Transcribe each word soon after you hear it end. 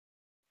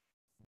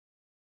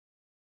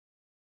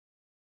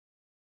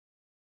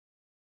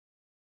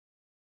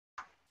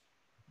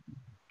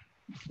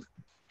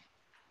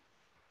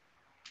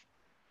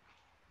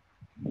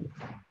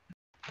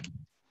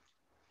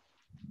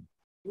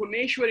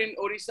Bhubaneswar in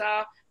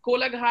Orissa,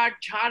 Kolaghat,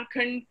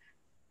 Jharkhand,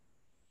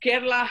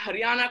 Kerala,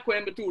 Haryana,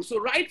 Coimbatore. So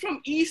right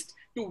from east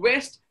to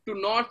west to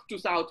north to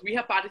south, we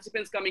have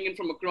participants coming in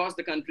from across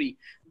the country.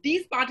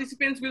 These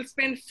participants will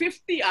spend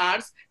 50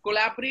 hours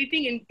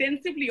collaborating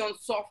intensively on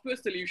software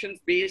solutions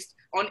based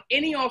on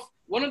any of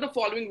one of the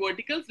following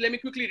verticals. Let me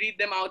quickly read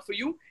them out for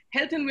you.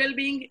 Health and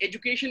well-being,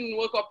 education and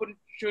work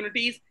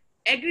opportunities,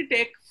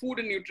 agri-tech, food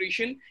and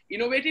nutrition,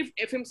 innovative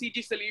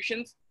FMCG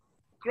solutions,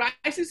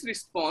 crisis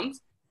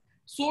response,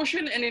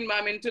 social and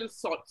environmental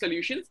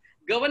solutions,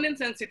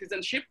 governance and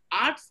citizenship,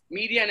 arts,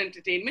 media and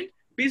entertainment,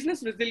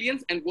 business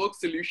resilience and work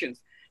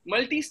solutions,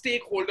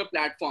 multi-stakeholder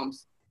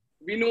platforms.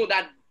 We know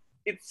that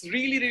it's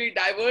really, really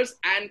diverse,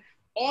 and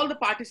all the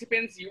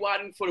participants, you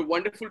are in for a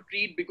wonderful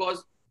treat,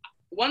 because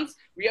once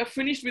we are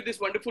finished with this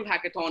wonderful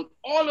hackathon,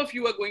 all of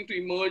you are going to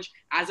emerge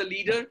as a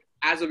leader,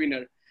 as a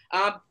winner.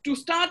 To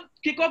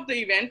kick off the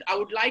event, I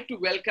would like to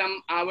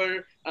welcome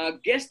our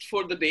guest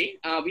for the day.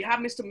 We have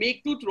Mr.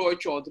 Meghdut Roy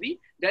Chaudhary,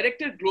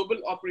 Director Global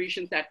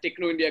Operations at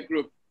Techno India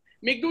Group.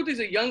 Meghdut is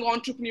a young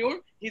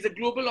entrepreneur. He's a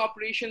global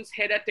operations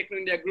head at Techno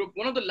India Group,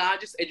 one of the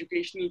largest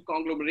educational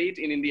conglomerate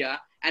in India.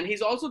 And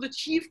he's also the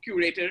chief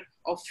curator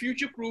of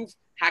Future Proof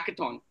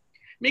Hackathon.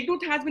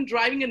 Meghdut has been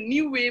driving a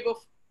new wave of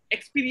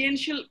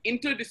experiential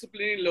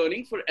interdisciplinary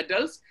learning for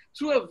adults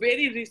through a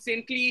very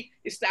recently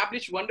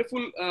established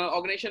wonderful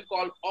organization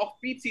called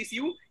Offbeat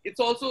CCU. It's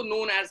also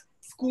known as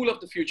School of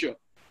the Future.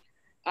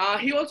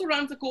 He also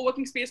runs a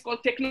co-working space called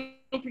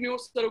Technopreneur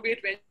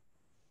Surrogate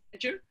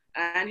Venture,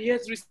 and he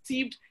has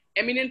received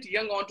Eminent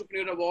Young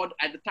Entrepreneur Award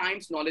at the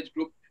Times Knowledge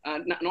Group,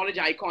 Knowledge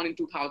Icon in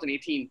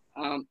 2018.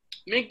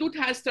 Meghdut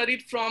has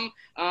studied from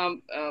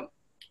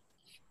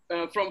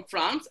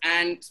France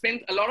and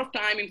spent a lot of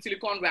time in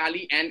Silicon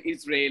Valley and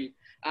Israel.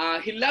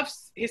 He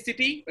loves his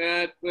city,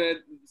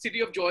 city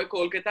of joy,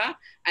 Kolkata,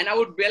 and I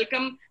would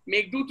welcome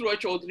Meghdut Roy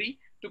Chaudhary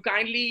to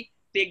kindly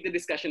take the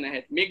discussion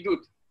ahead.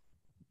 Meghdut.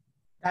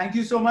 Thank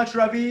you so much,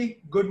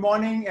 Ravi. Good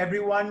morning,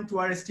 everyone, to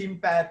our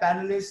esteemed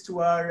panelists,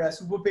 to our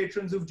super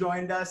patrons who've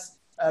joined us,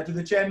 to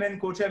the chairman,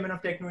 co-chairman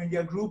of Techno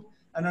India Group,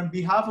 and on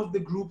behalf of the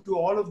group, to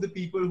all of the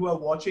people who are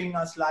watching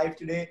us live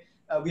today.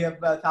 We have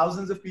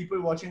thousands of people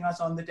watching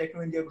us on the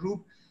Techno India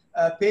Group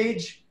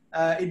page.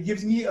 It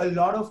gives me a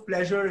lot of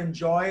pleasure and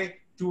joy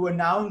to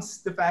announce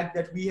the fact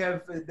that we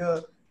have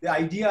the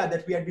idea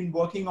that we had been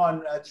working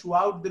on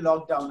throughout the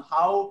lockdown.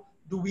 How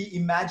do we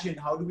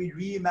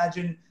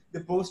reimagine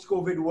the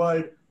post-COVID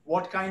world?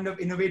 What kind of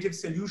innovative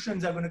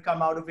solutions are going to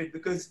come out of it?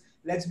 Because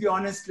let's be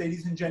honest,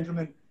 ladies and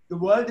gentlemen, the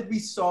world that we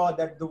saw,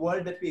 the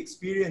world that we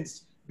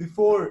experienced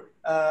before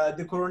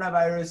the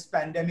coronavirus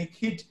pandemic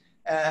hit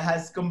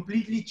has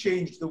completely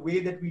changed. The way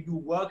that we do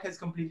work has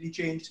completely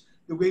changed.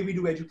 The way we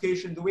do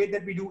education, the way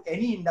that we do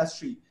any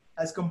industry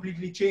has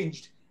completely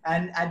changed.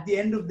 And at the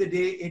end of the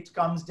day, it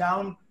comes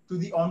down to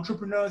the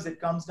entrepreneurs, it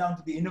comes down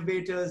to the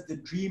innovators, the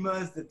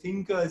dreamers, the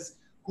thinkers,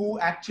 who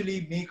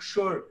actually make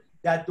sure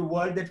that the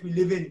world that we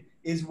live in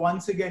is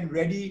once again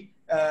ready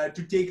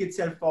to take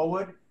itself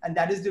forward. And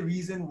that is the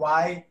reason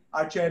why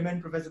our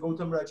chairman, Professor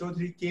Gautam Roy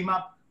Chaudhary, came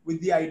up with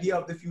the idea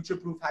of the Future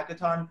Proof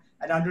Hackathon.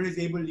 And under his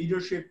able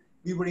leadership,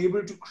 we were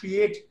able to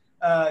create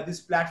this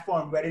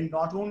platform wherein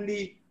not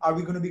only are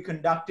we going to be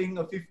conducting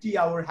a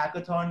 50-hour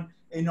hackathon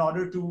in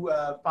order to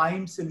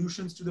find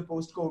solutions to the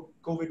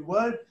post-COVID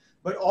world,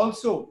 but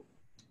also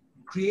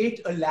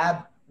create a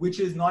lab which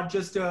is not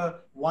just a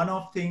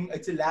one-off thing.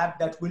 It's a lab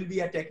that will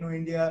be at Techno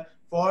India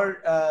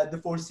for the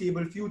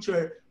foreseeable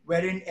future,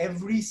 wherein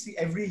every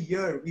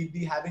year we'll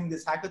be having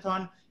this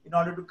hackathon in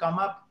order to come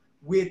up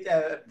with,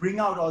 bring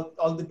out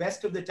all the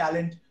best of the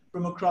talent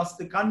from across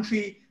the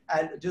country.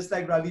 And just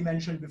like Ravi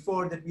mentioned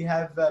before, that we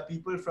have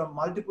people from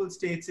multiple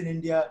states in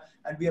India,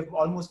 and we have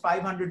almost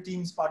 500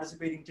 teams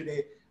participating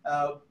today.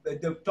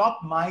 The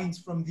top minds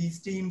from these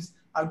teams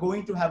are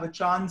going to have a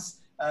chance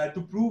to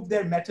prove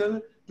their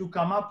mettle, to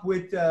come up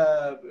with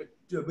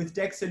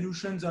tech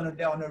solutions on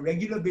a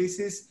regular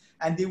basis,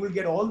 and they will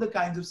get all the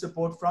kinds of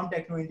support from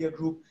Techno India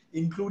Group,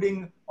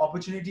 including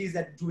opportunities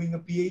at doing a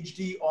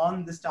PhD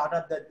on the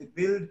startup that they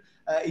build,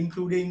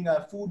 including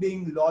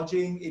fooding,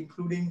 lodging,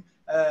 including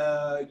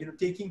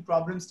taking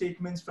problem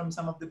statements from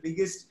some of the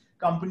biggest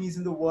companies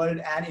in the world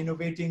and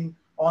innovating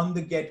on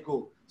the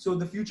get-go. So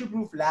the Future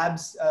Proof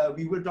Labs,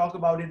 we will talk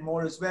about it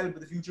more as well, but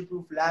the Future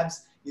Proof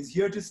Labs is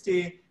here to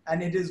stay,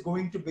 and it is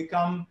going to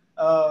become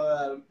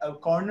a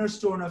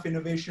cornerstone of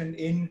innovation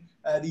in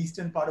the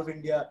eastern part of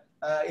India.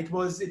 It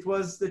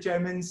was the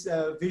chairman's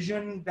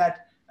vision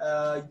that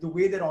the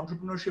way that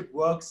entrepreneurship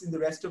works in the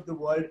rest of the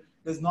world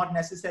does not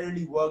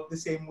necessarily work the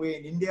same way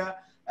in India,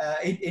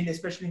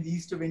 especially in the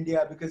east of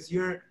India, because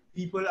here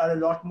people are a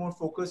lot more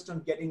focused on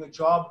getting a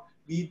job,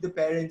 be it the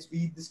parents,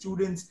 be it the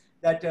students,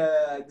 that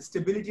the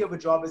stability of a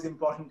job is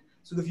important.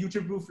 So the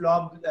Future Proof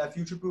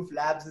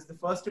Labs is the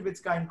first of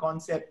its kind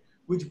concept,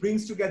 which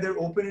brings together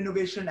open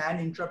innovation and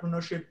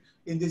entrepreneurship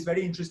in this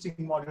very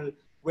interesting model,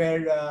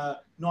 where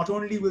not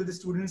only will the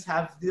students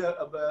have the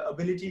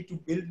ability to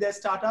build their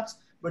startups,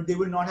 but they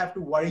will not have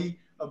to worry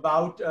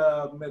about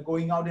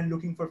going out and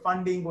looking for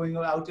funding, going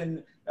out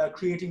and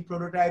creating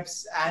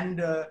prototypes and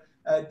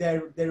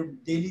their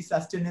daily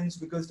sustenance,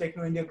 because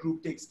Techno India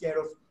Group takes care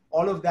of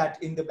all of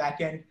that in the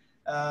back end.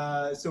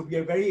 So we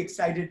are very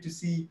excited to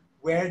see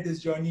where this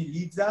journey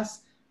leads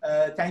us.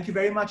 Thank you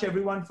very much,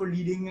 everyone, for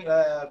leading,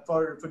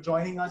 for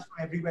joining us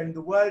from everywhere in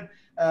the world.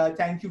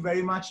 Thank you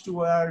very much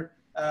to our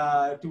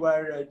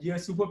dear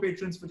super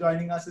patrons for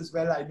joining us as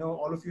well. I know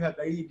all of you have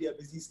very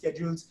busy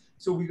schedules,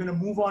 so we're going to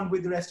move on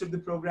with the rest of the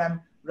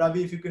program.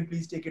 Ravi, if you can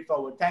please take it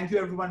forward. Thank you,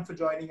 everyone, for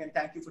joining, and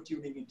thank you for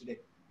tuning in today.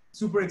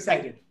 Super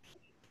excited.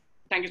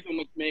 Thank you so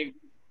much, Meg.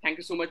 Thank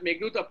you so much,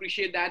 Meghnoot.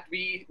 Appreciate that.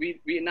 We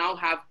now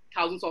have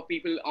thousands of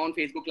people on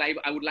Facebook Live.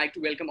 I would like to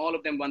welcome all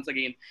of them once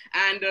again.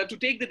 And to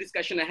take the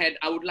discussion ahead,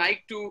 I would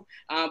like to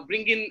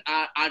bring in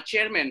our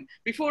chairman.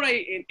 Before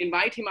I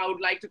invite him, I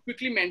would like to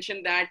quickly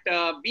mention that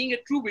being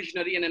a true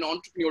visionary and an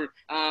entrepreneur,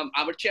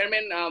 our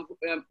chairman,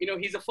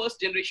 he's a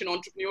first generation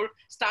entrepreneur,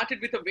 started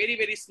with a very,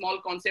 very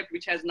small concept,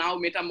 which has now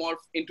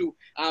metamorphed into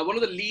one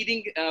of the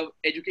leading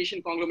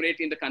education conglomerate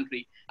in the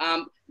country.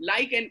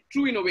 Like a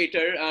true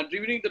innovator,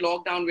 during the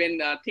lockdown when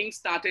things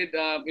started,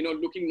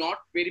 looking not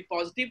very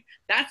positive,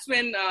 that's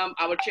when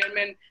our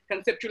chairman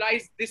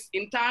conceptualized this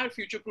entire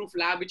future-proof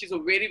lab, which is a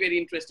very, very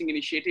interesting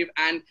initiative.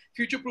 And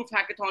future-proof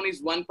hackathon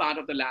is one part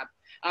of the lab.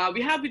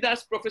 We have with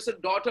us Professor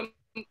Dr.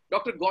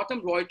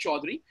 Gautam Roy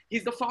Chaudhary.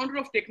 He's the founder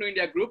of Techno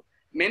India Group,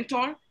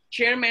 mentor,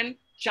 chairman,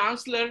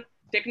 chancellor,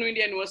 Techno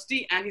India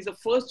University, and he's a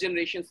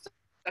first-generation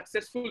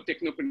successful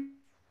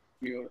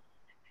technopreneur.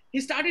 He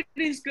started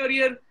his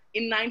career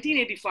in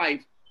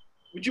 1985.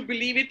 Would you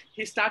believe it?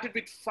 He started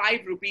with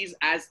 5 rupees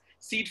as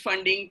seed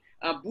funding,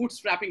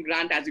 bootstrapping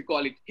grant, as you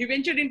call it. He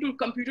ventured into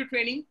computer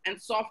training and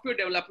software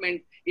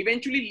development,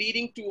 eventually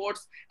leading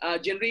towards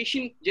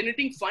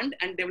generating fund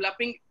and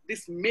developing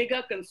this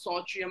mega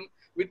consortium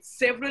with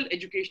several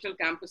educational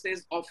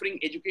campuses offering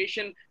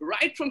education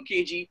right from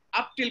KG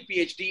up till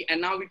PhD.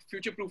 And now with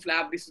Future Proof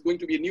Lab, this is going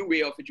to be a new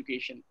way of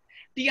education.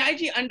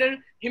 TIG under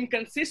him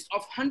consists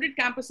of 100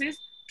 campuses,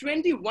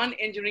 21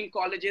 engineering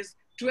colleges,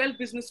 12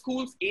 business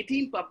schools,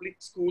 18 public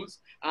schools,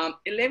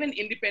 11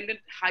 independent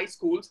high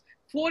schools,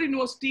 4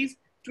 universities,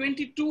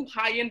 22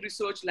 high-end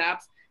research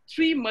labs,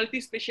 3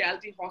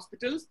 multi-specialty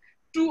hospitals,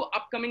 2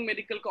 upcoming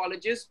medical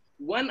colleges,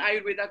 1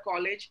 Ayurveda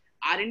college,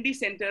 R&D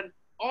center,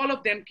 all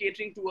of them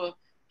catering to a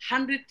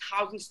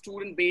 100,000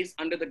 student base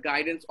under the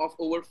guidance of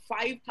over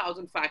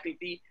 5,000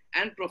 faculty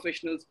and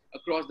professionals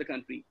across the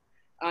country.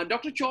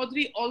 Dr.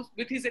 Chaudhary,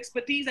 with his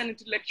expertise and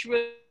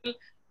intellectual,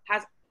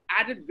 has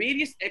added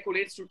various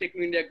accolades to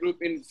Techno India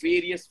Group in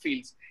various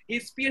fields.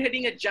 He's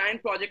spearheading a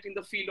giant project in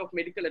the field of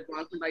medical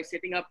advancement by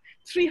setting up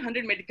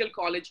 300 medical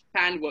college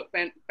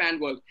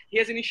pan-world. He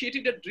has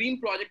initiated a dream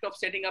project of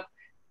setting up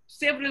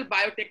several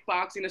biotech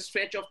parks in a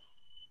stretch of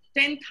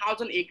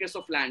 10,000 acres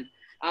of land.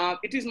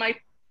 It is my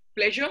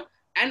pleasure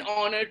and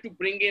honor to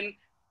bring in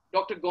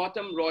Dr.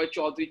 Gautam Roy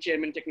Chaudhary,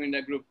 Chairman, Techno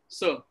India Group.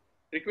 Sir,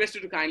 request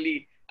you to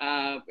kindly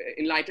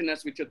enlighten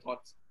us with your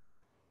thoughts.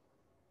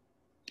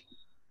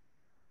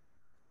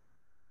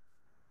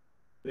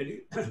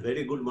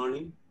 Very good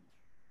morning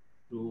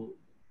to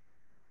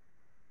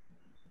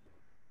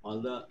all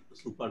the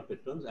super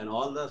patrons, and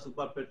all the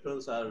super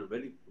patrons are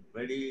very,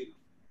 very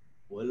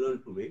well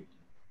known to me,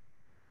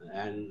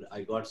 and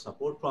I got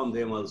support from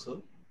them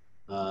also,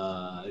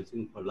 I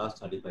think for last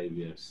 35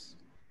 years.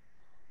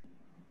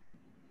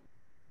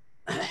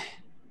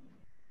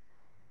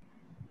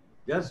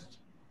 Just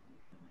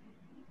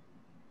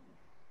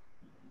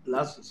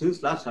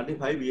since last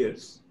 35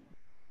 years,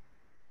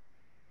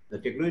 the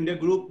Techno India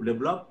Group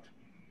developed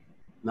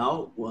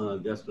now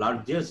just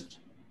largest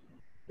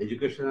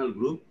educational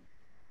group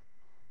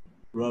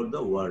throughout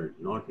the world,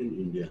 not in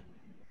India.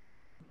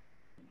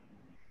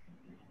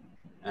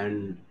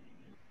 And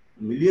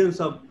millions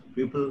of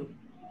people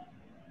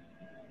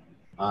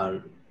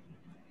are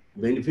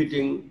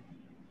benefiting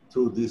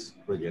through this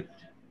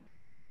project.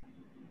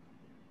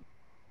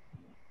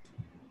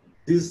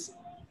 This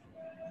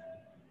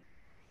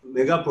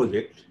mega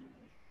project,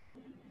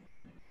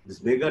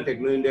 this mega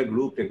Techno India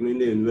Group, Techno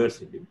India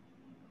University,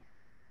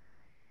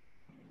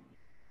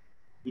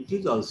 it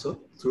is also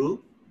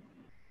through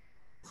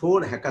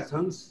 4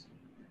 hackathons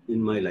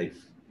in my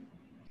life.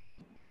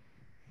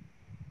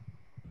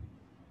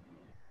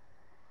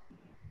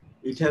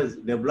 It has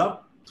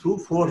developed through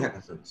 4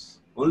 hackathons.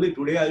 Only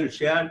today I will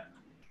share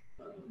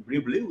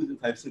briefly within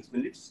 5-6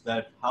 minutes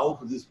that how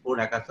these 4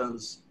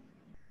 hackathons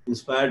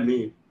inspired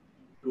me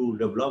to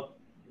develop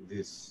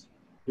this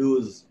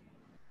huge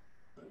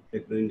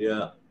Techno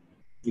India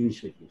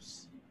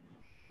initiatives.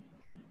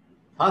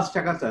 First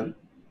hackathon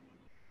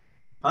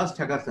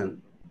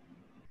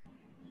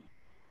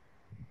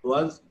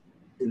was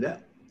in the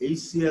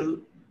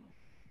ACL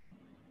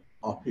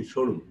office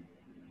showroom.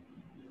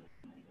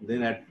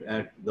 Then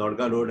at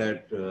Dorga Road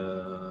at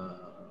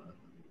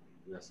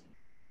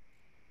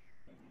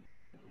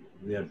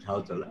near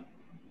Chautala.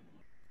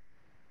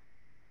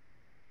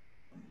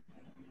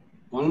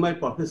 One of my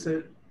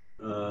professor,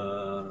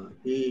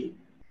 he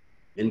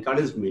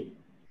encouraged me.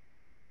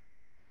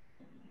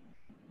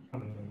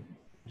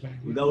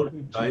 Without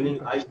joining,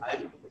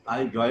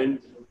 I joined,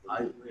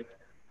 I,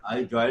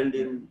 I joined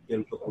in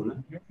Telco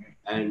Pune,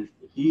 and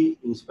he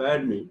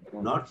inspired me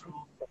not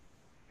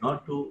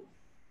to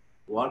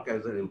work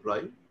as an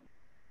employee.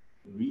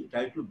 We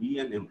try to be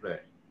an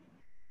employer.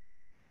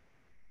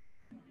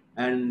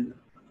 And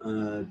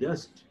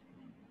just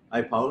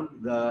I found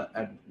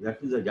that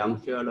is a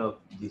juncture of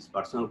this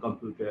personal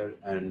computer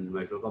and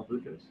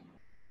microcomputers.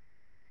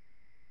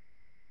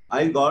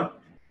 I got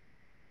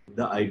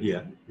the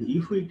idea,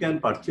 if we can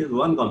purchase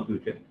one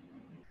computer,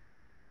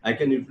 I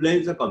can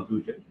utilize the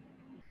computer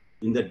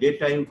in the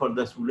daytime for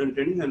the student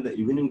training and the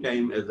evening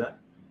time as a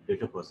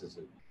data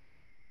processor.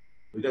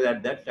 Because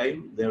at that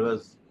time, there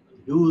was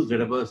huge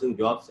data processing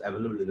jobs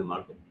available in the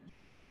market.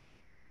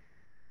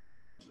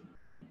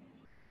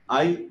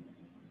 I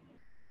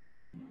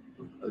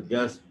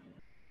just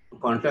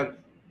contact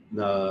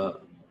the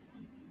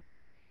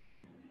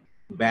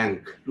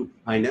bank to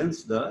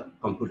finance the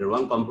computer.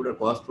 One computer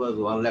cost was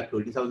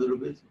 1,20,000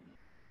 rupees.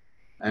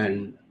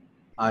 And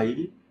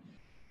I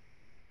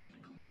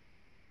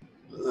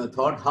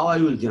thought how I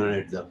will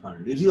generate the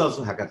fund. It is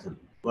also hackathon,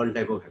 one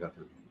type of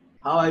hackathon.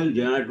 How I will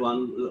generate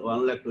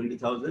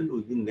 1,20,000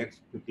 within next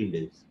 15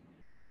 days.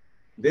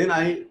 Then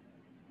I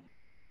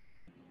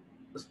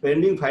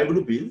spending 5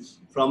 rupees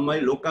from my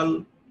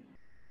local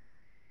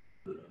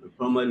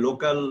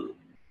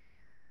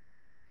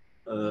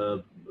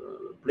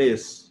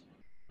place.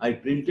 I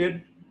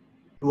printed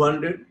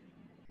 200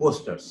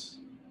 posters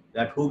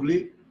that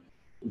Hooghly,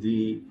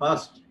 the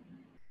first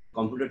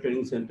computer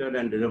training center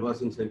and data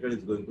processing center,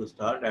 is going to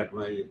start at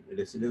my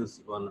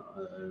residence, one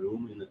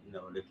room in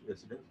our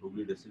residence,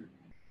 Hooghly residence.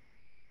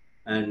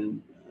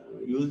 And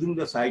using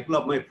the cycle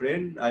of my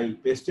friend, I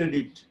pasted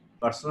it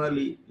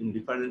personally in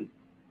different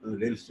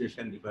rail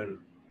station, different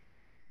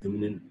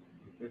eminent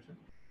location.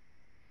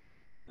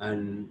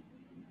 And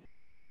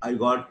I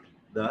got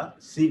the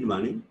seed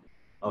money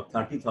of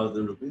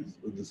 30,000 rupees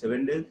within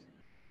 7 days.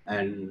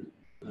 And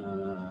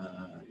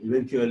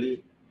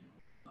eventually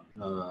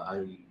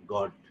I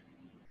got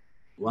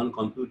one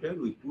computer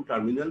with 2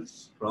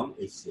 terminals from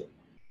HCL.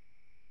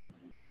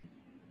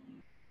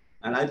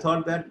 And I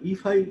thought that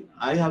if I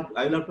will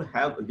have to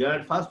have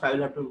generate first, I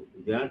will have to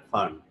generate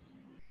fund.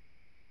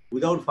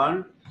 Without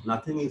fund,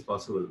 nothing is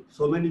possible.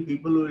 So many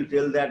people will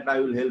tell that I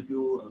will help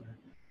you.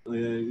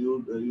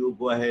 You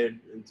go ahead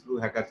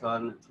through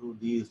hackathon, through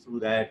this, through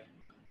that.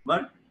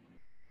 But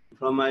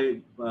from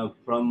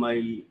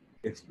my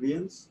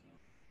experience,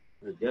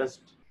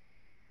 just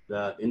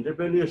the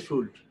entrepreneur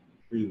should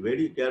be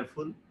very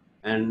careful,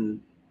 and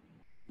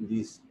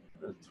this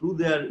through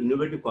their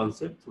innovative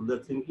concept, through their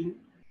thinking,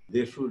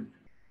 they should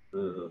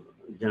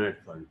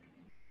generate fund.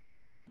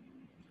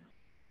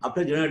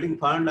 After generating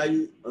fund,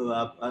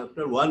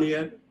 after 1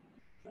 year,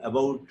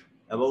 about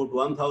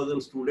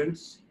 1,000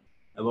 students,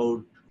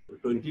 about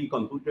 20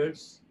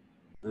 computers,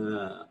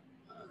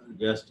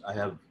 just I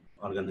have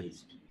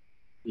organized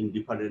in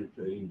different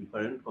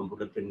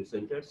computer training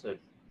centers at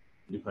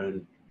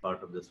different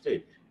part of the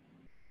state.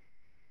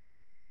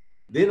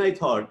 Then I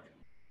thought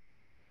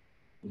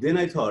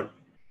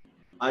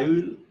I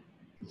will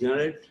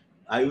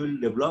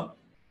develop.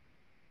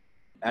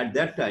 At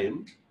that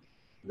time,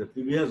 the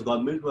previous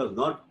government was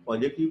not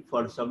positive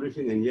for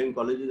establishing engineering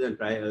colleges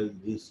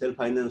and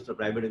self-financed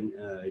private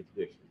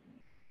education.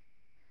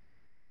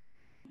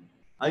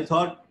 I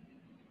thought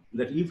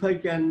that if I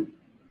can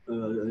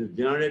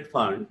generate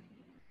fund,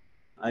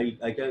 I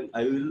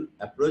will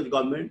approach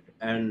government,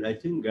 and I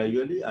think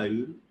gradually I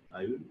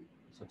will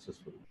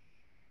successful.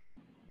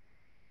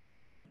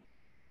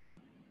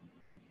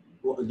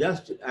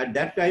 Just at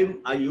that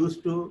time, I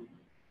used to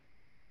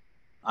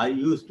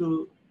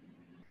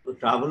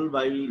travel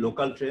by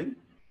local train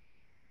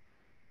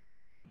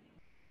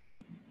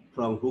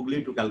from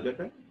Hooghly to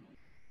Calcutta.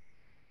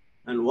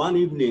 And one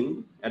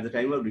evening, at the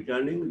time of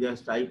returning,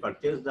 just I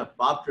purchased the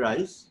puffed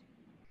rice,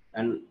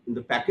 and in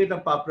the packet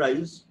of puffed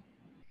rice,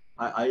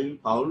 I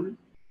found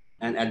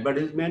an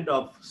advertisement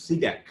of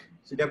CDAC.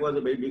 CDAC was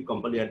a very big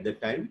company at that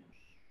time.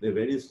 The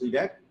very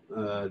CDAC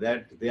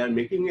that they are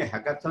making a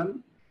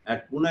hackathon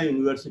at Pune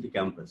University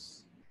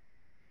campus.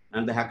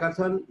 And the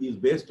hackathon is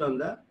based on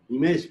the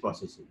image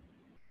processing.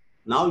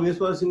 Now image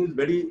processing is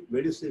very,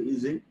 very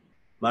easy,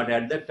 but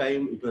at that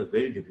time it was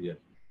very difficult,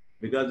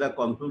 because the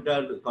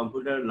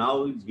computer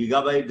now is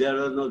gigabyte. There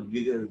are no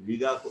giga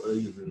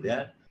is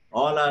there.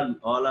 All are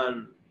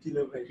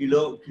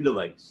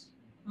kilobytes.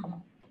 Mm-hmm.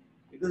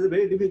 It was a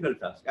very difficult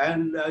task,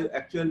 and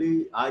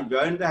actually I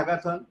joined the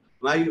hackathon.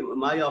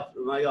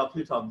 My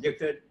office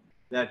objected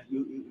that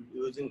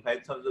using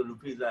 5,000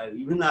 rupees.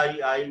 Even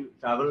I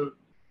travel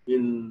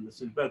in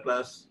sleeper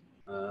class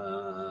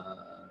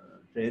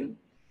train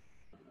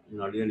in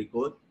ordinary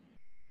coach.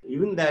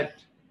 Even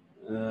that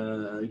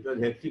it was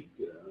hectic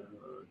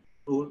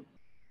tour,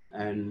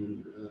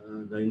 and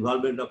the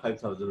involvement of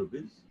 5,000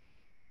 rupees.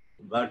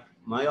 But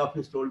my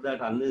office told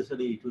that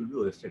unnecessarily it will be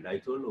wasted. I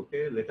told,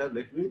 okay, let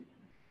me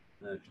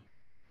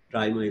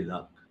try my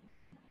luck.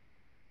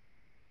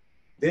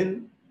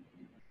 Then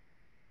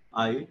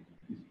I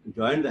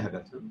joined the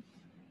hackathon,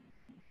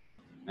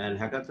 and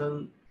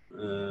hackathon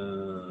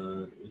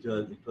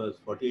it was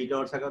 48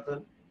 hours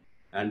hackathon,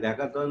 and the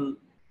hackathon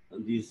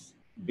this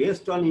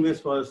based on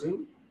image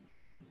processing,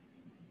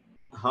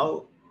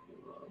 how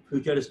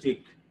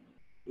futuristic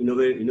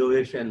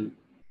innovation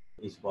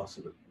is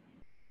possible.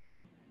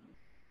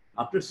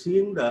 After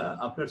seeing the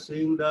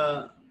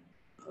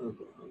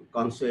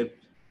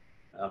concept,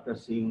 after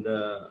seeing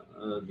their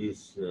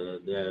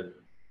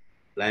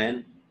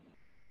plan,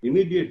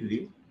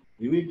 immediately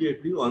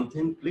one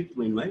thing clicked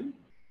in my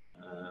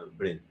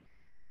brain.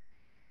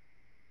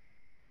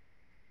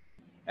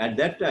 At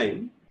that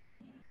time,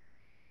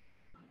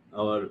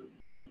 our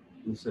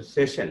Mr.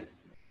 Session,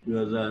 he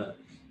was a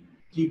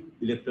chief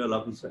electoral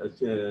officer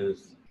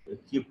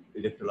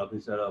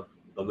of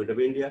Government of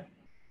India,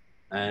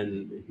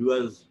 and he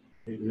was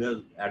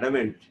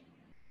adamant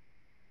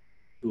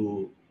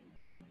to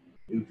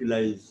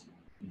utilize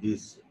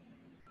this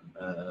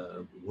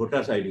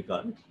voters ID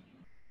card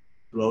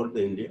throughout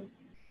the India.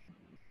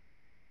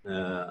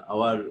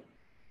 Our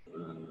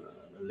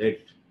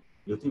late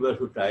Jyoti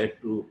Basu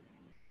tried to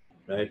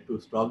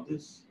stop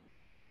this,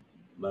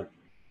 but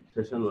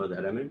Session was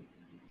adamant.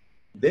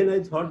 Then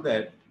I thought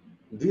that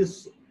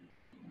this,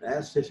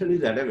 as Session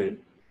is adamant,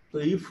 so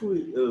if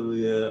we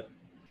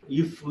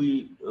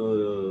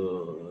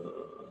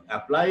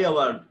apply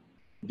our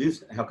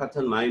this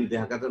hackathon mind, the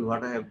hackathon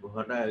what I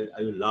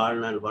will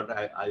learn and what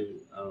I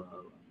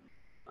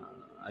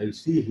will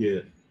see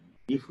here,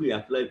 if we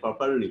apply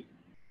properly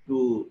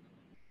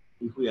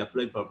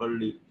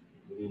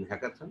in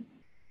hackathon,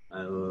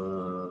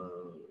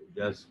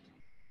 just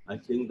I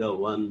think the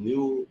one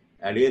new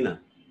arena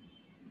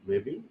may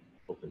be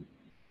open.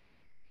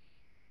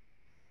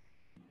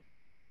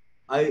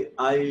 I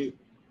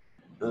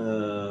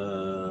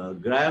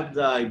grabbed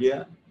the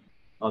idea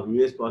of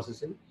image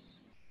processing,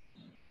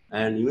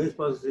 and image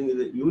processing is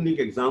a unique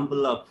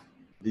example of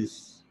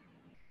this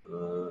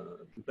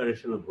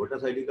preparation of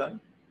voters ID card,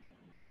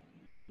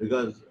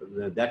 because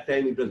that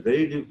time it was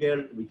very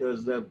difficult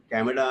because the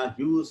camera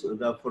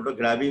the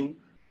photographing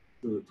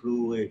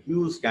through a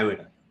huge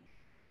camera.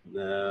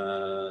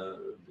 The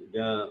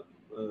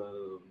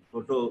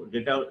photo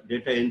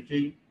data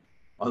entry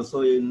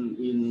also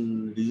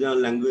in regional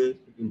language,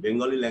 in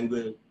Bengali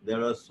language. There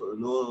was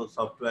no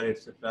software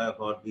etc.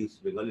 for this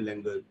Bengali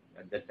language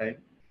at that time.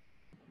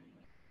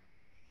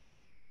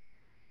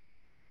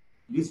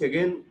 This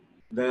again,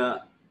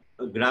 the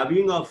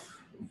grabbing of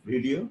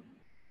video,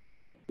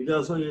 it is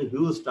also a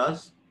huge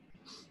task,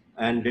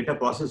 and data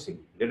processing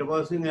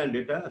and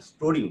data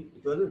storing.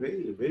 It was a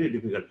very, very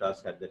difficult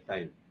task at that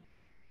time.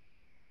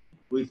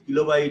 With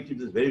kilobyte,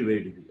 it is very,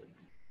 very difficult.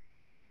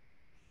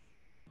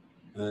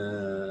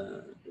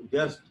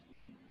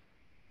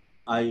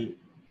 I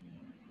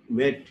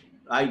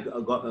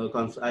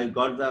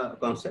got the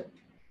concept,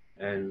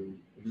 and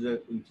it is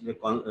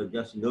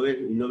just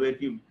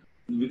innovative,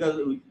 because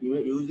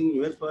using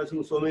image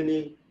processing, so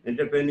many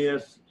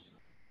entrepreneurs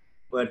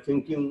were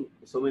thinking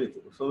so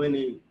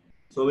many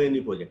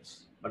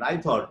projects. But I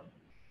thought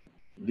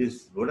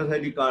this voters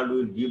ID card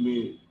will give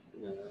me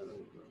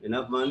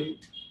enough money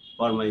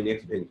for my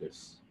next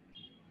ventures.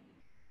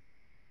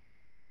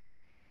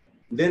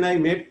 Then I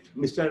met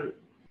Mr.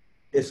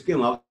 S.K.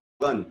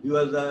 Morgan. He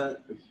was the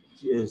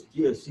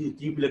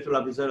Chief Electoral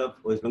Officer of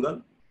West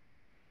Bengal.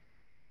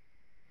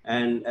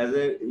 And as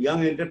a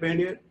young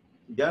entrepreneur,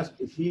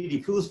 he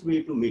refused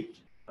me to meet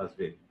first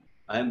day.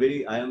 I am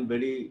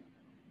very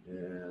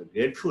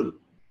grateful.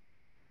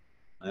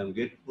 I am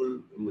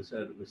grateful.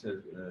 Mr.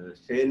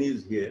 Sen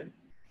is here.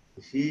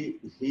 He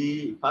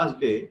first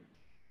day.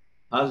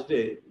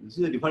 This is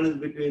the difference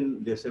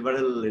between the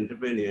several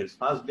entrepreneurs.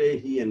 First day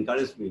he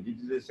encouraged me. This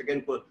is the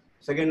second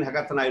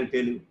hackathon I will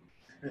tell you.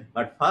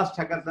 But first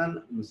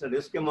hackathon, Mr.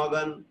 S.K.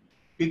 Morgan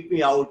picked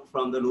me out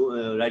from the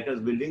writers'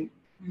 building.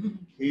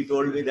 He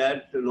told me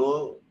that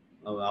no,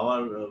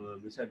 our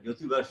Mr.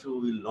 Jyoti Basu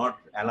will not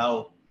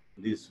allow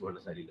this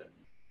voters ID card.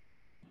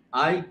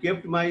 I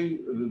kept my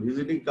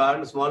visiting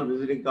card, small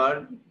visiting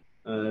card,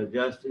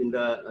 just in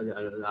the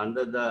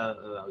under the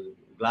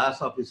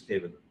glass of his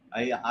table.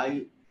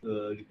 I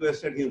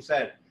requested him,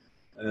 sir,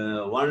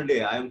 one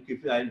day I am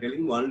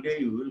telling, one day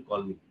you will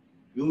call me.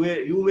 You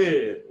may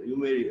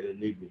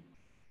need me.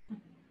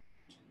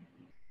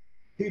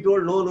 He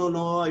told,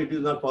 no, it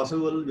is not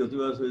possible. Jyoti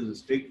Basu is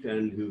strict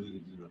and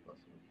it is not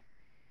possible.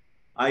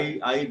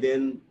 I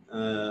then,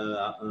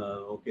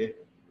 okay,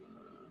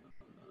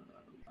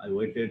 I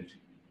waited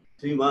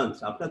 3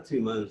 months. After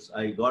 3 months,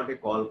 I got a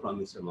call from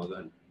Mr.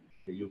 Morgan.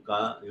 You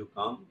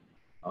come,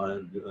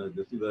 or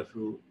Jyoti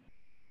Basu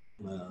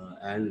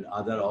and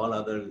all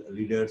other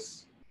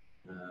leaders,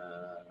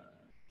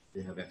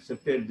 they have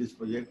accepted this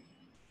project,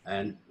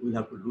 and we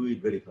have to do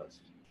it very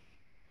fast.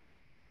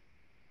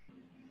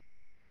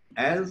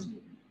 As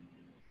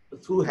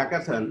through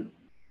hackathon,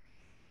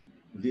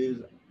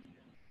 the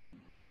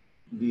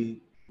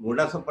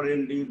modus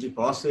operandi, the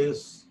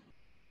process,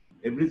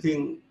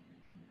 everything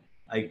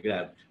I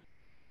grabbed.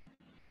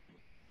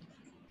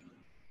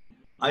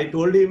 I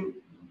told him,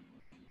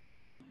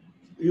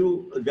 he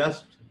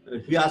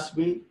asked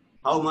me,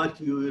 how much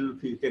you will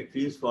take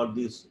fees for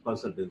this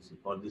consultancy,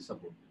 for this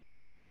support.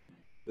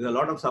 There's a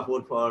lot of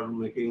support for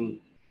making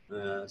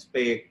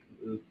spec,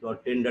 for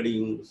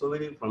tendering, so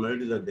many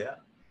formalities are there.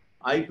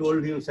 I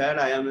told him, sir,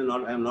 I am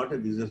not a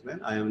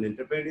businessman, I am an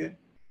entrepreneur.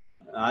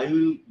 I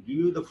will give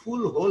you the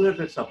full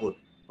wholehearted support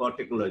for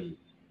technology.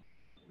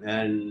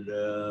 And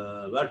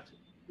but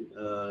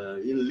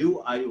in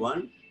lieu, I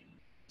want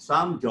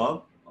some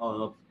job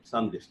of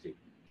some district.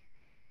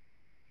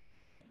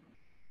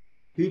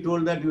 He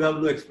told that you have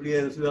no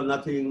experience, you have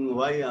nothing.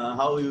 Why?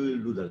 How you will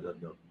do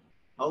that job?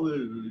 How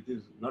will it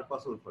is not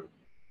possible for you?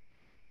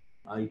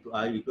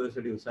 I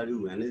requested him, sir,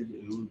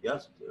 you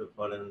just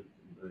for a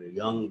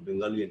young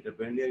Bengali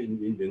entrepreneur.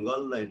 In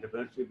Bengal, the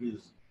entrepreneurship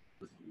is,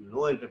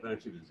 no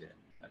entrepreneurship is there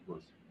at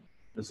most.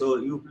 So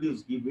you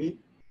please give me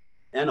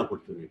an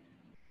opportunity.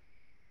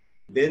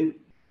 Then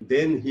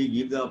he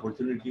gave the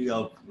opportunity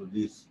of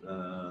this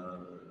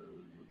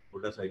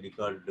voters ID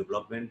card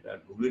development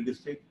at Hooghly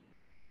district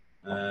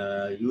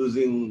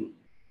using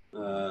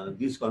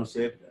this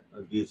concept,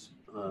 this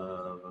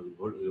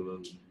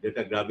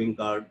data grabbing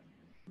card,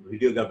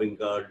 video grabbing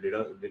card,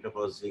 data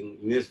processing,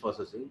 image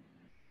processing.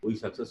 We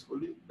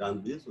successfully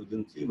done this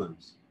within 3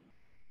 months.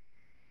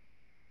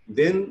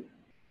 Then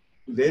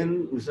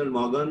Mr.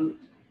 Morgan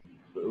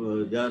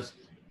just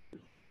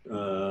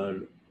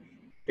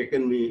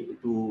taken me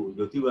to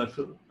Jyoti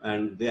Basu,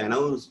 and they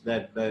announced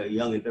that the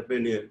young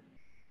entrepreneur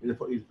in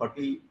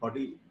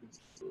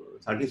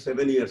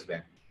 37 years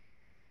back,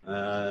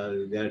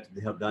 that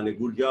they have done a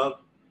good job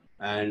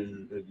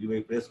and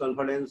giving press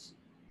conference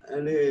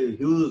and a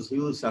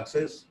huge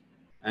success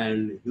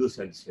and huge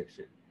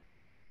satisfaction.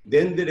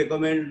 Then they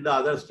recommend the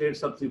other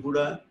states of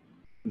Tripura,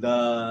 the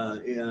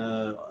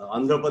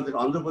Andhra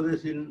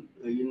Pradesh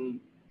in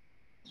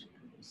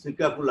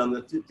Srikakulam,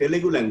 the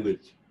Telugu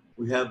language.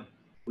 We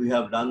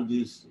have done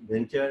this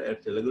venture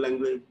at Telugu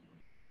language.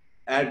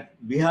 At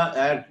Bihar,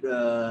 at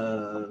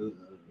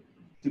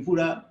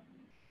Tripura,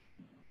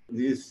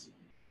 this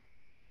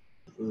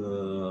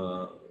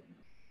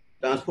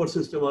transport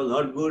system was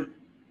not good.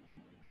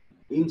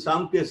 In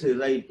some cases,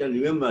 I can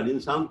remember, in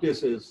some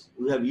cases,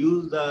 we have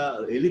used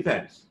the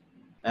elephants,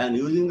 and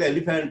using the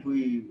elephant,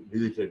 we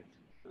visited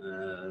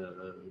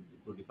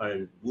to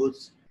different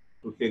booths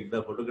to take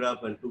the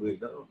photograph and to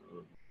make the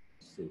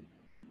scene.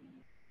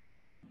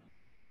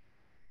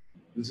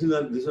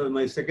 This was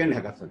my second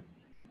hackathon.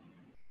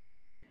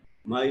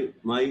 My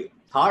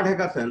third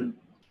hackathon,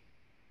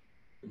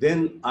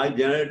 then I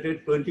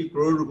generated 20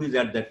 crore rupees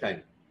at that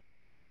time.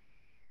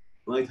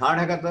 My third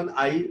hackathon,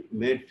 I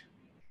met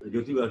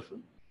Jyoti Basu,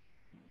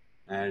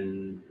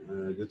 and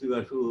Jyoti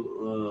Basu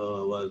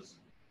was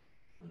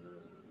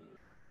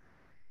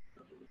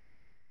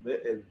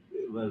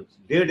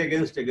dead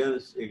against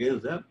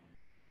the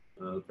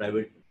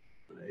private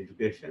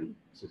education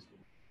system.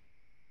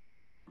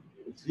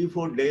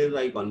 3-4 days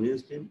I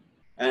convinced him,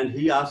 and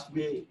he asked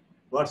me,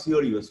 what's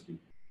your USP?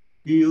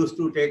 He used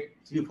to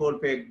take 3-4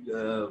 peg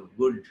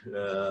good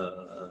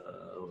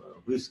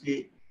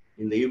whiskey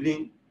in the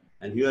evening,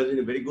 and he was in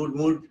a very good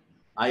mood.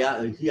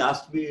 He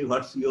asked me,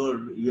 what's your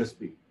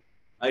USP?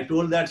 I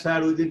told that,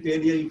 sir, within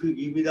 10 years, if you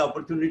give me the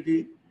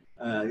opportunity,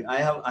 I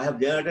have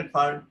generated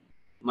fund.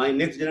 My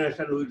next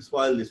generation will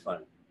spoil this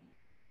fund.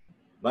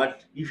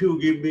 But if you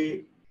give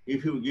me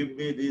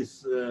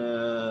this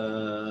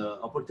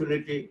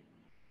opportunity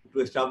to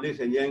establish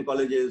engineering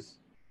colleges,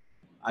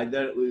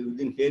 either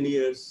within 10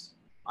 years,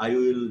 I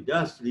will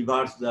just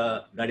reverse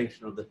the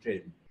direction of the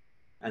trend.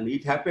 And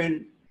it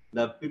happened.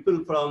 The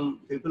people from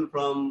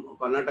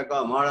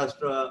Karnataka,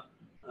 Maharashtra,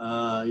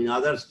 in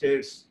other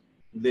states,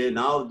 they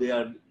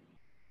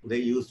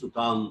used to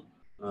come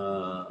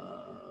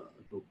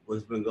to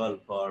West Bengal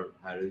for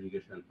higher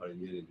education, for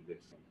engineering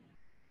education.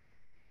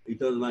 It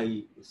was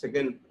my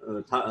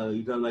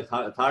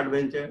third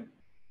venture.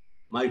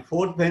 My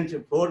fourth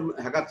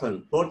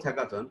hackathon,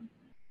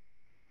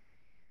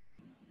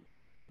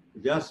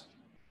 just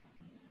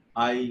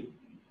I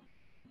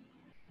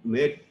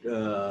met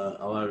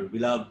our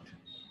beloved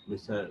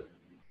Mr.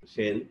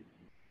 Sen.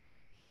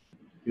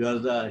 He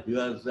was the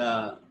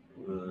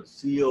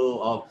CEO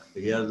of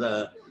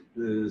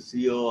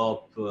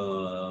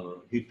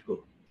Hitco.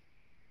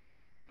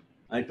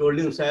 I told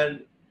him, sir,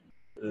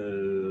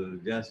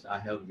 just I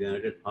have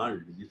generated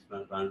fund. This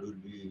fund will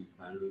be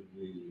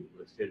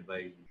wasted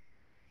by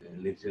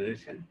next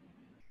generation.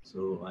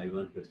 So I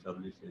want to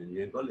establish an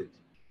engineering college.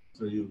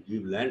 So you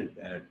give land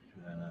at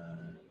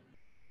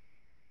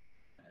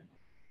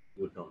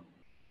your town.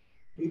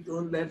 He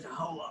told that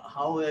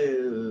how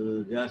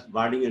a just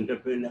budding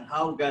entrepreneur,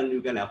 how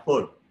you can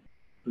afford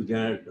to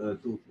generate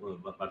to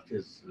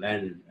purchase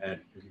land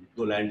at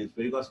Hitco. Land is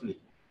very costly.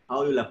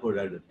 How you will afford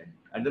at the time?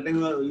 At the time,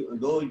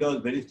 though it was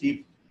very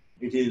cheap,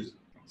 it is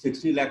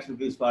 60 lakhs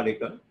rupees per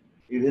acre.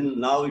 Even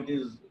now it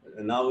is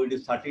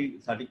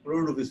 30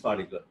 crore rupees per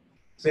acre,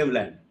 same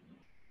land.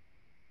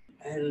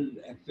 And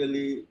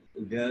actually,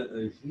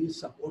 he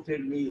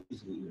supported me,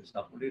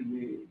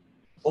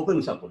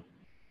 open support.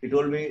 He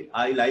told me,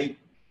 I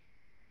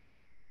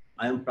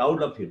am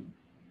proud of him.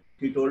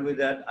 he told me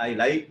that I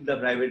like the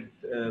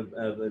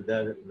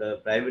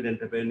private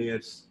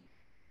entrepreneurs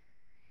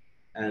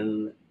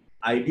and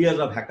ideas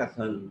of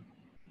hackathon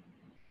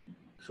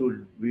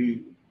should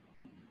be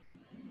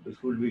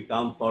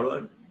come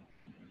forward.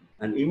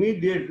 And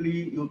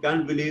immediately, you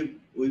can't believe,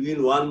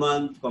 within 1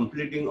 month,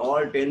 completing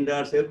all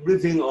tenders,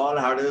 everything, all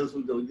hurdles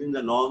within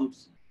the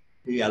norms,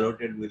 he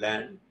allotted me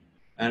land.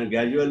 And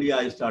gradually,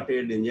 I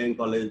started engineering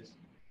college,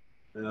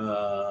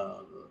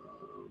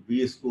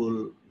 B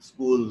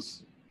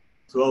schools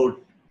throughout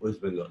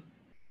West Bengal.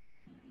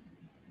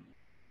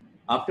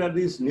 After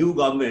this new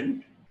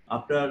government,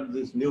 our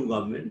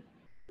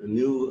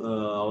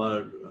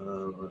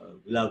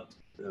beloved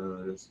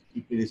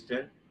Chief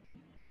Minister,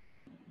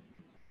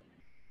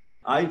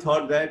 I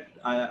thought that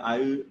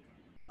I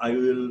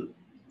will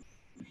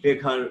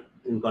take her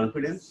in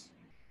confidence,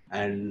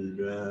 and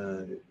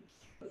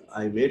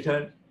I met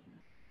her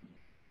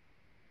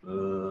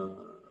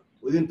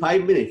within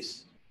 5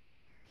 minutes.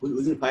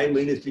 Within 5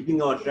 minutes,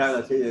 seeing our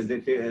track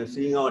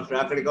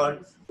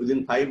record,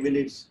 within 5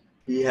 minutes,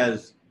 he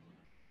has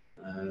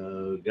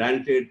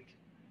granted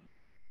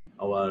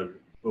our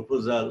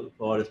proposal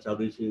for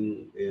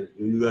establishing a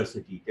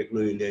university,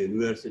 Techno India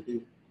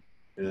University.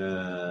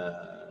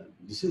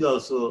 This is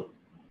also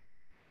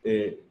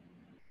a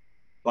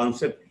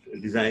concept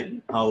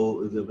design,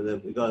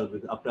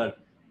 because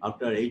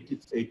after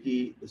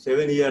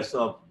 87 years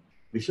of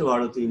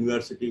Vishwabharati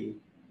University,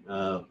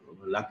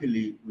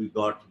 luckily we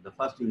got the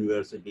first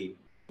university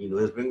in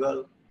West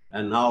Bengal,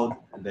 and now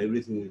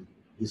everything is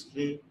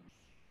history.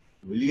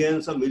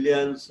 Millions of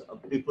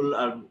people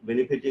are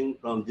benefiting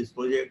from this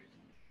project,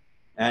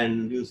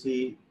 and you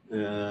see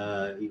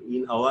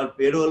in our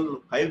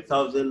payroll,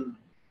 5,000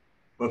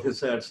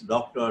 professors,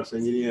 doctors,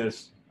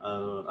 engineers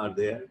are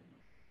there.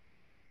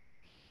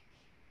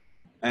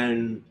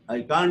 And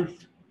I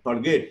can't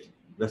forget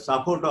the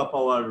support of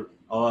our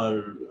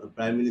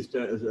prime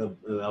minister,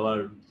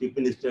 our chief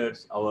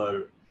ministers,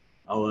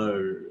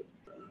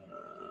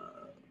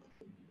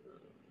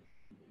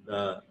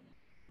 the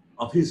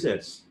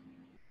officers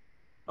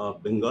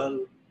of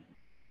Bengal.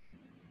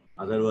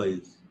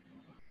 Otherwise,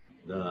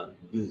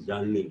 this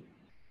journey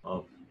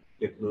of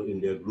Techno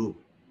India Group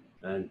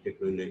and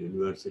Techno India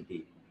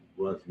University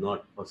was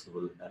not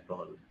possible at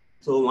all.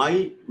 So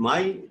my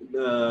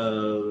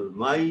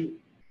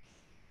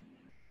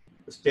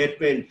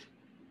statement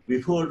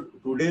before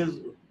today's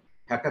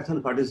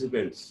hackathon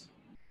participants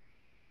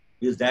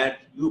is that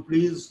you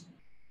please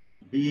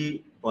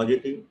be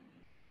positive.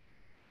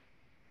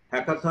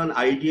 Hackathon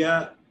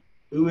idea,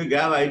 you may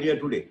grab idea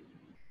today,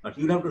 but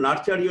you have to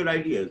nurture your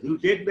ideas. You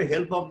take the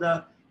help of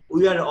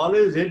we are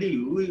always ready.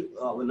 We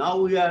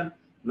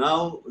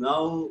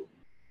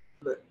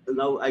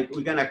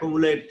can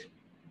accumulate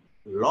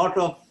lot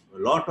of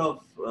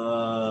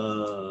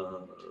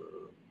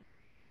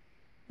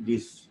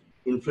these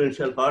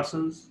influential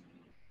persons.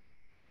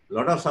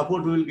 Lot of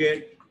support we will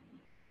get.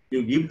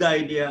 You give the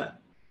idea.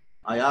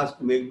 I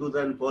asked Meghdud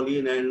and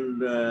Pauline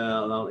and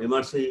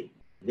MRC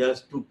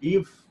just to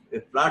give a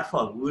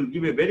platform. We will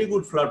give a very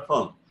good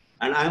platform,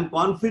 and I am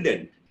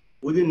confident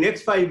within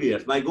next 5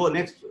 years. My goal,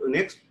 next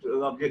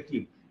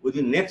objective,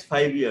 within next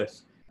 5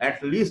 years,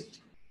 at least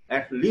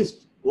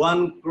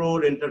 1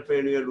 crore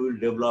entrepreneur will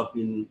develop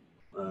in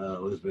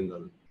West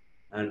Bengal,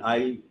 and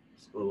I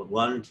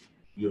want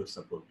your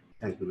support.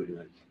 Thank you very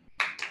much.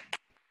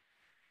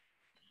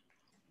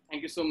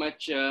 Thank you so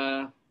much,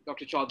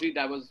 Dr. Chaudhary.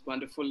 That was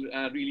wonderful.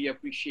 Really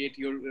appreciate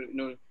your,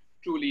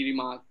 truly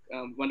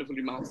wonderful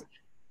remarks.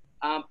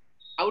 I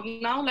would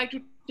now like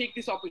to take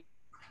this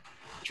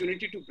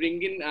opportunity to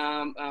bring in,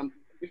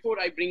 before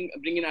I bring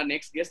in our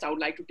next guest, I would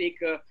like to take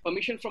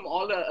permission from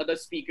all the other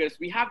speakers.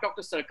 We have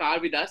Dr. Sarkar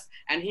with us,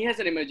 and he has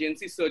an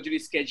emergency surgery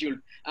scheduled.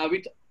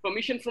 With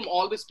permission from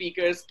all the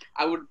speakers,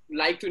 I would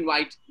like to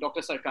invite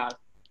Dr. Sarkar.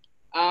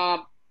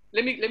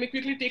 Let me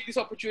quickly take this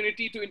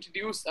opportunity to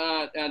introduce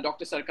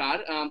Dr.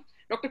 Sarkar.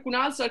 Dr.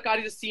 Kunal Sarkar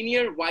is a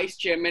Senior Vice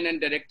Chairman and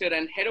Director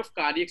and Head of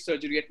Cardiac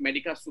Surgery at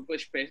Medica Super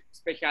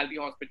Specialty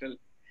Hospital.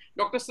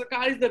 Dr.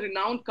 Sarkar is the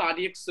renowned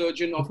cardiac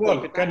surgeon of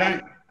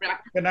Kolkata.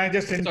 Can I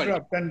just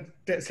interrupt and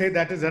say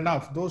that is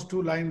enough? Those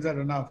 2 lines are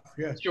enough.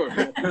 Yes. Sure.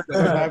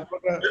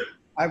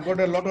 I've got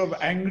a lot of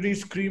angry,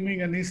 screaming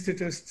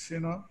anesthetists,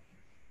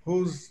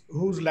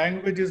 whose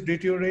language is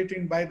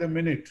deteriorating by the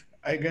minute.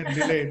 I get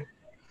delayed.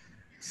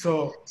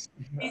 So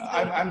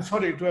I'm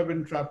sorry to have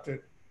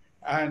interrupted.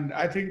 And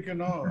I think,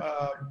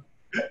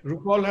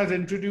 Rupal has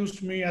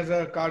introduced me as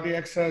a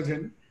cardiac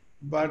surgeon,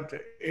 but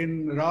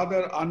in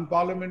rather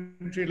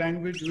unparliamentary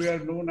language, we are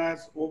known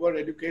as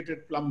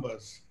over-educated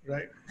plumbers,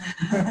 right?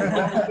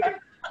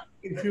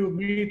 If you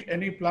meet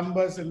any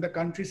plumbers in the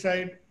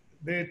countryside,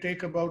 they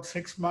take about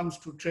 6 months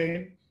to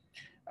train.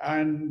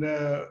 And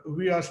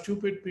we are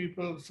stupid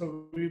people,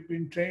 so we've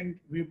been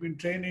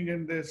training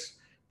in this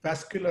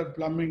vascular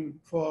plumbing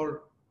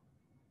for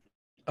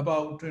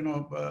about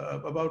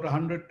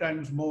 100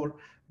 times more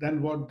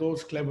than what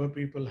those clever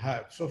people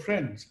have. So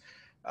friends,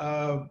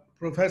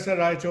 Professor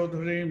Rai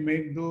Chaudhary,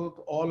 Meghdud,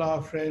 all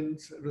our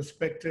friends,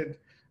 respected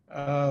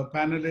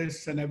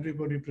panelists and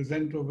everybody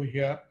present over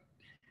here.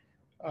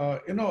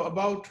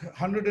 About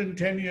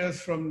 110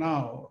 years from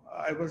now,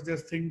 I was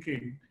just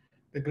thinking,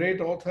 the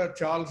great author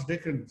Charles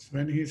Dickens,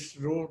 when he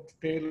wrote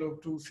Tale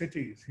of Two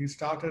Cities, he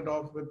started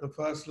off with the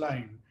first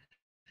line,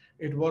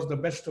 "It was the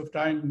best of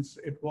times,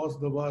 it was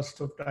the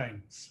worst of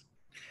times."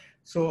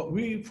 So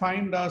we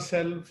find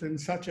ourselves in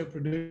such a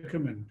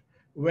predicament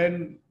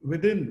when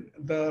within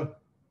the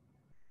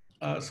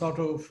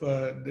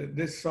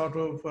this sort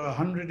of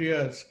 100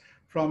 years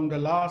from the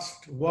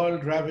last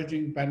world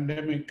ravaging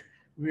pandemic,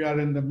 we are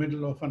in the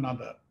middle of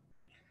another.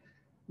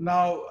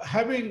 Now,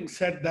 having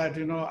said that,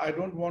 I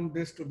don't want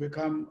this to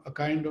become a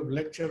kind of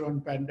lecture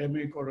on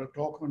pandemic or a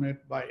talk on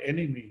it by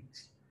any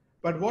means.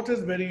 But what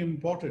is very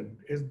important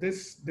is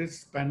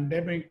this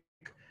pandemic,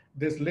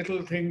 this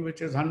little thing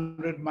which is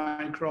 100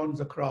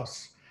 microns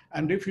across.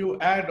 And if you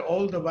add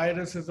all the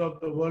viruses of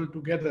the world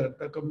together,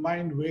 the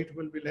combined weight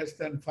will be less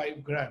than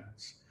 5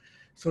 grams.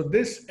 So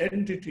this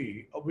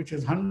entity, which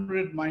is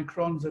 100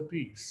 microns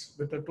apiece,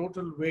 with a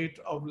total weight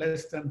of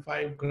less than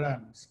 5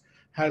 grams,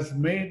 has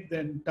made the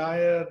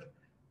entire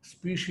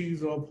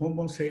species of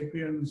Homo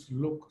sapiens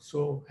look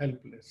so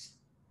helpless.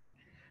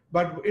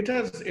 But it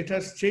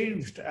has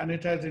changed, and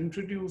it has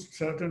introduced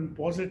certain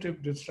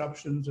positive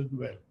disruptions as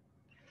well.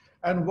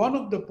 And one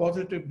of the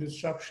positive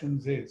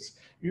disruptions is,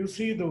 you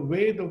see the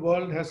way the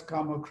world has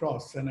come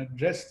across and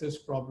addressed this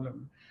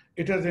problem.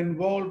 It has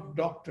involved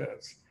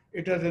doctors.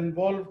 It has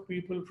involved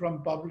people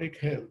from public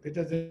health. It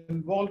has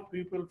involved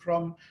people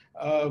from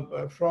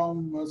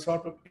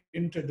sort of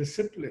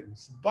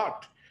interdisciplines.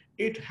 But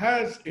it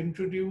has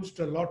introduced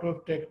a lot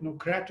of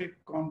technocratic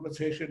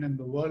conversation in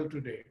the world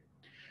today.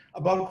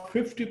 About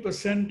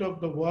 50% of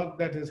the work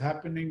that is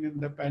happening in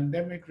the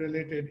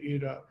pandemic-related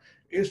era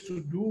is to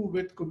do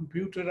with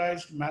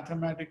computerized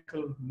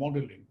mathematical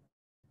modeling.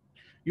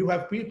 You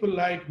have people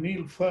like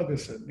Neil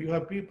Ferguson, you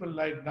have people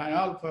like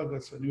Niall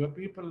Ferguson, you have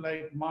people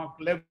like Mark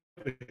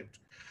Levitt,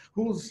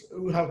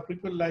 who have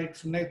people like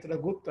Sunetra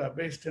Gupta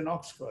based in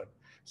Oxford.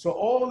 So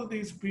all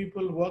these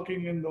people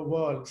working in the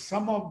world,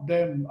 some of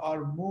them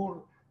are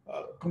more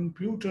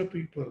computer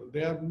people,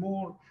 they are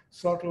more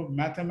sort of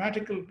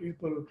mathematical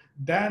people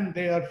than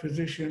they are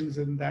physicians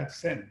in that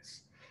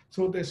sense.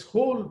 So this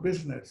whole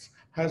business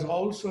has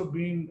also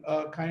been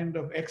a kind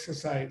of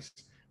exercise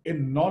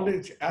in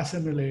knowledge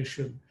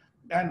assimilation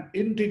and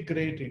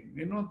integrating,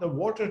 the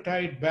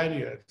watertight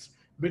barriers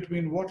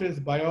between what is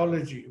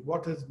biology,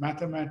 what is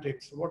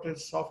mathematics, what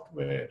is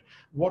software,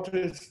 what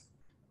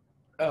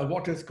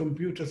is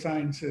computer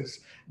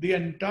sciences. The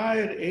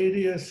entire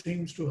area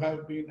seems to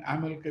have been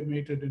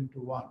amalgamated into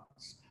one.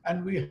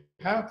 And we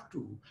have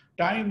to,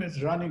 time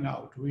is running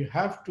out, we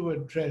have to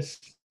address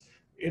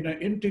in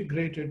an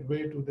integrated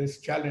way to this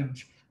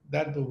challenge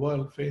that the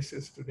world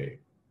faces today.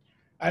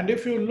 And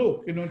if you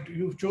look,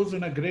 you've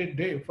chosen a great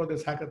day for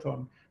this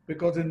hackathon,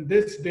 because in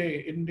this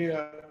day,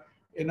 India,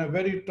 in a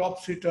very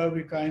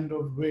topsy-turvy kind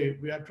of way,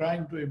 we are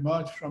trying to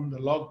emerge from the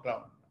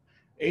lockdown,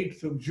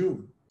 8th of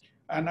June.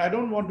 And I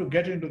don't want to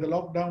get into the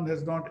lockdown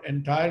has not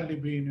entirely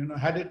been,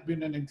 had it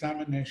been an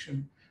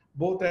examination,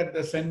 both at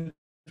the central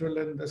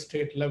and the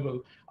state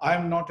level,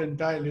 I'm not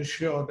entirely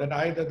sure that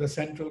either the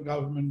central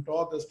government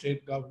or the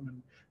state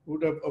government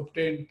would have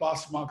obtained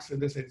pass marks in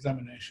this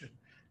examination.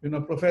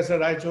 Professor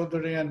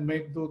Raichaudhuri and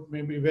Meghdut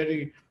may be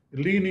very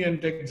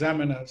lenient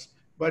examiners,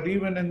 but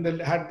even in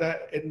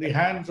the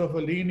hands of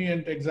a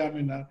lenient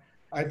examiner,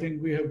 I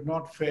think we have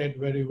not fared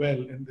very well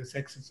in this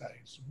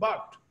exercise.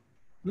 But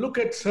look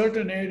at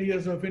certain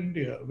areas of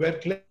India where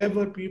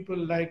clever people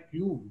like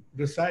you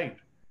reside.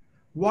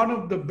 One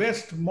of the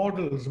best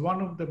models,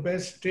 one of the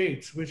best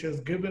states which has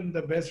given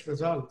the best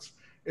results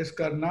is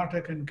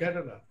Karnataka and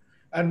Kerala.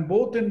 And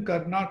both in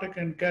Karnataka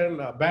and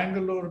Kerala,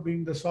 Bangalore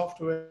being the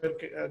software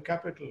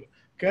capital,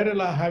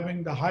 Kerala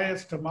having the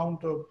highest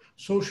amount of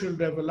social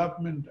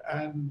development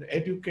and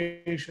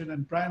education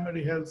and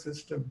primary health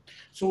system.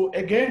 So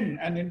again,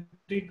 an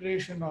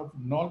integration of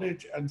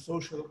knowledge and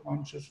social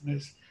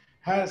consciousness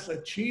has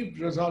achieved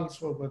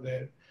results over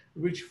there,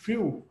 which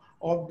few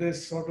of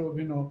this sort of,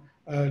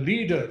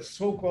 leaders,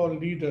 so-called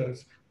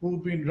leaders,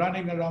 who've been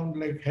running around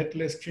like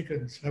headless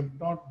chickens have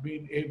not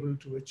been able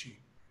to achieve.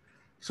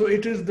 So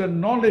it is the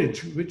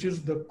knowledge which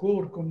is the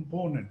core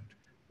component.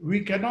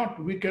 We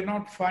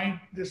cannot fight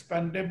this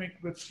pandemic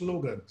with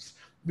slogans.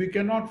 We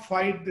cannot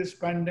fight this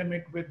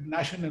pandemic with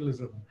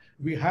nationalism.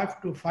 We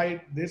have to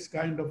fight this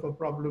kind of a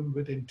problem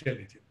with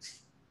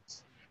intelligence.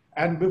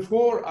 And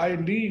before I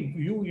leave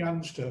you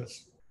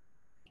youngsters,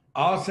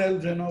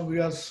 ourselves, we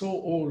are so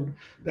old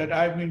that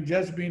I've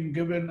just been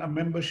given a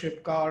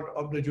membership card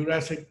of the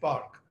Jurassic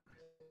Park,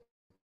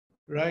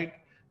 right?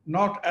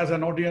 Not as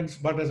an audience,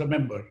 but as a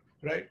member,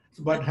 right?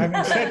 But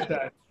having said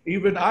that,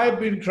 even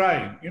I've been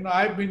trying,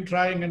 I've been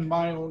trying in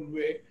my own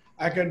way.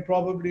 I can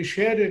probably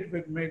share it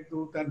with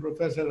Meghdut and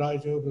Professor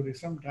Raichaudhuri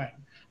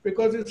sometime.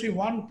 Because you see,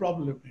 one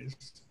problem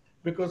is,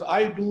 because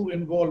I do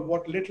involve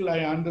what little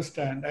I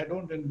understand, I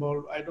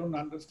don't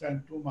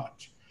understand too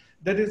much.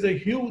 There is a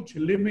huge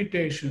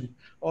limitation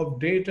of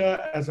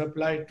data as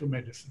applied to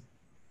medicine.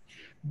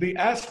 the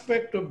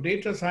aspect of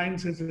data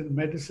sciences in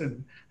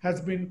medicine has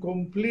been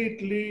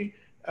completely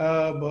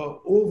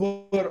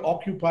over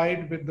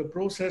occupied with the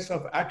process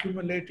of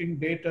accumulating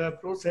data,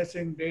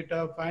 processing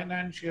data,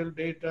 financial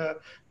data,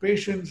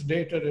 patients'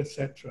 data,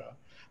 etc.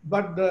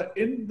 But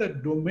in the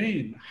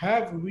domain,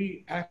 have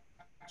we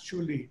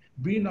actually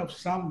been of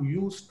some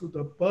use to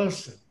the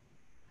person?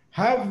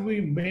 Have we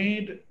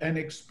made an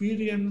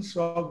experience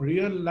of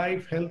real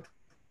life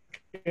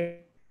healthcare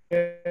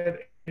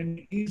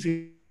any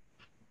easier?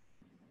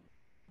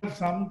 Do we have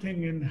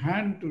something in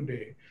hand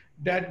today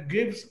that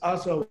gives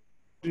us a one-stop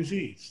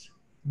disease?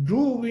 Do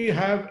we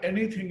have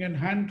anything in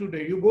hand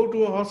today? You go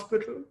to a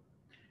hospital,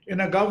 in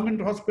a government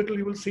hospital,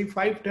 you will see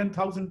 5,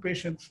 10,000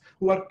 patients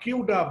who are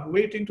queued up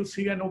waiting to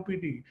see an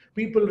OPD,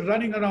 people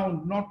running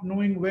around not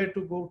knowing where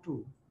to go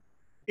to.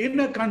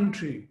 In a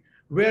country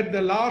where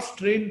the last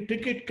train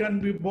ticket can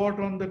be bought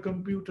on the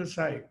computer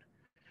side,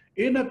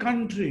 in a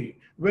country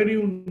where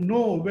you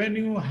know when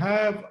you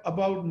have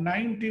about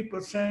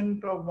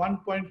 90% of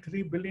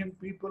 1.3 billion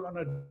people on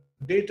a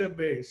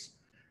database,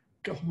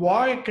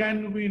 why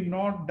can we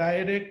not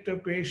direct a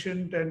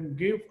patient and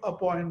give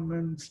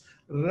appointments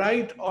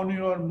right on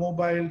your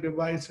mobile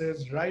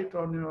devices, right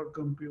on your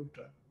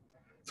computer?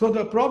 So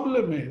the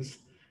problem is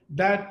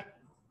that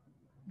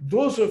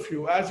those of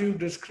you, as you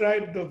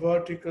describe the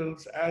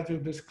verticals, as you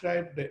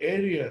describe the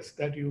areas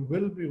that you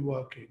will be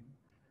working,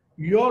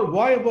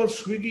 why was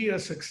Swiggy a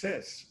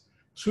success?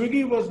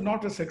 Swiggy was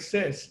not a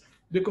success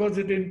because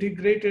it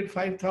integrated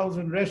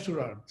 5,000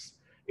 restaurants.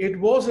 It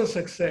was a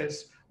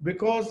success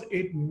because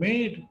it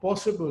made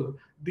possible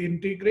the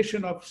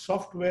integration of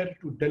software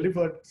to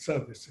deliver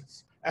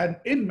services. And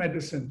in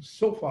medicine,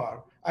 so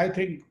far, I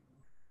think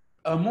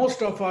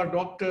most of our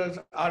doctors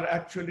are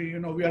actually,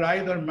 we are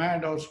either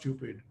mad or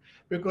stupid.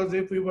 Because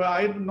if we were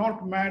either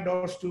not mad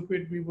or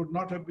stupid, we would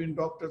not have been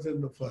doctors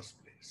in the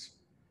first place.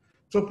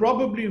 So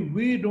probably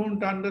we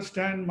don't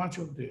understand much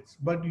of this,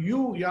 but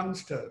you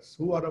youngsters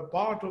who are a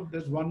part of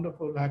this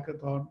wonderful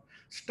hackathon,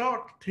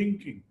 start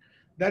thinking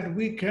that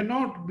we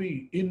cannot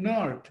be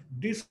inert,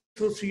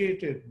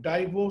 dissociated,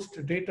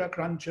 divorced data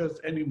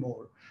crunchers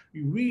anymore.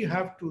 We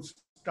have to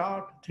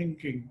start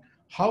thinking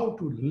how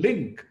to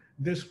link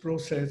this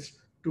process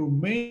to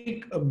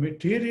make a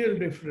material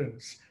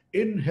difference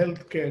in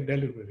healthcare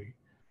delivery.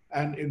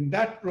 And in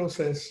that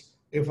process,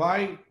 if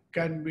I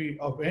can be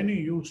of any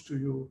use to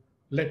you,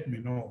 let me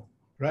know,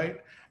 right?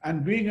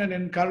 And being an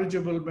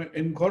incorrigible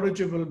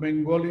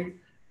Bengali,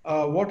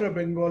 what a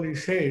Bengali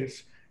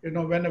says,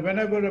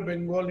 whenever a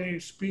Bengali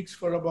speaks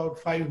for about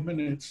 5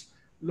 minutes,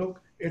 look,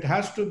 it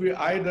has to be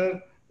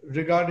either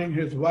regarding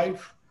his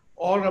wife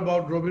or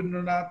about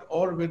Rabindranath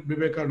or with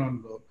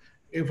Vivekananda.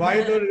 If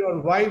either your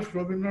wife,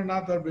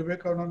 Rabindranath or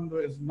Vivekananda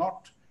is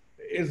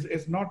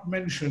not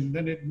mentioned,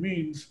 then it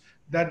means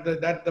that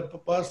the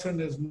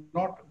person is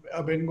not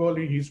a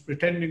Bengali, he's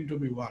pretending to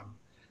be one.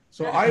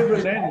 So I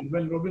will end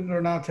when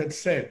Rabindranath had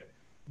said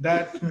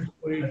that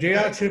je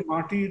ache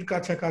matir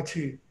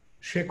kachakachi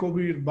she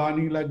kobir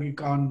bani lagi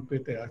kan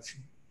pete achi.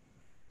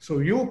 So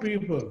you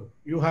people,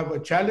 you have a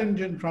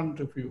challenge in front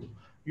of you.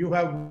 You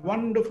have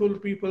wonderful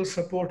people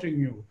supporting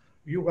you.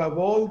 You have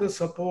all the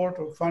support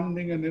of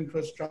funding and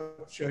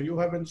infrastructure. You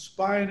have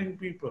inspiring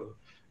people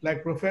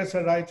like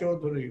Professor Rai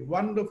Chaudhuri,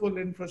 wonderful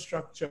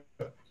infrastructure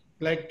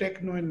like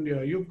Techno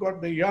India. You've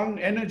got the young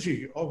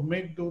energy of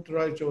Meghdut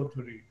Rai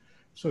Chaudhuri.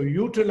 So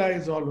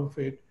utilize all of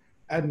it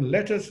and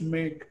let us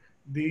make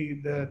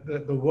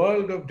the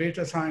world of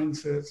data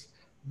sciences,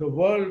 the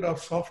world of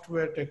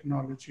software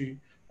technology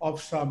of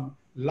some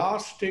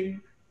lasting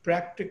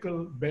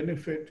practical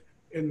benefit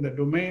in the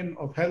domain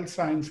of health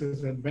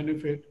sciences and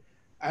benefit.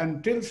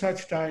 Until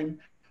such time,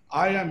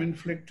 I am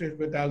inflicted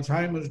with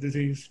Alzheimer's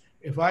disease.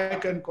 If I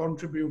can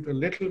contribute a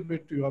little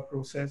bit to your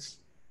process,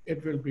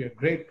 it will be a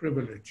great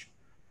privilege.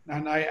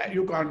 And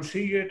you can't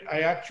see it.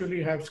 I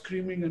actually have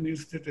screaming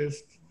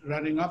anesthetists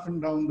running up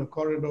and down the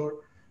corridor.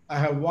 I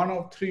have 1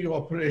 of 3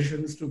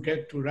 operations to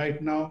get to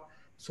right now.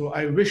 So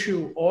I wish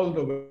you all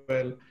the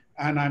well.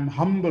 And I'm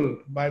humbled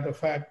by the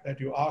fact that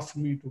you asked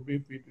me to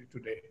be with you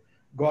today.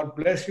 God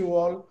bless you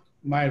all.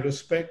 My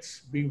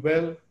respects. Be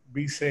well,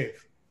 be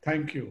safe.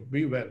 Thank you.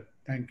 Be well.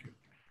 Thank you.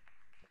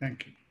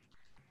 Thank you.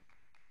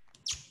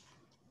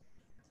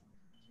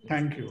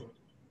 Thank you.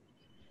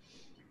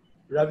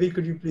 Ravi,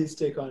 could you please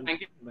take on?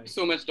 Thank you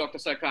so much, Dr.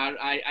 Sarkar.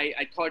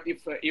 I thought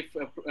if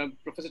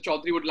Professor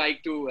Chaudhary would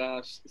like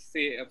to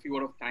say a few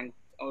words of thanks,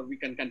 or we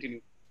can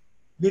continue.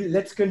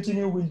 Let's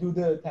continue. We'll do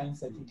the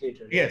thanks, I think,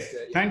 later. Yes.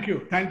 Thank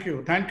you. Thank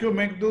you. Thank you,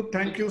 Meghdut.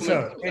 Thank you,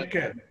 sir. Take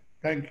care.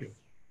 Thank you.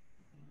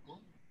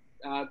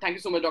 Thank you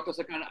so much, Dr.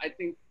 Sarkar. I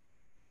think.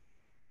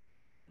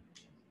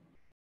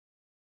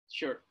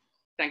 Sure.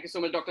 Thank you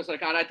so much, Dr.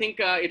 Sarkar. I think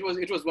it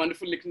was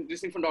wonderful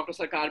listening from Dr.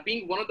 Sarkar,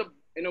 being one of the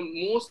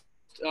most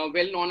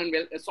well-known and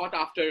well sought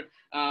after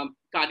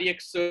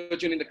cardiac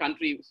surgeon in the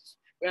country.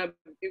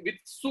 With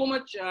so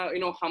much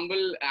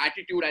humble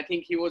attitude, I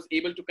think he was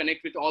able to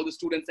connect with all the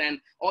students, and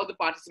all the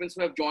participants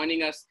who have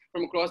joining us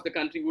from across the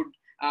country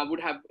would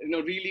have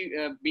really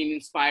been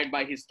inspired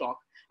by his talk.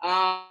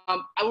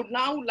 I would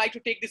now like to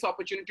take this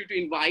opportunity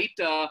to invite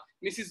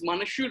Mrs.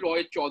 Manashu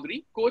Roy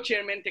Chaudhary,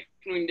 co-chairman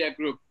Techno India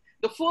Group,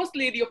 the first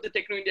lady of the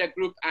Techno India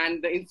Group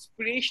and the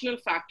inspirational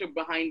factor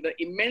behind the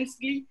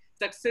immensely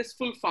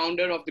successful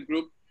founder of the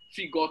group,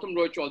 Sri Gautam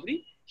Roy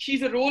Chaudhary.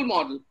 She's a role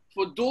model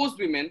for those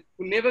women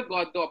who never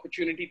got the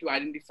opportunity to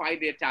identify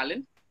their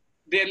talent,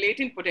 their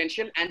latent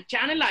potential, and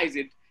channelize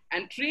it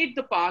and trade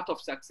the path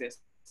of success.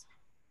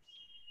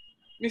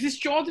 Mrs.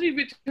 Chaudhary,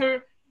 with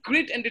her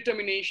grit and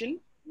determination,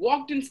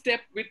 walked in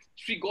step with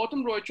Sri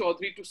Gautam Roy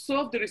Chaudhary to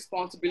serve the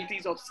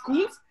responsibilities of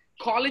schools,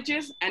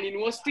 colleges, and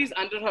universities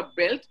under her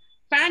belt,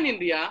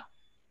 pan-India,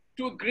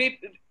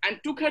 and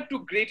took her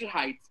to greater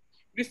heights.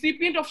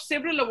 Recipient of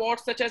several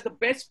awards such as the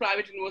Best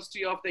Private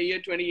University of the Year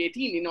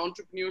 2018 in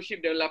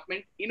Entrepreneurship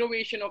Development,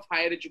 Innovation of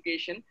Higher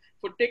Education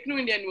for Techno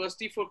India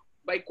University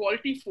by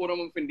Quality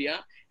Forum of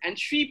India, and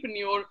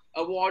Shreepreneur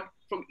Award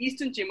from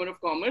Eastern Chamber of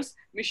Commerce,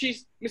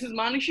 Mrs.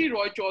 Manashi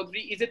Roy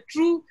Chaudhary is a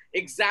true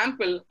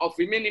example of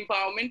women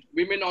empowerment,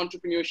 women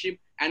entrepreneurship,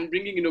 and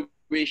bringing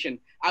innovation.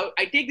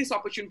 I take this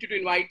opportunity to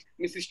invite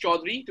Mrs.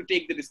 Chaudhary to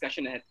take the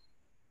discussion ahead.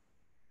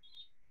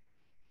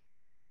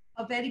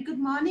 A very good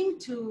morning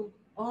to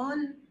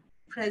all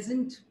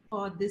present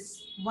for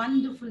this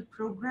wonderful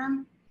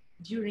program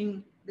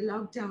during the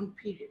lockdown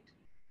period.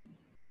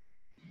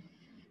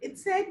 It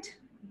said,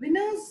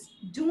 winners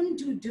don't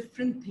do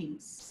different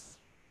things.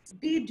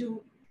 They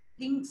do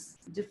things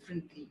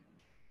differently.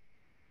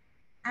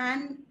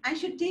 And I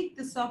should take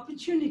this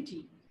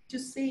opportunity to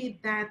say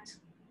that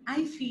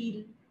I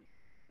feel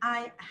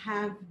I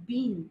have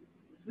been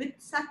with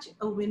such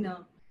a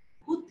winner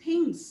who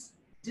thinks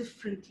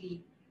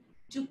differently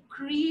to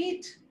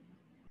create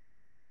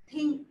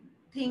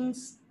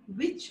things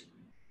which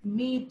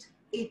made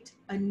it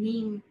a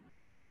name,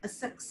 a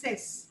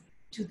success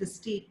to the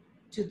state,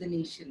 to the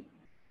nation,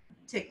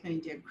 Techno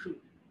India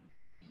Group.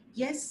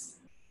 Yes,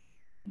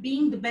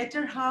 being the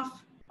better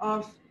half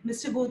of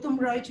Mr. Gautam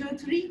Roy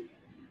Chaudhary,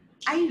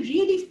 I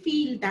really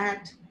feel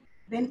that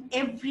when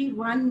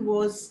everyone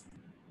was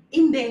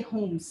in their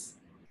homes,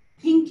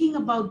 thinking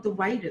about the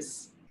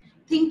virus,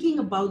 thinking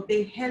about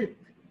their health,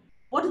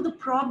 what are the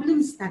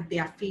problems that they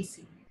are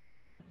facing?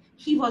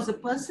 He was a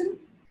person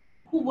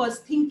who was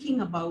thinking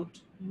about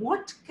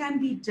what can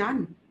be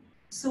done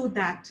so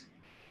that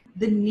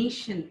the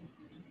nation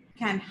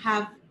can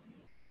have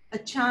a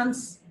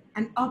chance,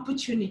 an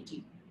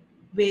opportunity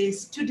where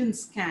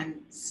students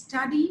can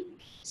study,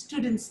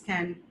 students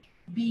can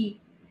be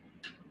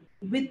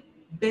with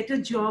better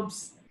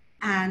jobs,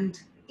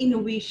 and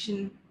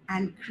innovation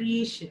and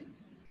creation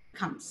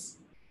comes.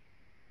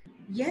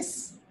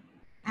 Yes,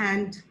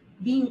 and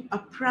being a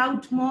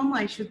proud mom,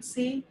 I should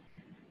say,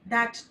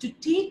 that to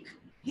take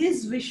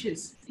his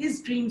wishes,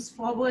 his dreams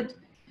forward,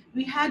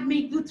 we had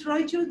Meghdut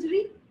Roy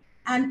Chaudhary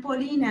and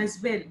Pauline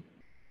as well.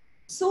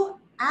 So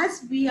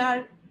as we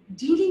are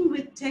dealing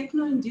with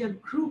Techno India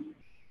Group,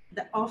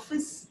 the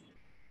office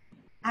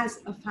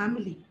as a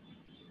family,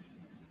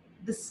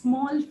 the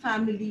small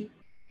family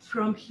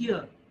from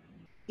here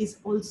is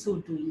also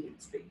doing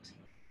its bit.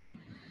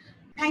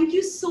 Thank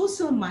you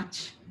so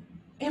much,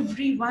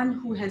 everyone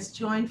who has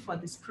joined for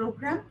this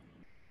program.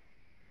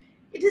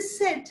 It is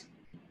said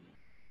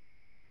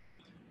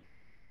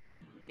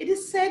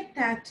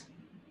that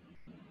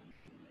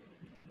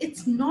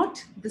it's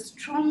not the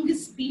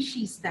strongest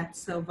species that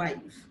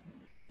survive,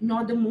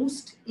 nor the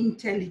most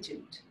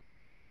intelligent,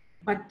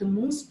 but the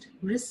most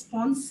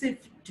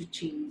responsive to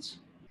change.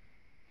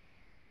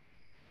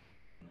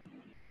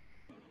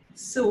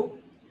 So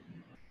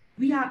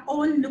we are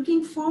all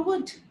looking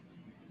forward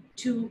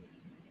to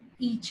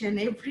each and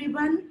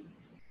everyone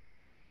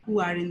who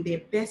are in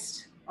their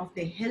best of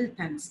their health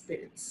and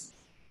spirits.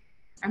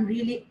 I'm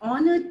really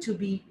honored to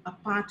be a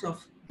part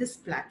of this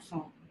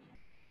platform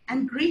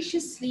and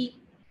graciously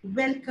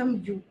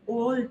welcome you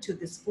all to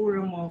this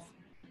forum of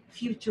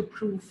Future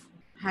Proof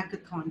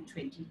Hackathon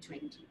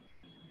 2020.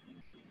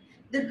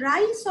 The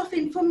rise of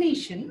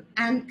information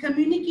and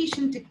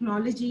communication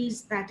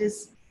technologies, that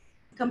is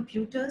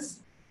computers,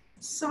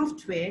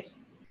 software,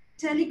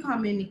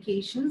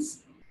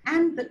 telecommunications,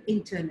 and the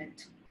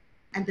internet,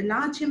 and the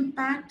large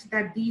impact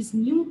that these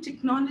new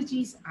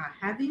technologies are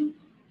having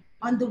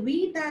on the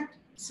way that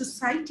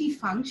society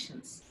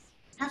functions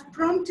have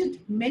prompted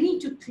many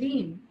to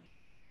claim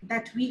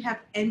that we have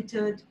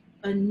entered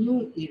a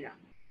new era,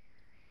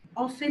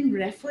 often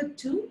referred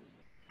to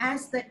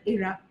as the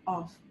era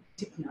of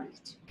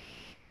technology.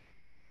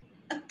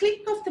 A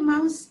click of the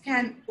mouse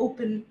can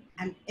open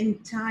an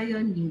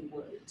entire new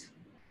world.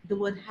 The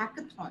word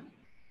hackathon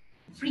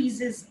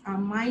freezes our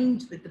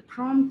mind with the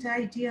prompt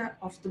idea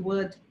of the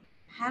word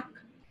hack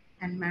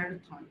and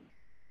marathon,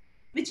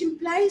 which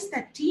implies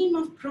that team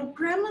of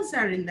programmers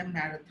are in the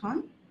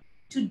marathon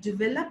to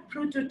develop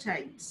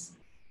prototypes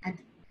and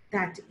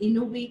that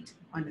innovate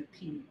on a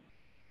theme.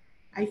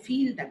 I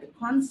feel that the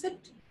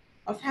concept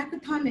of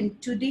hackathon in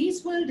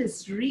today's world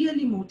is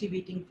really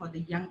motivating for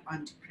the young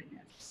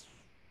entrepreneurs.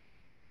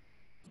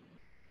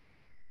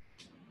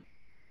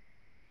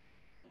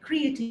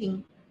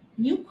 Creating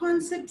new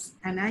concepts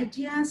and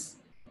ideas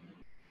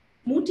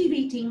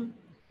motivating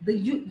the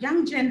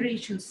young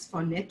generations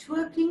for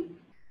networking,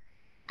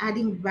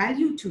 adding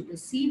value to the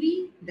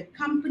CV. The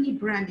company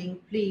branding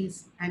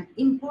plays an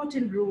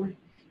important role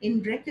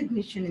in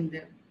recognition in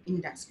the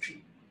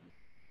industry,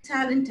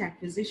 talent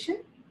acquisition,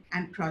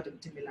 and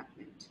product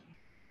development.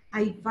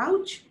 I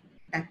vouch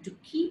that to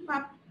keep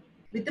up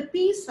with the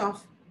pace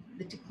of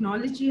the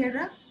technology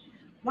era,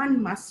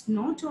 one must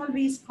not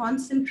always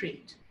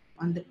concentrate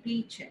on the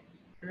paycheck.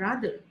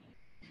 Rather,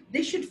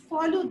 they should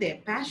follow their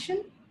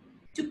passion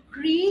to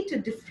create a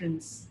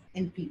difference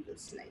in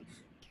people's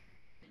life.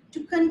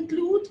 To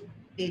conclude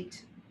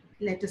it,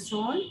 let us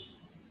all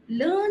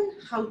learn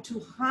how to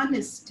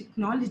harness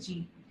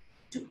technology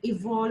to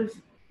evolve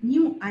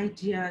new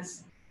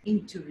ideas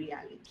into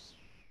reality.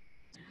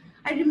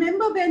 I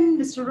remember when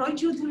Mr. Roy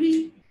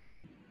Choudhury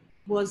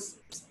was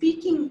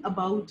speaking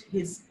about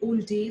his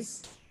old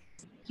days.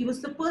 He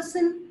was the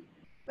person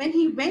when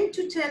he went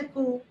to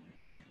telco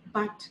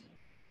but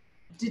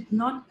did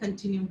not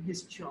continue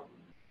his job,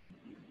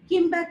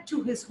 came back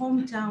to his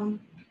hometown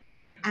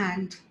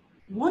and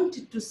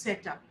wanted to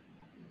set up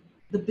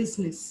the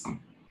business,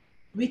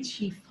 which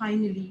he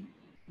finally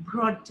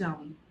brought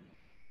down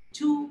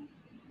to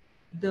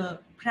the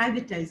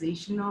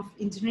privatization of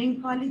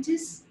engineering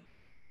colleges,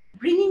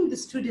 bringing the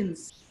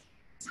students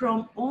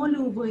from all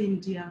over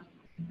India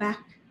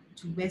back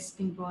to West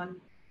Bengal,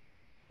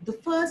 the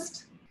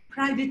first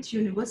private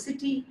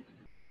university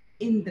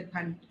in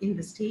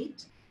the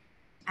state,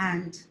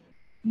 and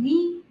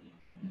me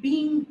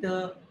being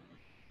the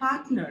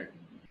partner,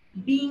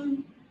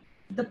 being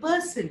the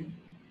person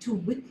to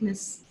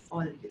witness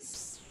all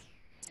this.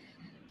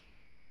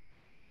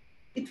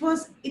 It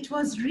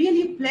was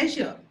really a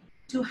pleasure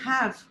to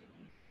have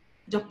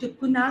Dr.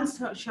 Kunal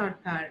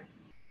Sarkar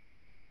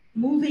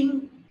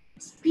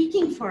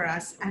speaking for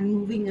us and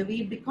moving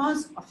away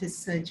because of his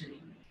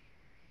surgery.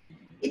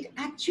 It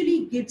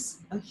actually gives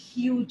a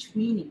huge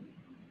meaning.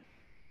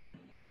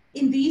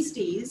 In these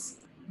days,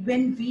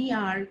 when we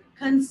are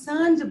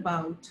concerned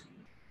about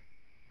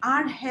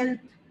our health,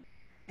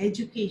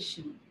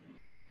 education,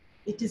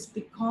 it is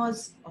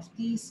because of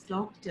these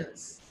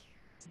doctors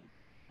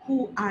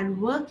who are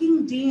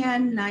working day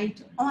and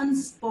night on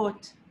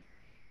spot,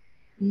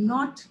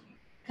 not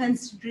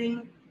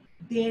considering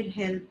their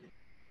health,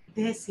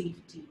 their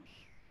safety,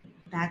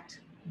 that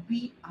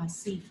we are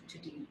safe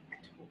today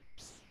at home.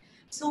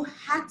 So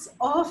hats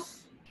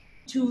off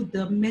to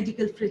the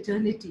medical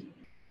fraternity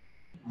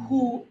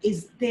who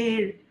is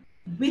there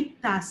with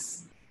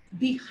us,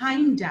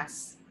 behind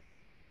us.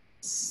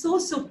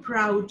 So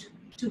proud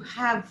to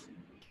have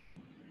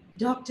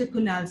Dr.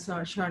 Kunal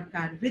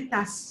Sarkar with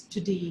us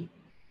today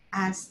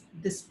as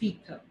the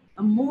speaker,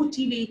 a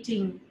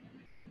motivating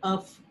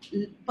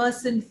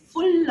person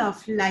full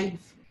of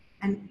life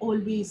and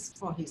always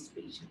for his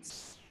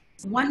patients.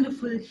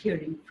 Wonderful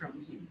hearing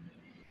from him.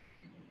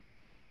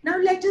 Now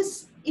let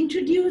us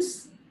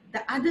introduce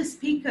the other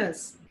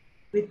speakers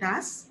with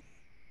us.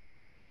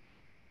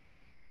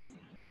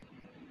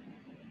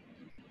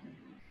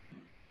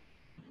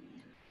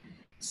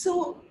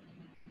 So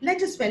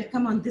let us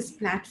welcome on this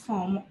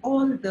platform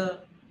all the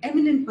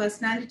eminent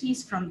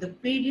personalities from the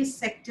various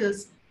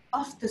sectors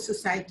of the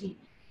society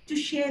to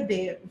share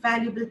their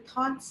valuable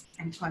thoughts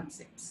and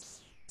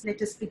concepts.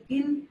 Let us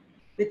begin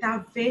with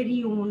our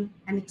very own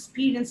and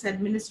experienced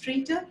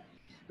administrator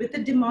with a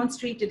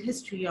demonstrated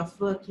history of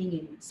working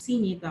in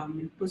senior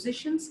government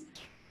positions,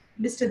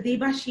 Mr.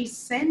 Debashish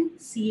Sen,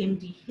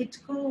 CMD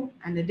HITCO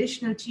and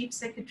Additional Chief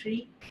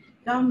Secretary,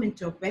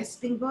 Government of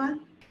West Bengal,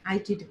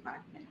 IT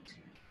Department.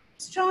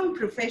 Strong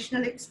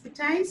professional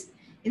expertise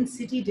in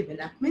city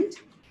development,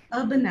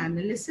 urban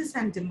analysis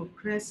and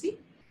democracy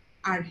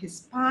are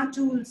his power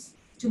tools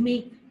to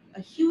make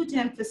a huge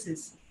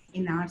emphasis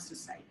in our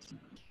society.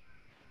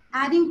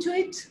 Adding to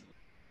it,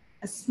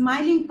 a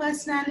smiling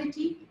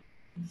personality,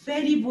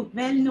 very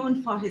well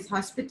known for his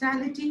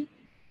hospitality,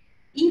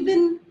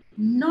 even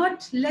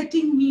not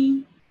letting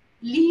me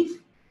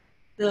leave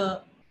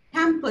the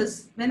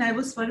campus when I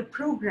was for a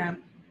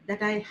program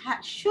that I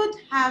should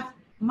have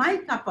my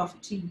cup of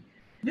tea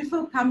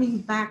before coming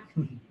back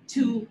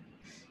to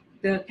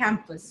the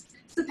campus.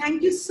 So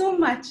thank you so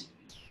much,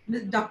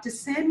 Dr.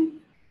 Sen.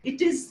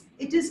 It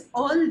is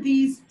all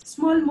these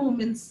small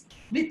moments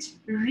which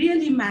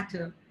really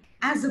matter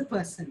as a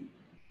person.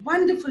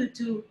 Wonderful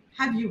to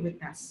have you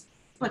with us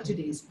for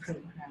today's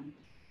program.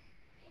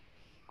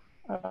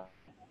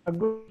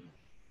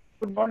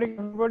 Good morning,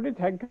 everybody.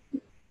 Thank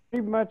you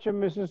very much,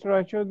 Mrs.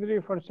 Roy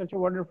Choudhury, for such a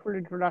wonderful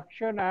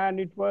introduction. And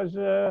it was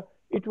a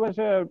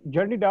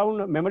journey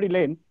down memory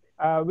lane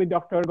with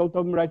Dr.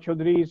 Gautam Roy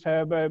Choudhury's,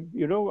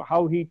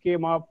 how he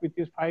came up with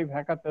his 5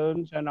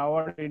 hackathons and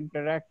our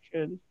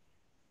interactions.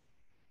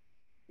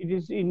 It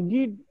is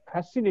indeed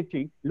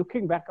fascinating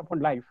looking back upon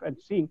life and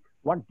seeing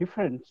what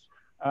difference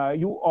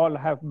you all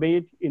have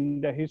made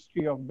in the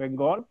history of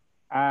Bengal.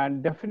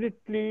 And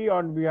definitely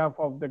on behalf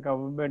of the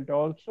government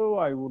also,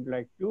 I would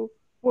like to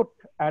put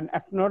an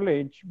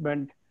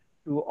acknowledgement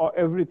to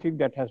everything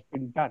that has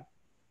been done.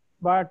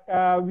 But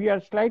we are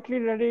slightly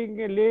running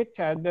late,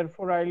 and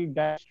therefore I'll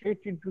dive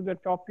straight into the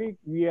topic.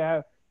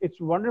 It's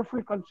a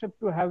wonderful concept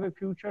to have a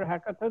future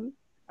hackathon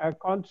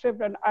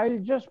concept, and I'll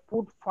just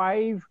put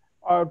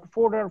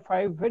four or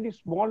five very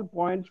small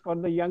points for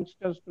the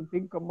youngsters to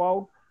think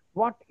about.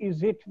 What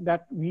is it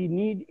that we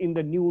need in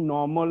the new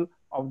normal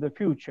of the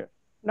future?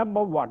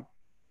 Number one,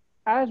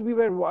 as we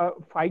were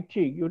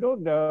fighting,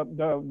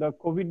 the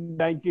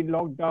COVID-19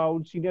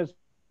 lockdown, senior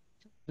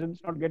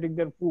citizens not getting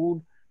their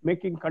food,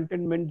 making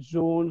containment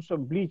zones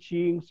of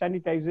bleaching,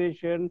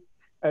 sanitization,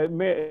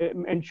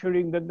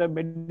 ensuring that the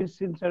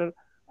medicines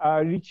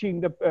are reaching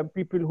the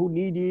people who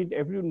need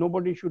it.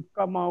 Nobody should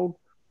come out,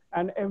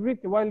 and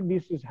while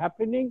this is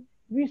happening,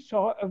 we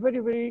saw a very,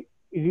 very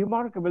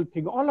remarkable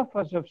thing. All of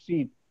us have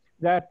seen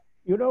that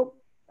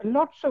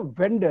lots of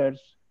vendors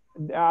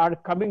are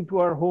coming to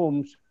our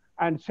homes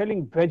and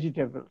selling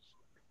vegetables.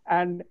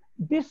 And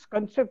this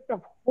concept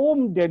of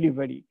home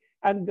delivery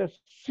and the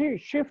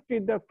shift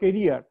in the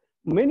career,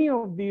 many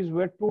of these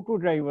were Toto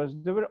drivers,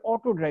 they were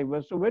auto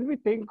drivers. So when we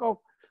think of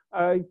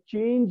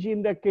change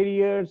in the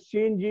careers,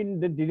 change in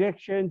the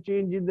direction,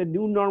 change in the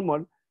new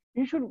normal,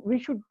 we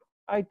should,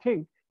 I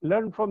think,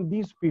 learn from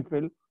these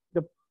people,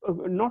 the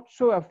not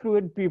so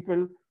affluent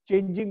people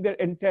changing their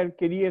entire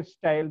career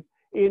style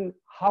in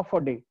half a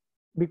day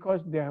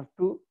because they have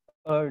to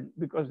earn,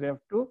 because they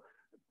have to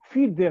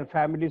feed their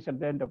families at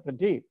the end of the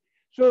day.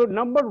 So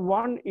number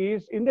one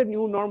is, in the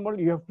new normal,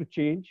 you have to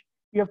change.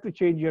 You have to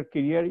change your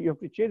career. You have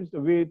to change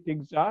the way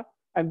things are.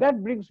 And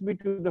that brings me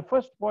to the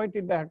first point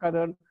in the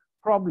hackathon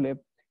problem,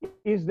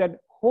 is that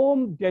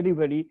home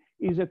delivery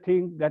is a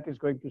thing that is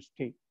going to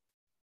stay.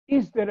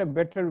 Is there a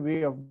better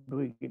way of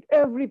doing it?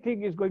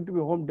 Everything is going to be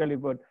home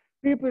delivered.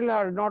 People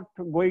are not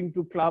going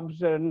to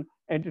clubs and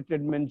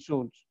entertainment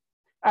zones.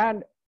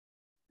 And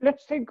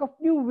let's think of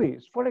new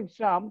ways. For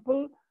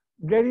example,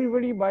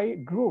 delivery by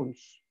drones.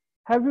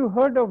 Have you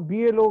heard of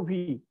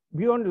BLOV,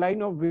 Beyond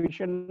Line of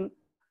Vision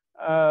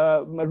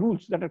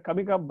rules that are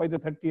coming up by the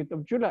 30th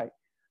of July?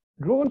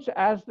 Drones,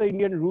 as the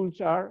Indian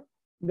rules are,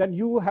 that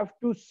you have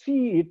to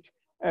see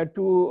it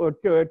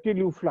till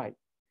you fly.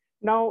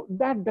 Now,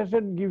 that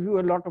doesn't give you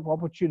a lot of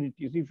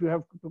opportunities. If you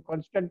have to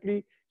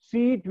constantly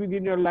see it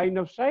within your line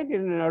of sight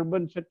in an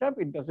urban setup,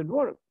 it doesn't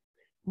work.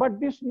 But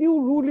this new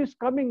rule is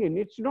coming in,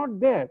 it's not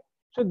there.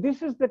 So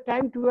this is the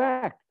time to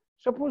act.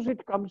 Suppose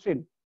it comes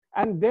in,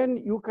 and then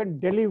you can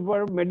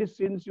deliver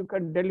medicines, you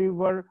can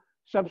deliver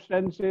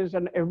substances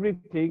and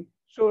everything.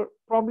 So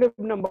problem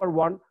number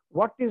one,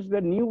 what is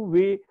the new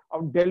way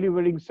of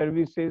delivering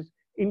services,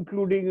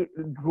 including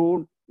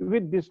drone,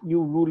 with this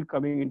new rule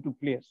coming into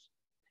place?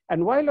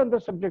 And while on the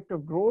subject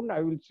of drone,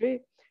 I will say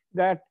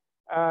that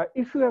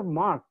if you have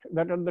marked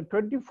that on the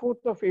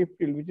 24th of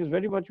April, which is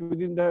very much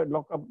within the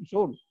lockup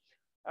zone,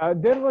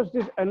 there was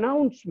this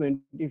announcement,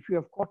 if you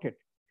have caught it,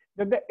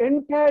 that the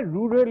entire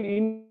rural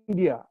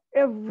India,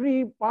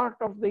 every part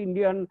of the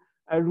Indian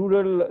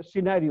rural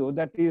scenario,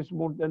 that is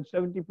more than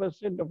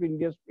 70% of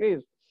India's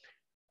place,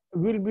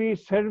 will be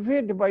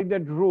surveyed by the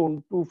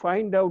drone to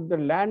find out the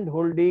land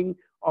holding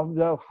of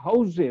the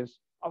houses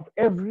of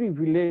every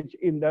village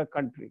in the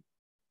country.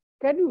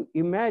 Can you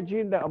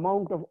imagine the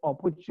amount of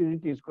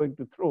opportunity it's going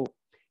to throw?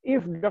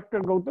 If Dr.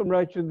 Gautam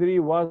Rai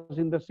Chaudhary was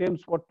in the same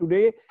spot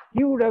today,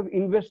 he would have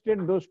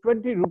invested those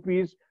 20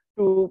 rupees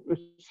to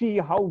see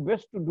how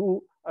best to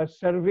do a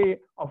survey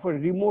of a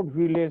remote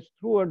village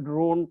through a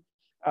drone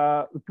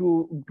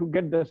to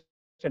get the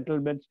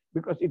settlements,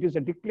 because it is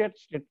a declared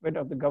statement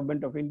of the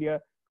government of India,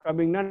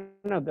 coming none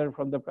other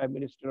from the Prime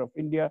Minister of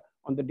India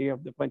on the day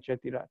of the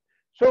Panchayati Raj.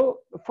 So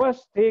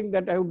first thing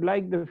that I would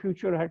like the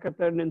future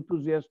hackathon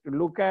enthusiasts to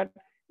look at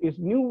is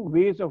new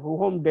ways of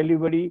home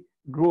delivery,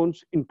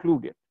 drones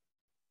included.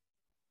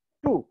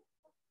 Two,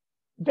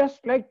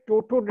 just like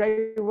Toto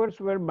drivers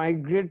were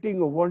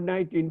migrating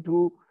overnight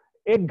into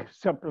egg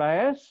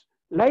suppliers,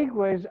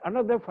 likewise,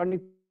 another funny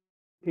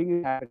thing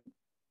is happening.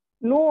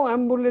 No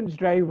ambulance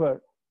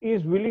driver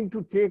is willing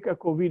to take a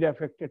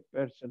COVID-affected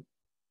person.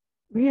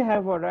 We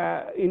have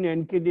in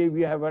NKD,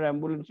 we have our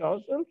ambulance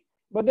ourselves,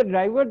 but the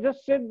driver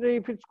just said,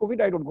 if it's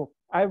COVID, I don't go.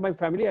 I have my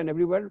family and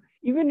everywhere.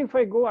 Even if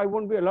I go, I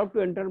won't be allowed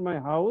to enter my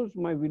house.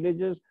 My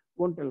villagers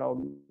won't allow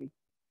me.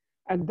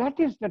 And that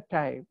is the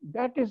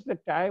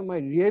time I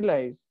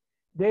realized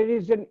there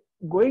is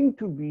going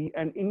to be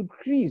an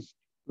increase,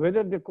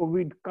 whether the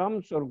COVID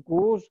comes or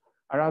goes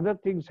or other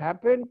things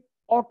happen,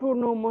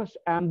 autonomous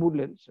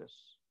ambulances.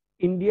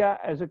 India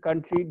as a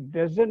country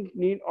doesn't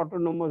need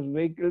autonomous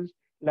vehicles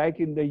like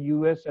in the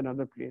US and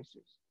other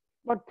places.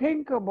 But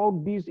think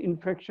about these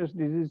infectious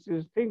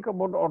diseases, think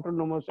about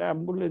autonomous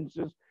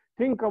ambulances,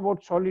 think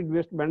about solid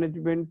waste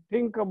management,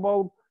 think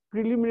about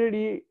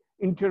preliminary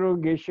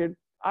interrogation.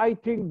 I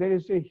think there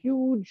is a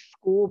huge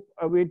scope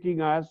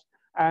awaiting us.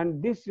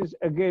 And this is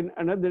again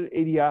another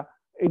area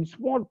in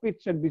small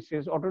bits and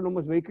pieces.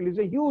 Autonomous vehicle is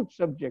a huge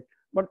subject,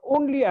 but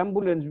only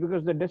ambulance,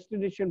 because the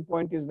destination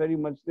point is very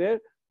much there.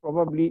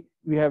 Probably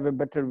we have a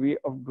better way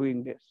of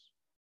doing this.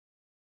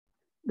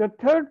 The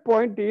third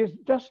point is,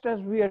 just as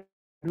we are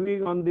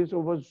doing on this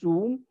over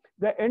Zoom,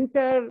 the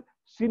entire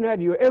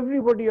scenario.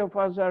 Everybody of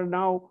us are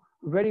now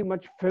very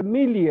much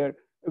familiar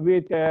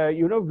with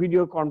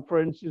video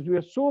conferences. We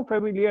are so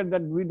familiar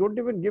that we don't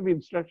even give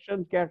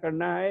instructions kya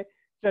karna hai.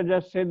 So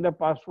just send the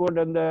password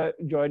and the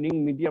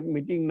joining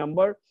meeting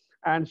number,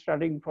 and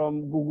starting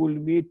from Google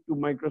Meet to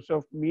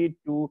Microsoft Meet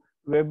to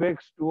WebEx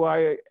to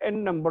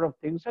n number of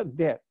things are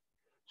there.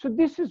 So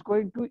this is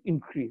going to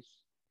increase.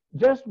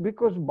 Just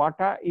because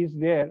Bata is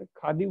there,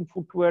 Khadim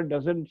footwear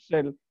doesn't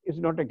sell is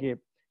not a game.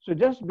 So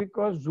just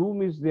because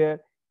Zoom is there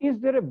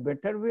a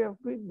better way of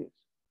doing this?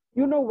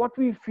 You know what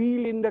we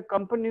feel in the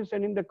companies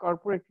and in the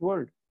corporate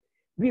world?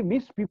 We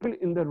miss people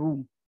in the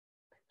room.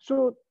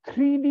 So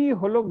 3D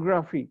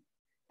holography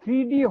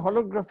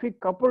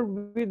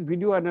coupled with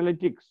video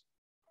analytics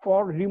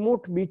for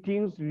remote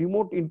meetings,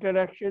 remote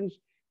interactions,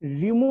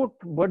 remote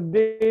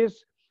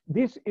birthdays,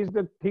 this is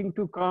the thing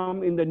to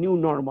come in the new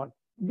normal.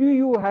 Do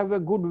you have a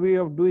good way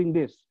of doing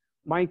this?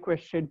 My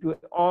question to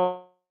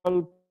all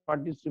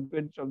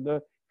participants of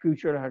the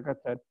future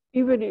hackathon,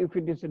 even if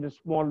it is in a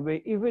small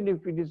way, even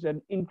if it is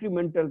an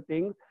incremental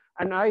thing.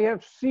 And I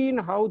have seen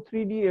how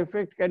 3D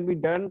effect can be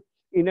done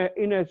in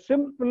a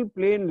simple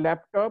plain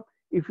laptop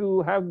if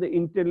you have the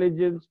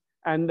intelligence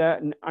and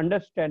the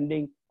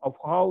understanding of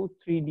how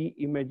 3D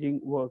imaging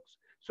works.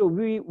 So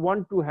we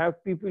want to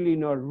have people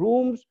in our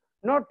rooms,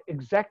 not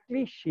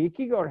exactly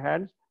shaking our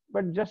hands,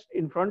 but just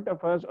in front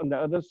of us on the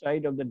other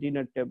side of the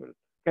dinner table.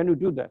 Can you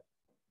do that?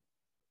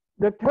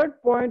 The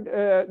third point,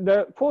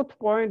 the fourth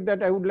point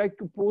that I would like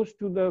to pose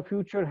to the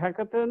future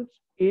hackathons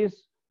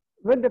is,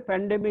 when the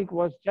pandemic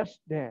was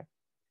just there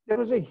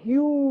was a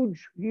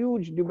huge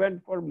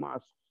demand for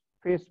masks,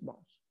 face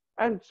masks,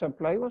 and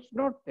supply was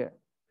not there.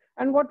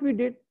 And what we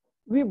did,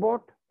 we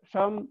bought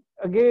some,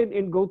 again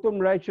in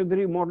Gautam Rai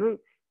Chaudhary model,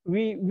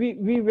 we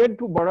went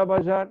to Bada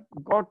Bazar,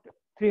 got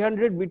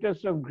 300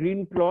 meters of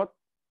green cloth,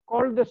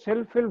 called the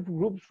self-help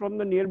groups from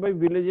the nearby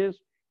villages,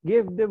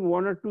 gave them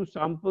 1 or 2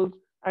 samples,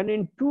 and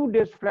in 2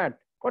 days flat,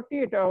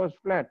 48 hours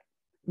flat,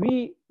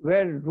 we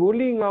were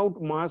rolling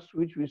out masks,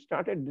 which we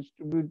started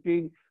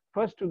distributing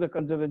first to the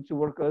conservancy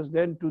workers,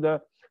 then to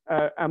the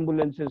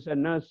ambulances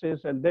and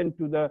nurses, and then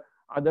to the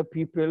other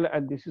people,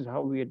 and this is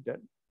how we had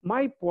done.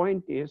 My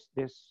point is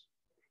this: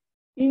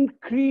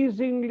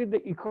 increasingly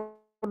the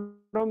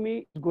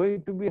economy is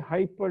going to be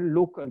hyper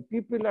local.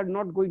 People are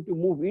not going to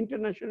move.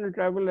 International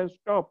travel has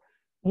stopped.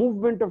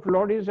 Movement of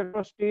lorries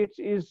across states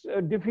is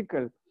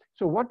difficult.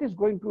 So what is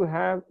going to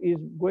have is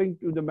going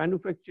to the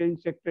manufacturing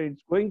sector.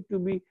 It's going to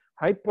be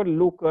hyper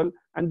local,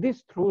 and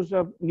this throws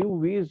up new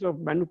ways of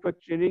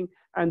manufacturing,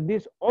 and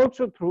this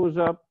also throws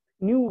up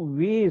new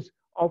ways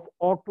of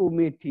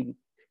automating.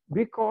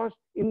 Because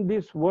in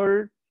this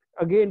world,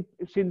 again,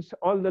 since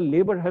all the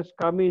labor has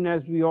come in,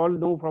 as we all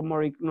know from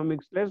our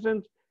economics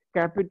lessons,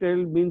 capital,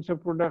 means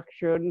of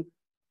production,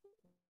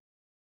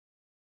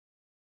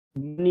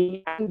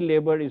 money and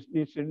labor is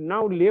this.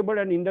 Now labor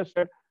and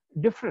industry are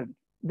different.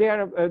 They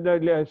are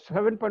the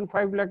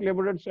 7.5 lakh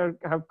laborers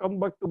have come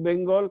back to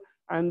Bengal,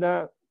 and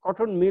the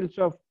cotton mills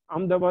of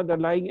Ahmedabad are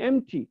lying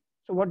empty.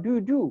 So what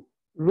do?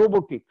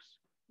 Robotics.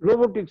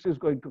 Robotics is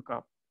going to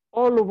come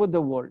all over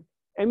the world.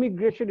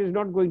 Emigration is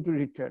not going to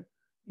return.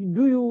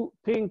 Do you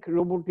think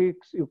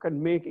robotics, you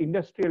can make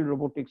industrial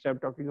robotics I'm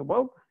talking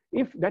about?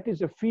 If that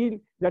is a field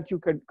that you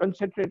can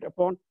concentrate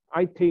upon,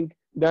 I think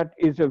that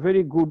is a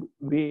very good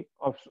way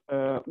of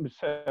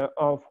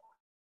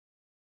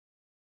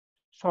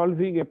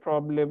solving a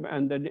problem,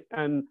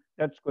 and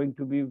that's going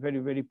to be very,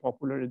 very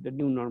popular in the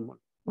new normal.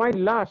 My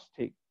last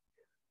thing,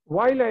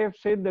 while I have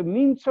said the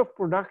means of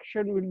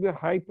production will be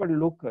hyper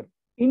local,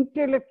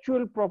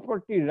 intellectual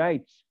property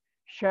rights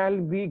shall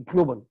be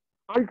global,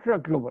 ultra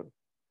global.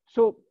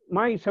 So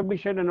my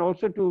submission, and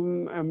also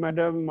to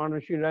Madam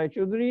Manashi Rai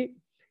Chaudhary,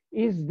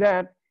 is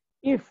that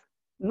if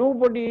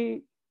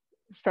nobody,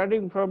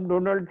 starting from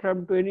Donald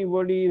Trump to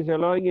anybody, is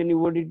allowing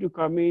anybody to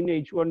come in,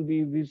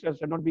 H-1B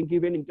visas are not being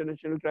given,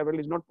 international travel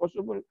is not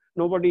possible,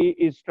 nobody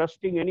is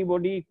trusting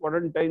anybody,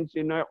 quarantines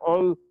in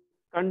all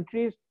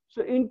countries,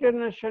 so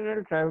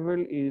international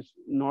travel is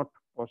not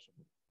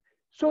possible.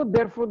 So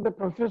therefore the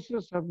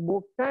professors have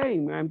more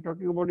time. I'm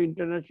talking about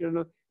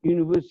international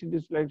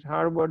universities like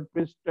Harvard,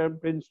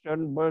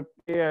 Princeton,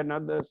 Berkeley, and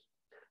others.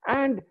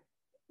 And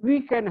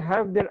we can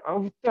have their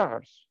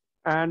avatars.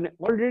 And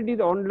already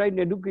the online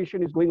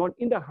education is going on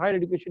in the higher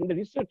education, in the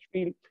research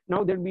field.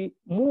 Now there'll be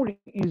more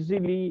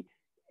easily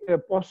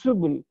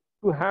possible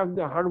to have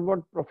the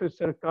Harvard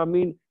professor come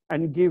in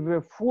and give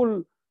a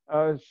full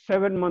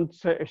 7-month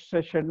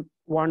session,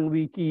 1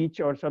 week each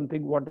or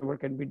something, whatever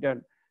can be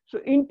done. So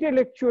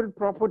intellectual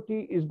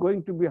property is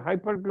going to be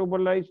hyper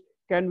globalized.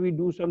 Can we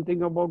do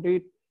something about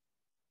it?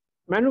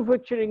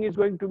 Manufacturing is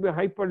going to be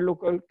hyper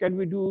local. Can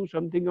we do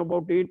something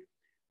about it?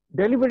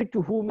 Delivery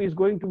to whom is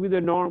going to be the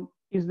norm.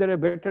 Is there a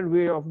better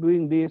way of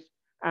doing this?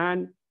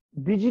 And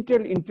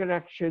digital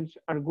interactions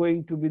are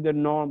going to be the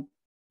norm.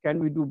 Can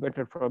we do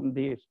better from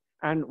this?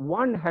 And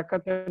one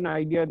hackathon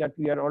idea that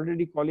we are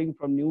already calling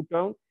from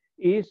Newtown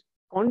is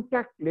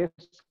contactless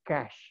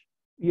cash.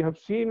 You have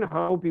seen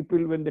how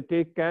people, when they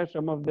take cash,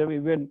 some of them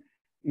even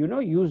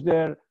use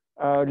their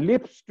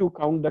lips to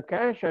count the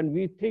cash, and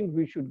we think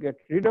we should get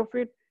rid of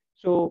it.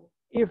 So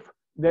if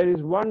there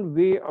is one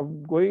way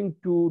of going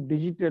to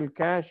digital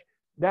cash,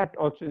 that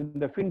also in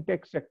the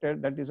fintech sector,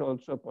 that is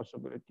also a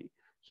possibility.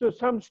 So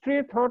some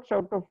stray thoughts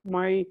out of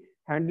my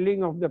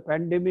handling of the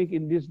pandemic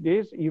in these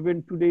days.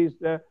 Even today is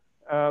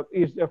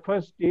the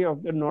first day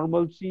of the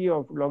normalcy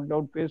of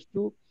lockdown phase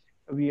 2.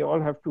 We all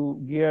have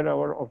to gear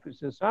our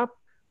offices up,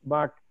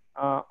 but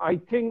I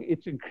think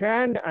it's a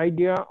grand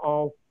idea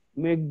of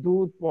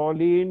Meghdut,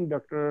 Pauline,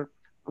 Dr.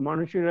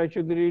 Manushi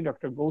Raichaudhuri,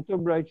 Dr.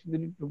 Gautam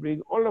Raichaudhuri, to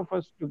bring all of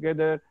us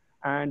together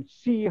and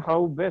see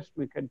how best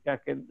we can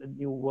tackle the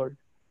new world.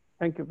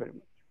 Thank you very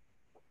much.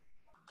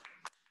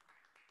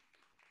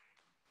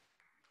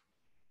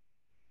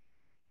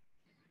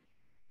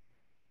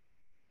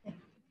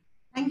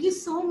 Thank you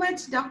so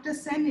much, Dr.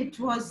 Sen. It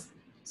was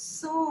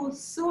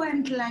so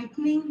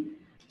enlightening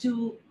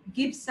to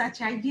give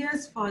such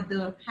ideas for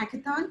the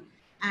hackathon,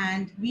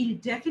 and we'll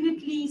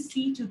definitely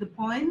see to the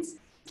points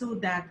so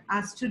that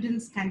our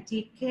students can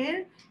take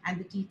care and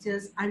the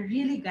teachers are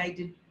really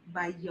guided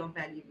by your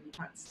valuable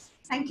thoughts.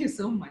 Thank you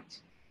so much.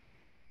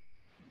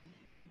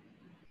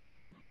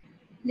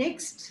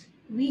 Next,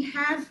 we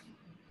have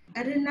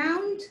a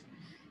renowned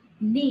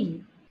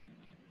name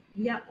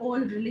we are all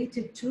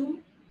related to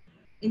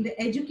in the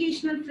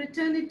educational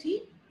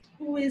fraternity,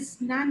 who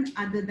is none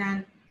other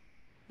than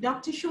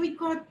Dr.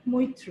 Shoikot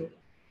Moitro,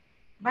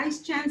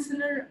 Vice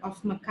Chancellor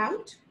of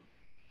Macaut.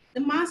 The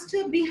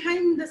master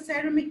behind the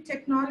ceramic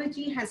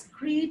technology has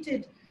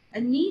created a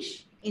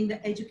niche in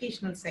the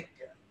educational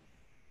sector.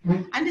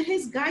 Under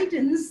his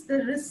guidance,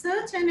 the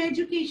research and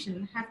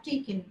education have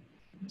taken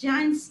a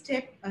giant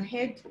step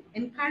ahead,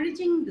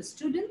 encouraging the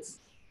students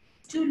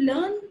to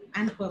learn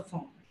and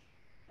perform.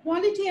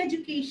 Quality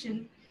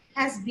education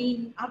has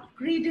been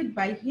upgraded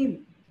by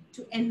him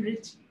to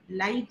enrich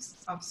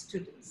lives of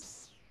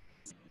students.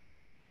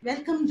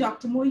 Welcome,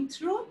 Dr.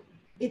 Moitro.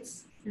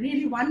 It's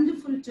really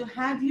wonderful to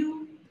have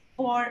you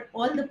for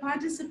all the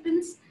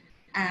participants,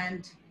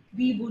 and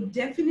we would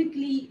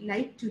definitely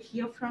like to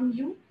hear from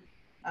you.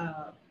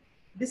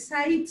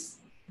 Besides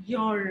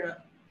your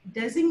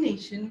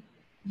designation,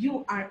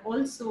 you are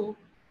also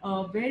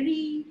a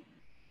very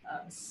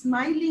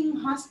smiling,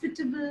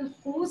 hospitable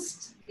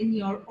host in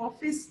your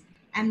office,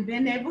 and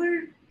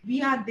whenever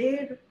we are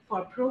there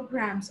for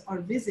programs or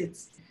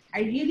visits,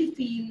 I really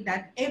feel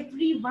that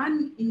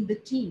everyone in the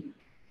team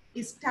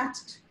is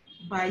touched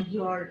by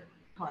your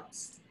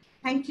thoughts.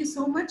 Thank you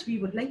so much. We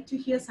would like to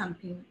hear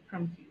something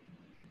from you.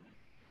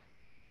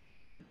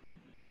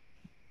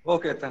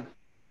 Okay,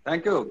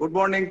 thank you. Good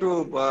morning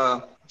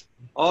to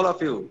all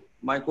of you,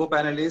 my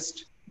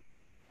co-panelists,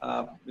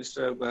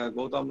 Mr.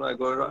 Gautam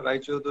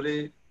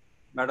Raichaudhuri,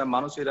 Madam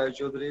Manushi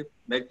Raichaudhuri,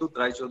 Meghdut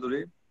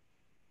Raichaudhuri.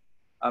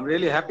 I'm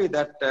really happy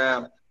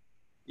that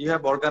you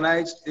have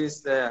organized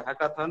this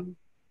hackathon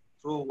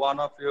through one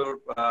of your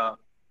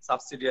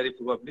subsidiary,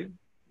 probably,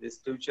 this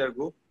future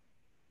group.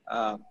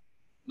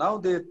 Now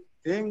the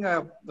thing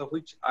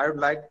which I would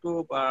like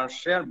to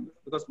share,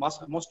 because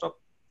most of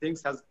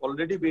things has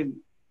already been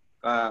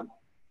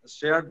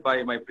shared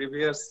by my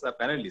previous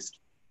panelists.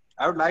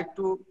 I would like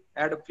to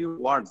add a few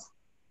words.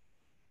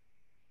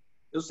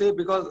 You see,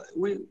 because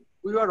we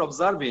are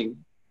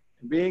observing,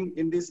 being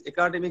in this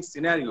academic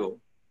scenario,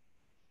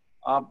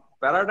 a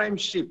paradigm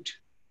shift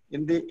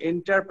in the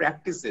entire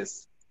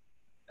practices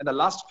in the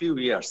last few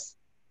years.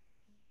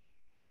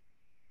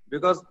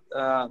 Because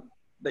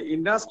the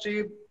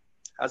industry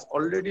has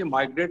already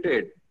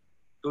migrated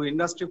to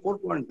Industry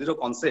 4.0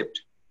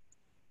 concept.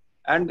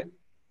 And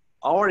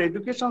our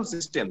education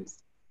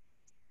systems,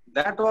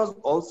 that was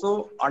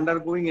also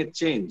undergoing a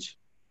change.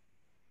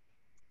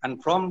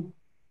 And from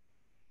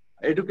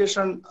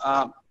education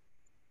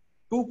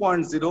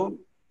 2.0,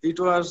 it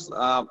was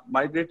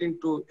migrating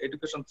to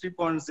education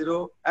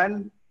 3.0,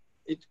 and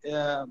it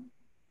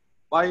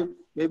by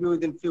maybe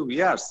within few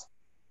years,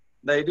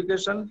 the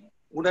education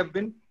would have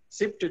been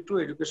shifted to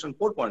education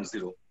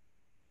 4.0.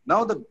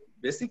 Now the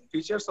basic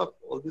features of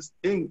all this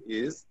thing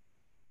is,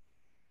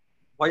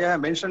 why I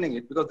am mentioning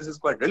it, because this is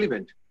quite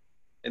relevant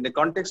in the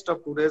context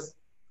of today's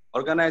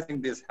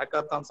organizing these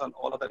hackathons and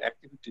all other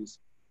activities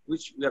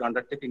which we are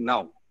undertaking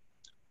now.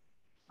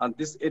 And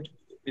this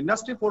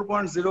Industry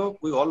 4.0,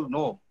 we all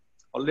know,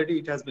 already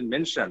it has been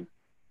mentioned,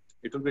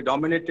 it will be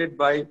dominated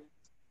by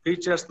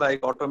features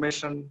like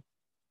automation,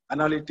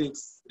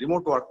 analytics,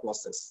 remote work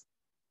process.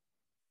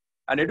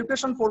 And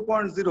education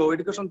 4.0,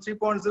 education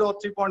 3.0,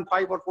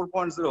 3.5 or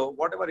 4.0,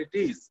 whatever it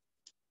is,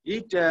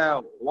 it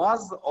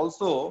was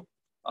also,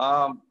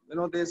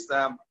 this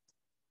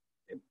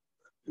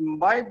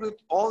imbibed with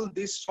all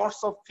these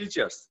sorts of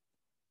features.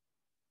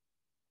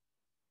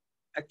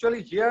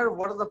 Actually here,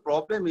 what is the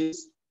problem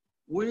is,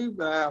 we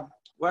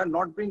were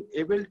not being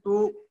able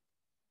to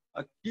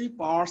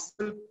keep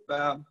ourselves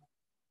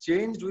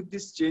changed with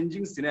this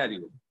changing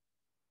scenario.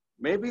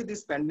 Maybe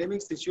this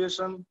pandemic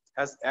situation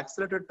has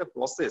accelerated the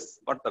process,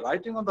 but the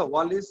writing on the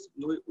wall is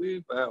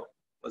we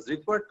was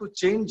required to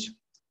change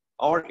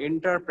our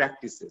entire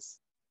practices.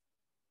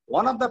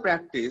 One of the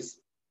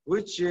practice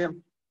which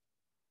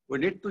we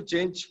need to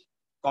change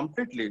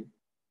completely.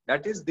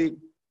 That is the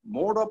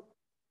mode of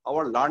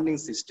our learning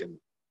system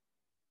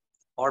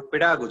or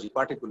pedagogy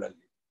particularly.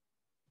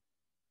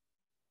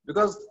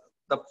 Because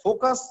the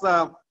focus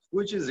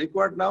which is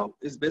required now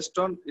is based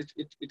on,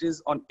 it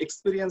is on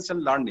experiential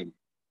learning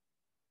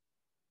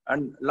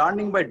and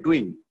learning by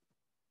doing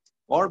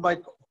or by,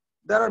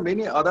 there are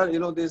many other,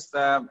 these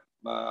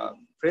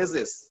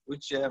phrases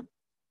which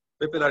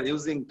people are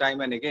using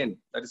time and again,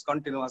 that is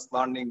continuous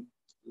learning,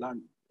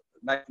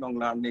 lifelong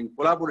learning,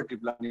 collaborative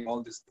learning,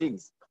 all these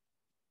things.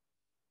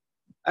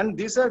 And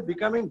these are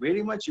becoming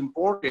very much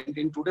important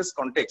in today's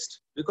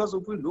context, because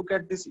if we look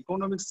at this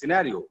economic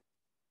scenario,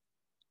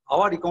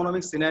 our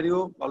economic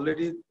scenario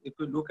already, if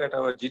we look at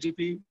our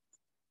GDP,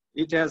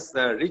 it has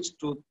reached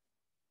to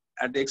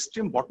at the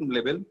extreme bottom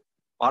level,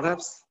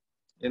 perhaps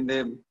in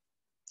the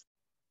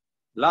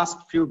last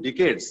few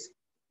decades.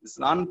 It's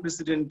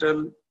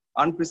unprecedented,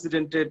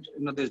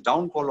 this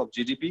downfall of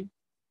GDP.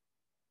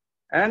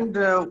 And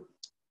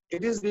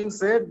it is being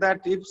said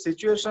that if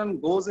situation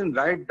goes in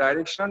right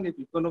direction, if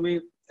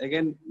economy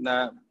again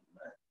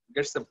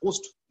gets a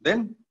boost,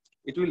 then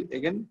it will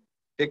again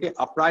take a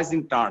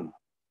uprising turn,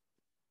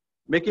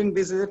 making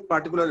this a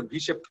particular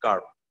V-shaped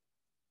curve.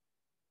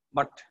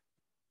 But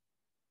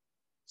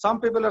some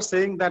people are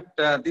saying that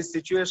this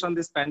situation,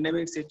 this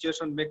pandemic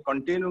situation may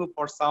continue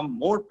for some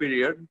more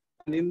period.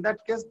 And in that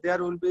case,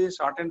 there will be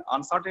certain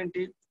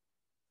uncertainty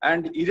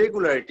and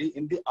irregularity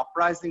in the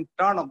uprising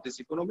turn of this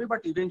economy, but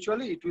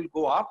eventually it will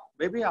go up.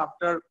 Maybe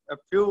after a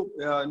few,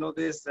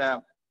 this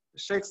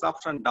shakes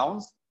ups and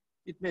downs,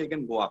 it may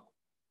again go up.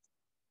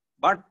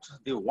 But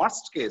the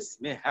worst case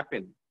may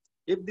happen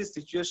if this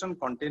situation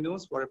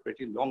continues for a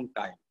pretty long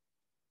time.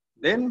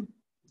 Then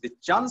the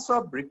chance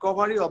of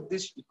recovery of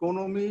this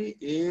economy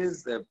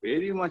is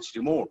very much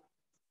remote.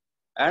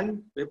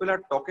 And people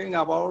are talking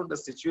about the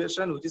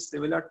situation which is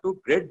similar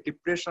to Great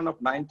Depression of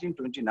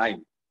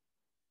 1929.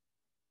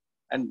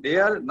 And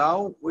there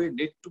now we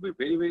need to be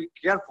very, very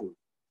careful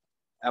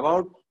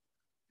about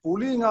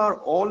pulling our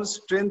all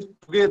strength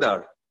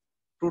together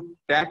to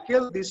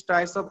tackle these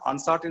types of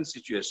uncertain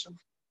situations.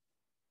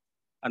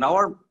 And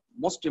our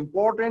most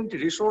important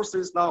resource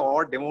is now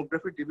our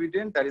demographic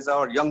dividend, that is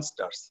our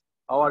youngsters,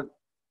 our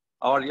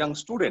young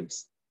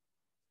students.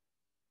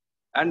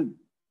 And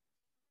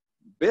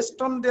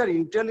based on their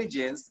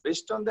intelligence,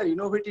 based on their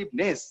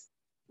innovativeness,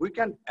 we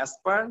can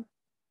aspire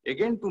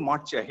again to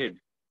march ahead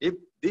if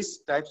these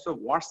types of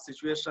worst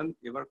situation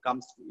ever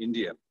comes to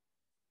India.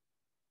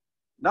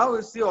 Now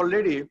we see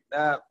already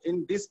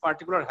in this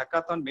particular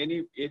hackathon,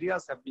 many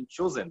areas have been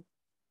chosen.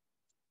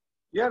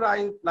 Here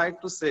I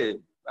like to say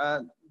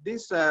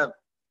this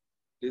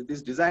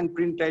design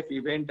print type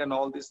event and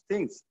all these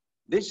things,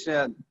 this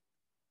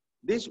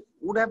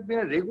would have been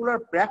a regular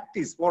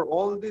practice for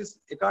all these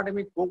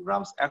academic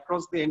programs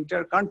across the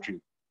entire country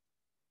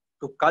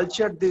to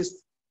culture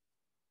this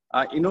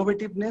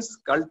innovativeness,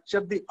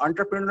 culture the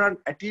entrepreneurial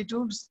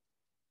attitudes,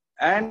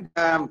 and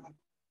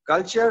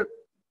culture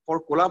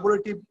for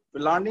collaborative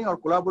learning or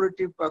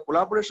collaborative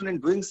collaboration in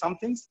doing some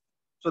things.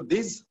 So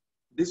this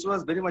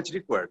was very much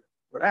required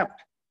or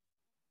apt.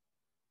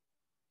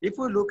 If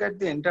we look at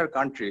the entire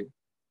country,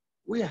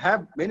 we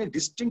have many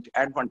distinct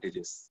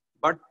advantages,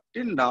 but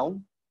till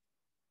now,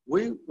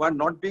 we were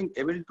not being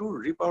able to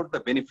reap out the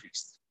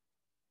benefits.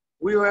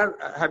 We were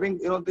having,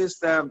 this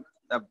the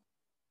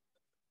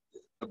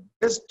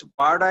best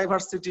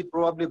biodiversity,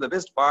 probably the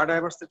best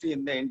biodiversity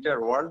in the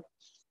entire world.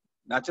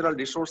 Natural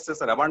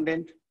resources are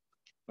abundant,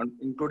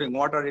 including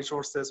water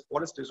resources,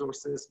 forest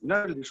resources,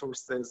 mineral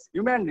resources,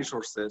 human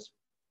resources.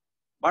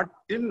 But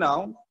till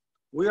now,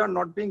 we are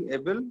not being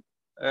able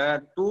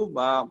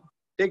to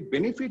take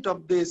benefit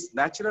of these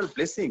natural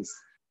blessings.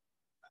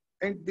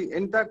 And the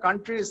entire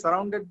country is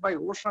surrounded by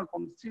ocean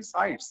from 3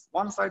 sides.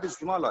 One side is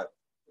Himalaya.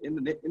 In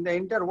the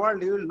entire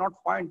world, you will not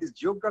find this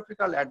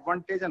geographical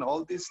advantage and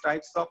all these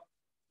types of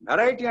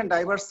variety and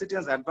diversity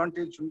as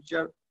advantage which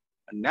are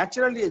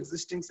naturally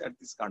existing at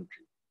this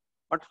country.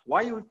 But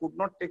why we could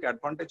not take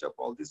advantage of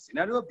all this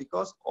scenario?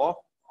 Because of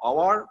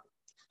our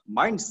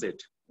mindset,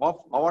 of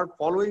our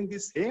following the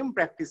same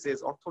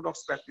practices,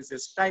 orthodox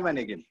practices, time and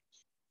again.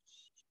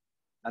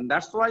 And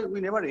that's why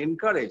we never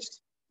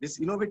encouraged these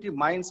innovative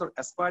minds or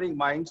aspiring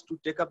minds to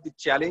take up the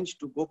challenge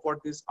to go for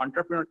these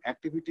entrepreneurial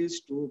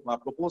activities, to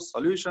propose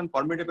solution,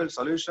 formidable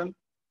solution.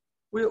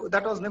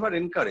 That was never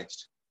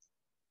encouraged.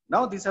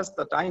 Now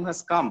the time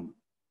has come.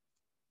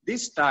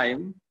 This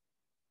time,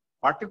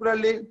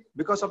 particularly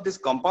because of this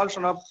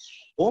compulsion of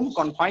home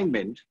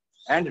confinement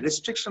and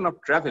restriction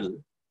of travel,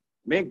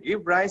 may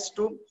give rise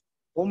to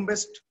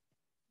home-based,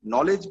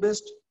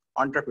 knowledge-based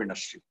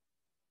entrepreneurship.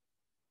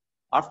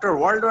 After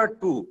World War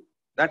II,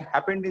 that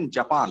happened in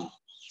Japan,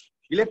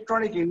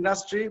 electronic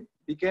industry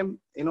became,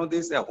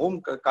 this a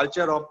home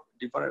culture of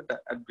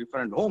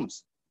different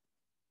homes.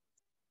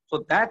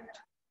 So that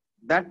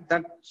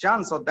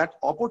chance or that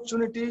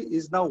opportunity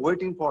is now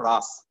waiting for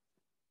us.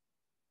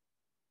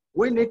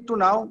 We need to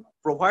now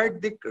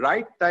provide the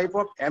right type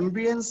of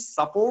ambience,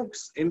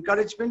 supports,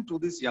 encouragement to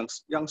these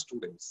young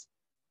students.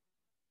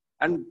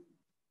 And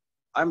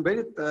I'm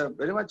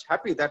very much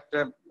happy that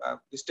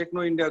this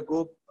Techno India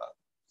group,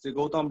 Sri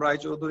Gautam Rai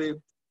Chaudhuri,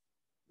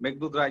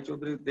 Meghdud Rai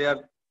Chaudhuri, they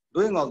are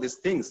doing all these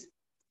things.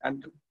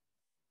 And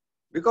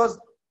because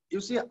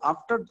you see,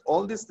 after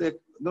all this,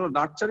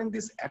 nurturing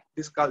these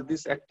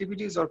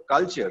activities or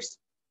cultures,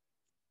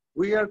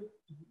 we are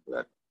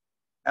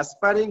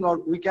aspiring, or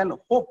we can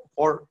hope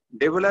for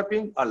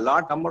developing a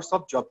large numbers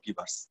of job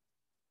givers.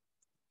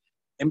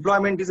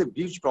 Employment is a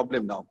huge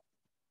problem now.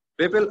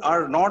 People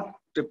are not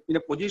in a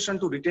position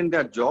to retain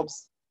their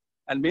jobs,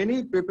 and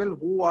many people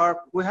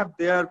who have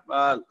their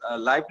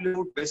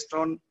livelihood based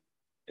on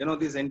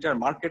this entire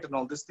market and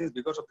all these things,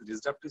 because of the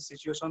disruptive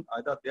situation,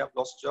 either they have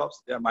lost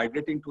jobs, they are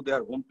migrating to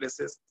their home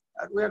places,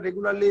 and we are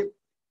regularly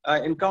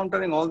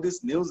encountering all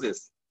these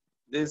newses,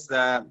 this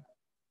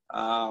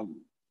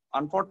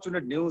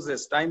unfortunate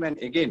newses time and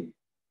again.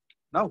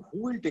 Now, who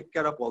will take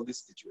care of all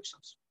these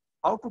situations?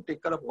 How to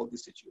take care of all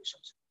these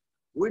situations?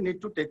 We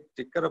need to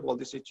take care of all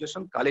these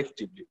situations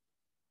collectively.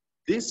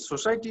 This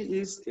society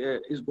is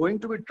going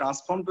to be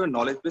transformed to a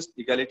knowledge-based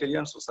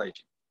egalitarian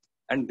society.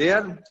 And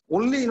there,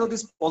 only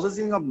this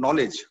possessing of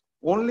knowledge,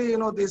 only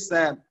this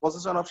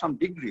possession of some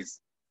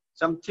degrees,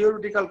 some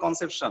theoretical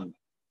conception,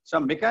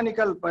 some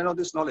mechanical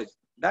this knowledge,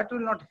 that will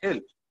not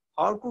help.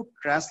 How to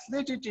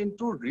translate it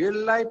into real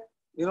life,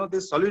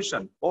 the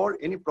solution for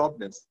any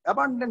problems.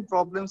 Abundant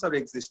problems are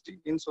existing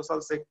in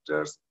social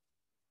sectors,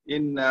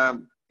 in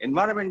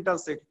environmental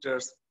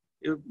sectors.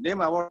 You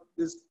name about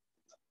this.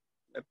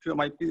 A few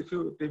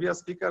previous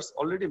speakers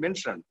already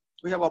mentioned.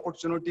 We have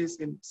opportunities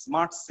in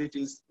smart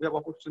cities. We have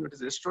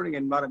opportunities restoring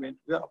environment.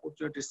 We have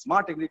opportunities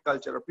smart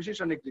agriculture or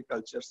precision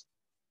agricultures.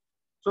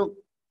 So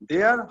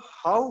there,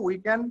 how we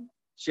can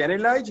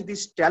channelize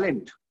this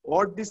talent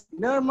or this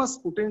enormous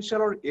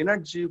potential or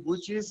energy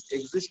which is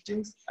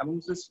existing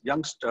among these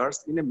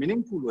youngsters in a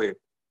meaningful way.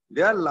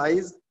 There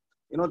lies,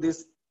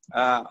 this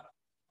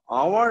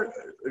our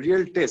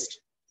real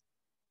test,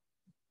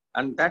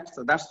 and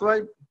that's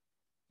why.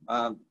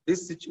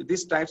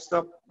 These types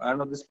of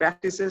these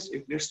practices,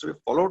 it needs to be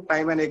followed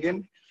time and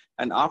again.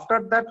 And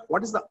after that,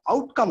 what is the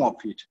outcome of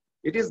it?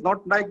 It is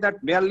not like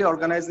that merely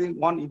organizing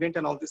one event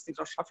and all these things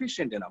are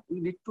sufficient enough. We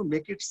need to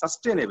make it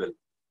sustainable,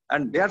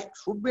 and there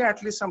should be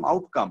at least some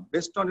outcome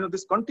based on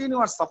this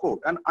continuous support.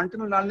 And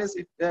until and unless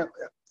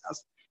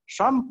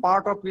some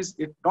part of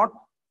it not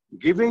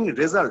giving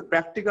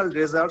practical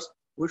results,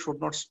 we should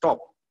not stop.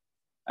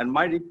 And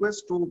my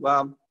request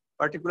to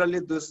particularly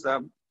those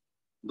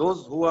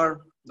who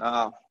are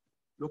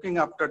looking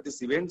after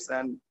these events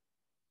and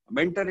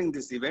mentoring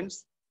these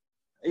events,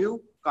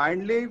 you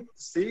kindly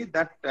see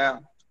that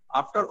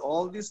after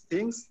all these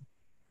things,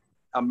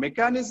 a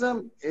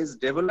mechanism is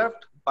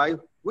developed by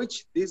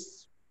which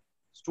these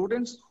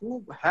students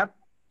who have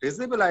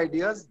feasible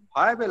ideas,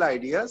 viable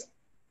ideas,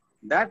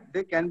 that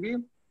they can be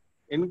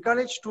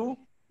encouraged to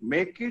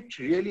make it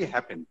really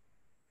happen.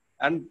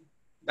 And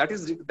that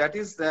is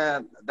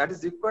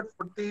required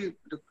for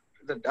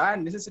the dire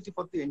necessity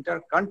for the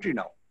entire country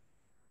now.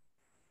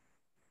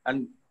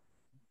 And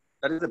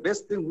that is the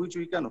best thing which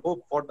we can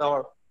hope for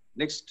our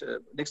next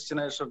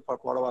generation, for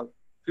our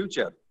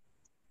future.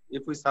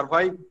 If we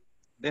survive,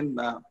 then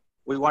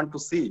we want to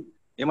see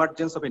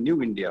emergence of a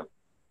new India.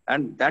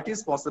 And that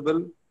is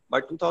possible by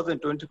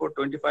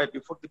 2024-25.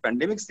 Before the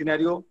pandemic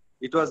scenario,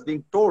 it was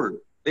being told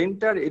the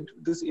entire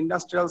this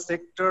industrial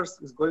sectors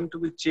is going to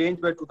be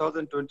changed by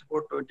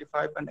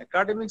 2024-25. And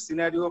academic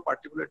scenario,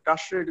 particularly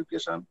tertiary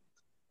education,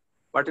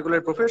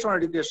 particularly professional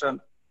education,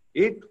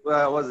 it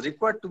was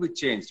required to be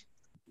changed.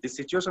 The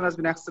situation has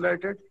been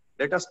accelerated.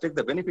 Let us take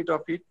the benefit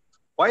of it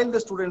while the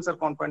students are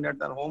confined at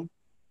their home,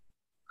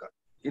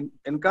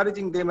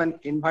 encouraging them and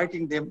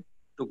inviting them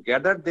to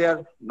gather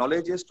their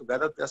knowledges, to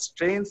gather their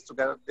strengths, to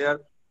gather their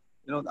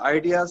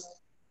ideas,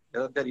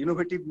 gather their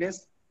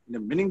innovativeness in a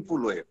meaningful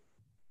way.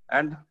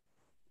 And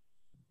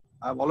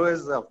I'm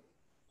always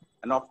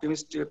an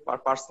optimistic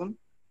person.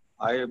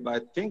 I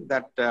think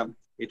that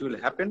it will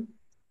happen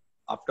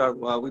after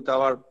with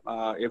our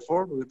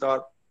effort, with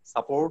our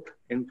support,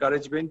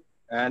 encouragement,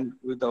 and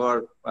with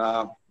our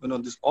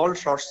this all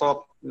sorts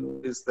of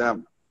this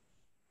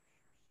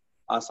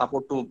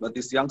support to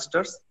these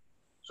youngsters.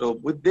 So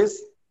with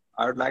this,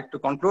 I would like to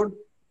conclude.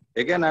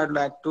 Again, I would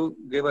like to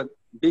give a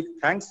big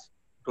thanks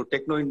to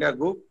Techno India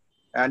Group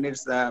and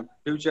its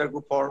future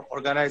group for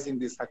organizing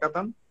this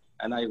hackathon.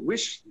 And I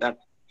wish that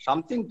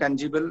something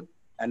tangible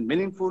and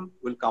meaningful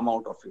will come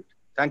out of it.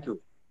 Thank you.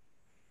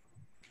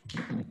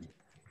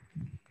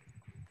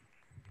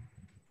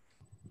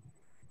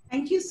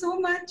 Thank you so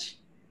much.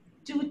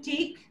 To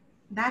take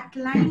that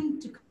line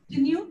to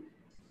continue,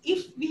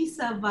 if we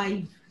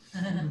survive.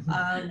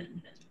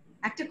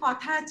 একটা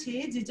কথা আছে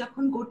যে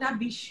যখন গোটা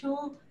বিশ্ব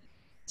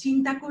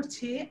চিন্তা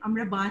করছে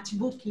আমরা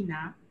বাঁচবো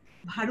কিনা,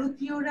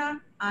 ভারতীয়রা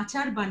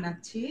আচার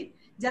বানাচ্ছে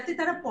যাতে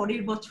তারা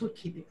পরের বছর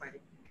খেতে পারে।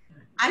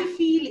 I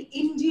feel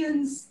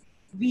Indians,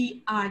 we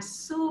are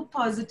so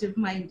positive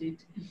minded.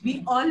 We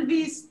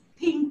always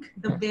think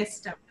the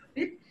best out of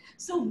it.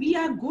 So we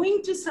are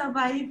going to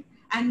survive,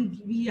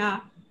 and we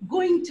are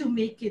going to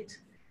make it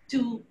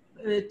to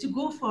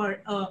go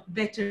for a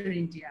better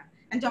India.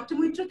 And Dr.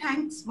 Moitra,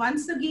 thanks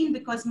once again,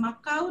 because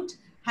Macaut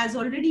has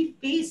already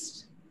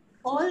faced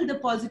all the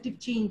positive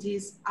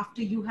changes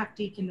after you have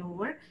taken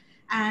over.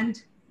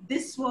 And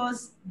this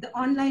was the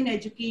online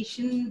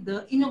education,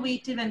 the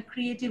innovative and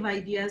creative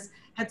ideas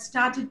had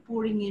started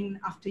pouring in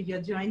after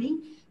your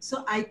joining.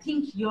 So I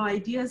think your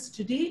ideas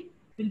today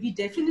will be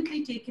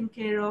definitely taken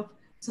care of,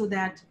 so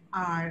that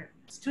our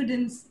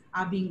students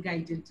are being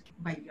guided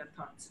by your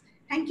thoughts.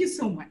 Thank you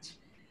so much.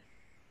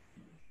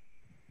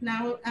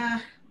 Now,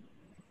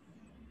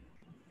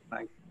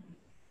 Thank you.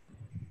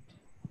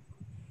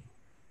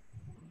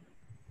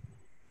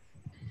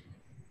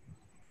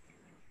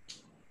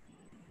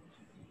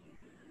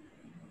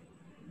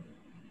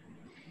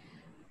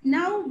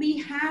 Now we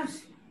have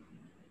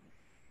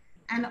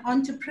an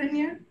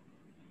entrepreneur,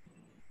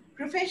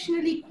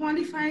 professionally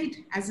qualified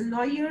as a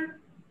lawyer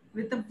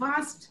with a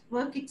vast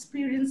work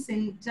experience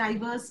in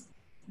diverse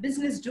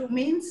business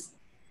domains,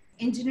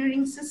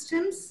 engineering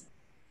systems,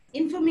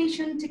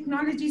 information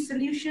technology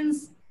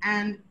solutions,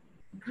 and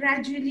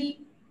gradually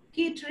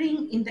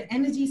catering in the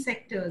energy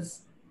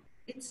sectors.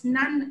 It's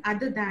none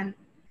other than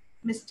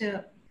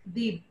Mr.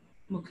 Deb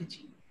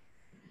Mukherjee.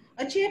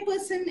 A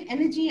chairperson,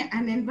 Energy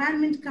and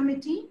Environment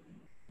Committee,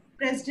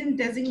 President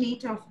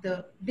Designate of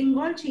the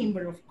Bengal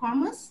Chamber of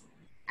Commerce,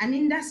 an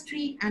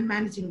industry and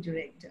managing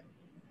director.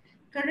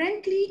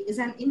 Currently is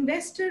an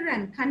investor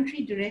and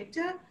country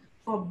director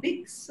for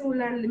Big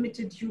Solar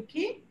Limited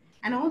UK,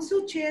 and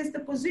also chairs the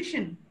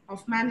position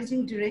of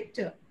managing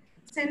director,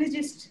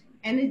 Synergist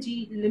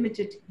Energy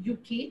Limited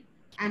UK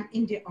and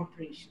India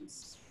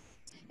operations.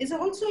 Is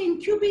also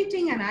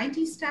incubating an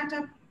IT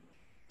startup,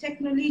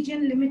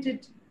 Technologian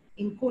Limited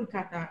in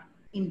Kolkata,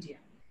 India.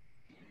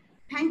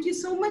 Thank you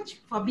so much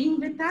for being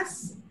with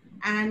us,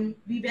 and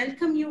we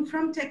welcome you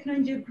from Techno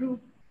India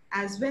Group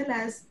as well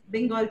as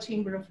Bengal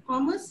Chamber of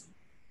Commerce.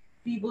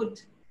 We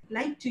would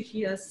like to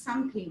hear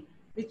something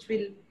which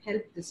will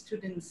help the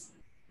students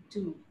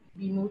to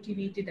be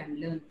motivated and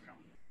learn from.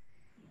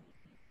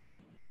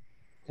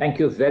 Thank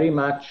you very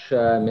much,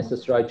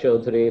 Mrs. Roy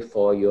Chaudhary,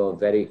 for your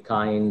very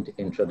kind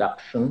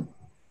introduction.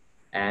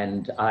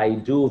 And I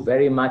do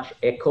very much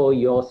echo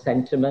your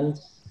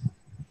sentiments.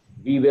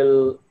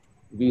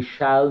 We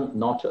shall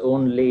not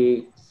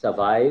only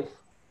survive,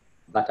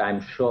 but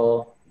I'm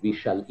sure we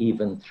shall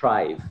even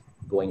thrive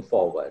going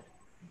forward.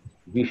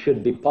 We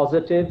should be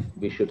positive,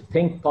 we should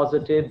think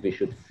positive, we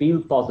should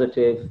feel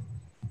positive,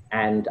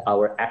 and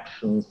our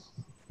actions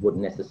would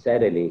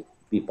necessarily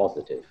be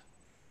positive.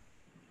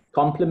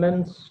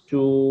 Compliments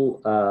to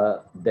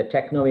the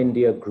Techno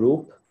India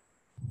Group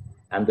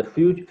and the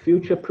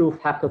Future Proof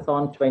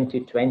Hackathon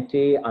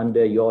 2020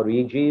 under your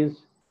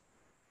aegis,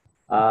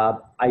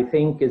 I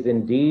think is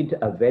indeed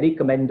a very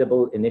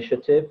commendable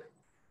initiative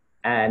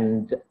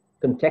and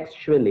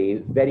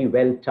contextually very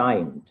well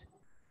timed,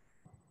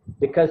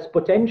 because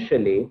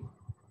potentially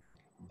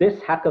this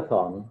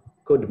hackathon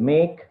could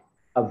make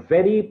a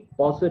very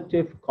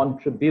positive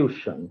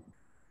contribution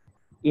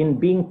in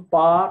being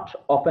part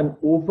of an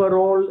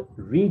overall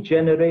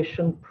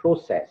regeneration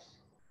process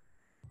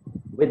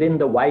within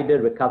the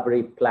wider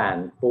recovery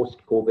plan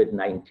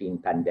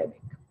post-COVID-19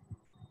 pandemic.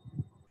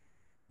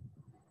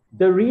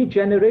 The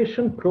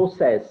regeneration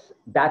process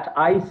that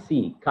I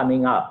see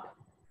coming up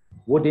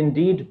would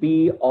indeed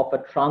be of a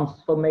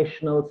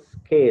transformational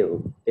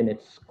scale in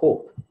its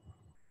scope,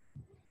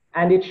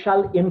 and it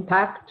shall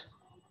impact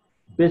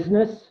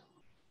business,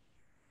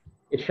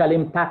 it shall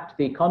impact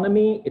the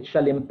economy, it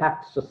shall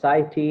impact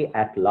society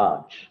at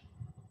large.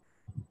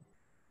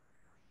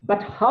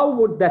 But how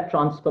would that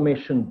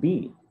transformation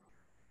be?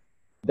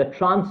 The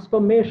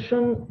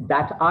transformation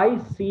that I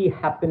see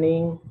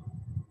happening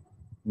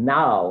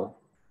now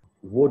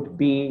would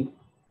be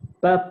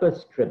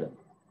purpose-driven.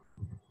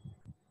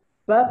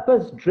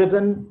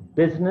 Purpose-driven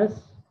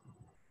business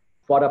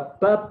for a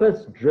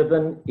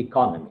purpose-driven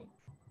economy.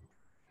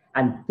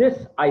 And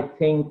this, I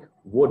think,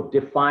 would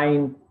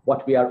define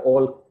what we are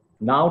all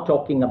now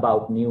talking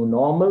about, new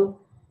normal.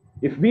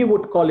 If we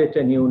would call it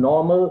a new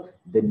normal,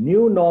 the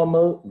new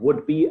normal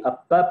would be a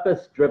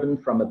purpose-driven,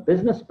 from a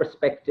business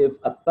perspective,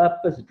 a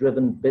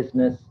purpose-driven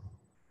business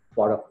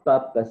for a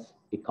purpose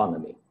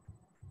economy.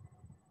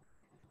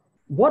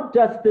 What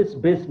does this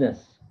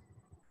business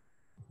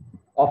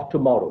of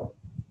tomorrow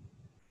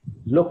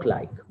look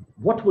like?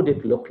 What would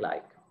it look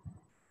like?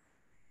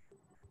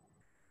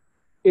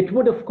 It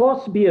would, of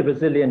course, be a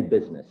resilient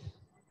business,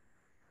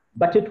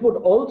 but it would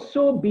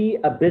also be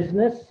a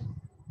business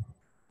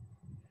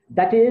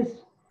that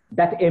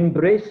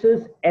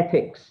embraces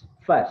ethics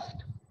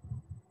first.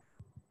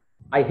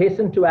 I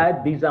hasten to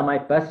add, these are my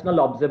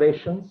personal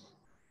observations,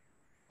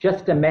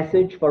 just a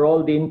message for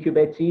all the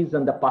incubatees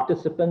and the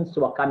participants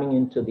who are coming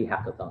into the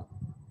hackathon.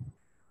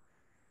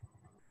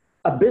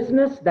 A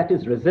business that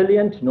is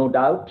resilient, no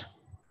doubt,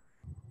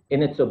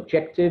 in its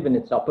objective, in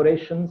its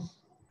operations,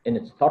 in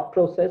its thought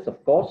process,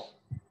 of course,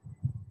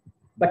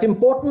 but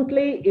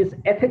importantly is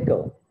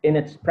ethical in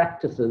its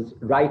practices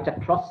right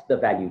across the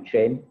value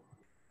chain.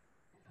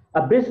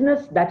 A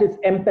business that is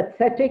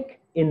empathetic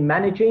in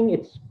managing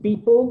its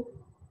people,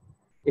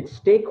 its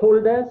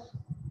stakeholders,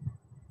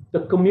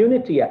 the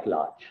community at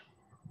large,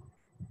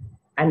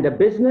 and a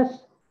business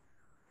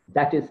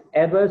that is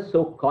ever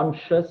so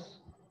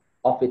conscious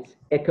of its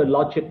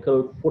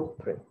ecological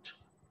footprint.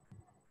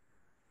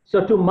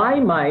 So to my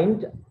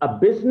mind, a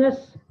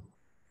business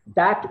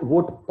that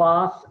would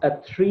pass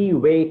a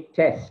three-way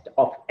test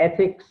of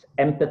ethics,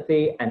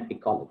 empathy, and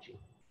ecology.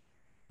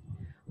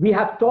 We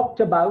have talked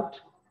about,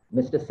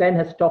 Mr. Sen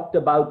has talked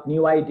about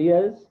new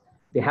ideas.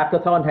 The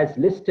hackathon has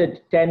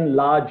listed 10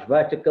 large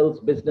verticals,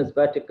 business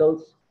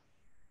verticals,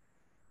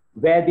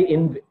 where the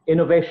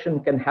innovation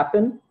can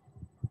happen.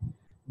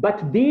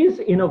 But these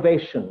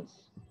innovations,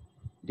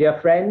 dear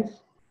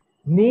friends,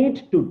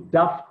 need to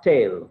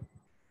dovetail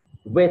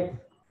with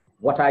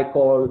what I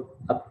call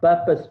a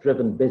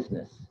purpose-driven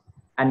business,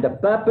 and a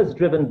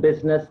purpose-driven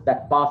business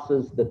that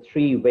passes the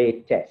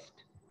three-way test.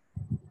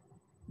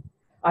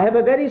 I have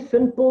a very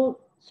simple,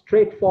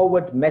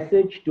 straightforward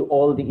message to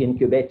all the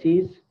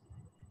incubatees,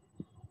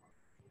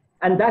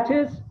 and that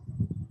is,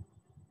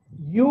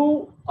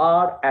 you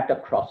are at a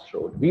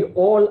crossroad. We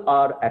all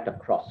are at a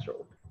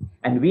crossroad,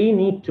 and we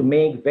need to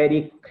make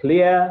very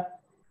clear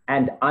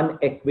and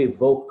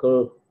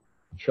unequivocal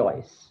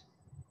choice.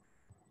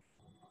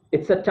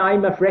 It's a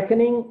time of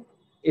reckoning.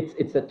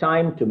 It's a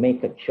time to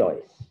make a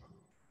choice.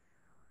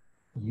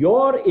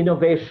 Your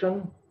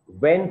innovation,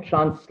 when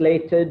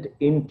translated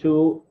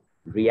into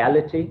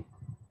reality,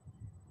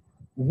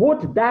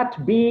 would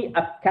that be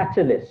a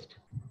catalyst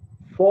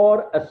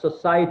for a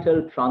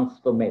societal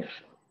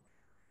transformation?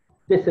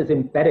 This is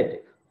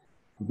imperative.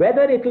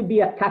 Whether it will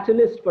be a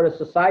catalyst for a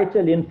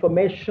societal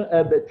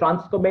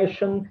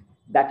transformation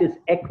that is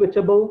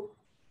equitable,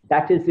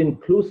 that is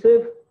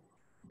inclusive,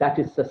 that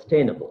is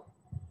sustainable.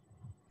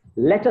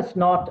 Let us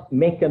not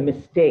make a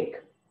mistake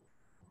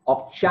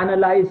of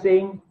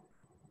channelizing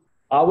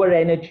our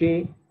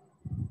energy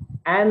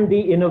and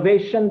the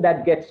innovation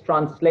that gets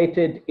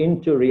translated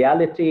into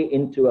reality,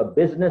 into a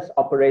business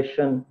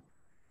operation,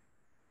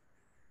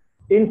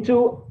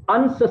 into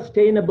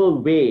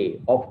unsustainable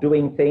way of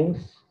doing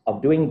things, of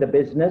doing the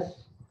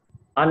business,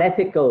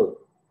 unethical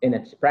in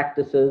its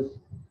practices,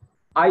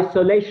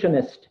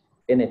 isolationist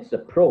in its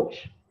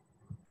approach,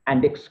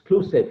 and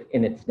exclusive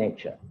in its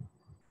nature.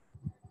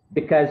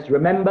 Because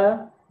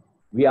remember,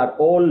 we are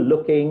all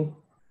looking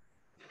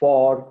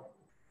for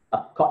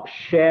a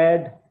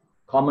shared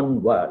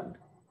common world.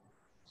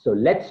 So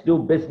let's do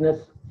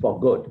business for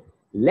good.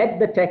 Let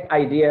the tech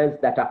ideas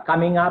that are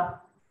coming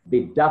up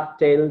be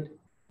dovetailed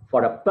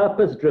for a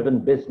purpose-driven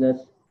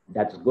business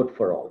that's good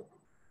for all.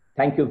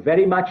 Thank you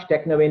very much,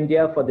 Techno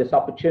India, for this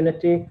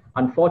opportunity.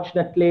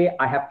 Unfortunately,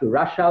 I have to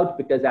rush out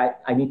because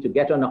I need to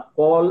get on a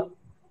call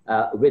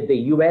with the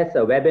US, a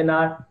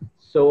webinar.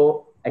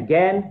 So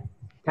again,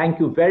 thank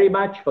you very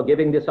much for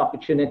giving this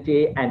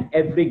opportunity and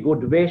every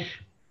good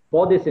wish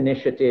for this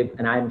initiative.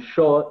 And I'm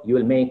sure you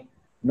will make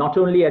not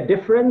only a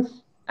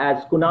difference,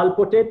 as Kunal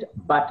put it,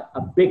 but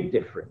a big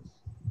difference.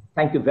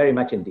 Thank you very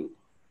much indeed.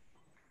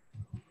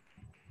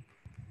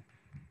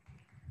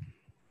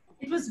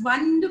 It was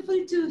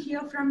wonderful to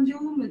hear from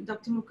you,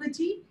 Dr.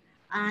 Mukherjee,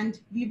 and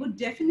we would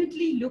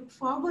definitely look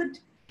forward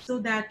so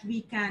that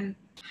we can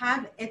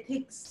have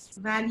ethics,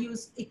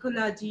 values,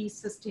 ecology,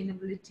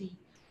 sustainability,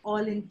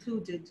 all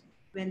included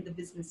when the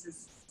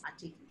businesses are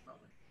taken forward.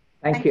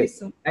 Thank you.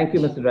 So much. Thank you,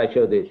 Mr.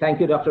 Raichodhuri.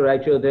 Thank you, Dr.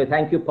 Raichodhuri.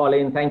 Thank you,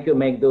 Pauline. Thank you,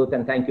 Meghdut,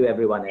 and thank you,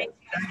 everyone else.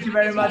 Thank you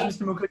very much,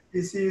 Mr.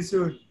 Mukherjee. See you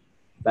soon.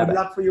 Bye-bye. Good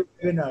luck for your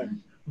webinar.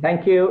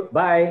 Thank you.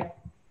 Bye.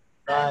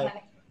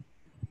 Bye.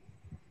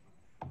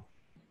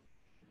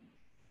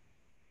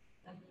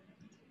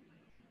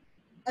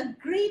 A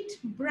great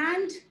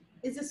brand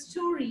is a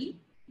story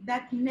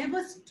that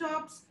never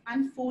stops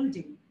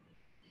unfolding.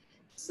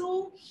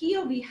 So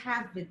here we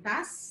have with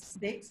us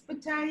the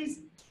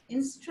expertise in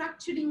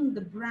structuring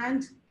the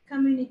brand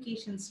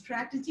communication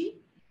strategy,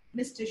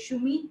 Mr.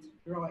 Shumeet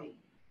Roy.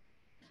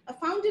 A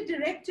founder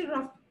director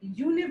of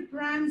Univ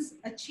Brands,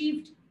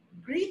 achieved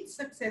great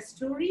success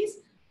stories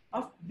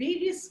of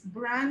various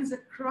brands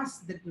across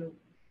the globe.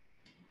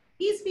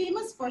 He is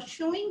famous for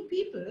showing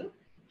people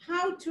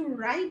how to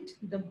ride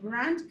the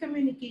brand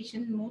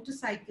communication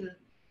motorcycle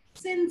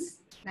since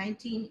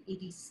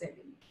 1987.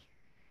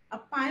 A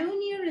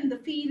pioneer in the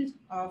field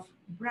of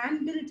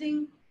brand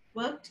building,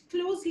 worked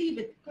closely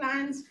with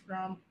clients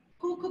from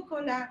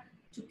Coca-Cola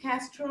to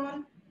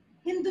Castrol,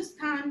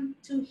 Hindustan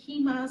to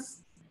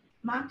Himas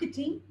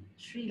Marketing,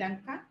 Sri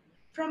Lanka,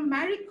 from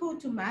Marico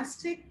to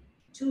Mastic,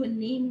 to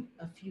name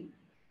a few.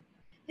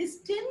 His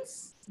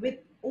stints with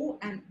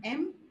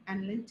O&M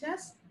and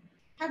Lintas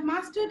have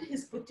mastered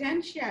his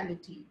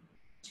potentiality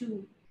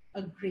to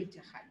a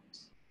greater height.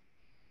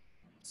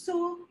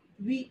 So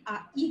we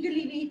are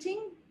eagerly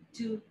waiting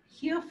to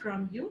hear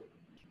from you.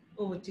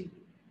 Over to you.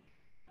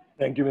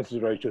 Thank you,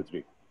 Mrs.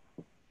 Raichodhuri.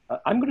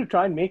 I'm going to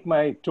try and make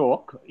my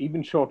talk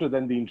even shorter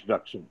than the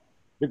introduction,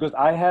 because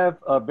I have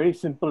a very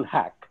simple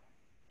hack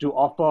to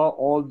offer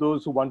all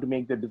those who want to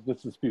make their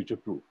businesses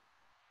future-proof.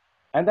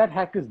 And that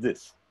hack is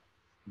this: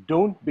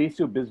 don't base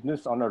your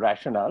business on a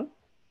rationale,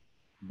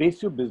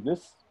 base your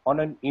business on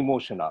an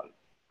emotional.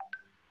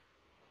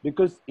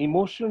 Because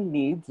emotional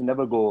needs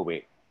never go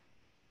away.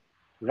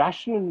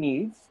 Rational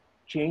needs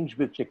change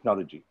with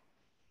technology.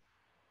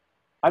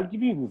 I'll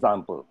give you an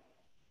example.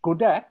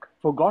 Kodak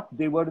forgot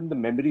they were in the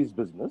memories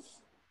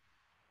business,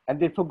 and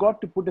they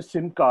forgot to put a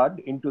SIM card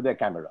into their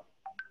camera.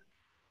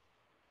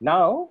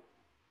 Now,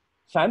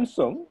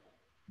 Samsung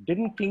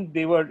didn't think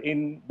they were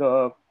in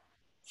the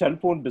cell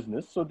phone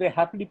business, so they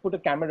happily put a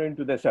camera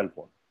into their cell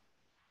phone.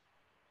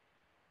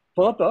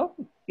 Further,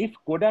 if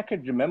Kodak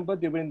had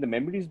remembered they were in the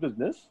memories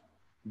business,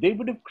 they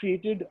would have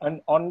created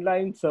an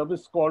online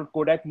service called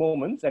Kodak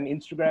Moments, and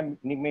Instagram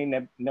may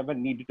never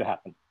needed to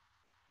happen.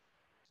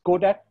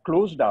 Kodak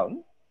closed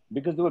down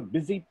because they were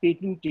busy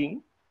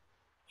patenting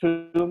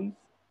films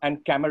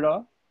and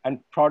camera and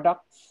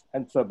products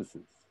and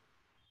services.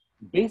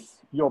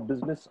 Base your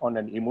business on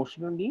an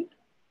emotional need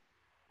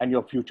and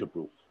you're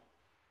future-proof.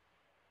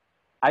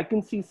 I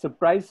can see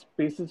surprised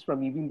faces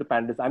from even the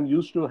panelists. I'm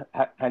used to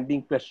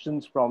handling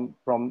questions from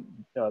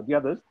the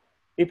others.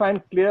 If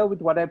I'm clear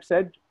with what I've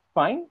said,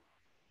 fine.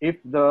 If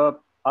the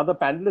other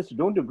panelists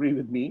don't agree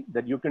with me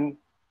that you can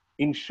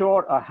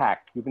ensure a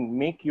hack, you can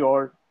make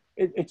your,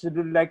 it's a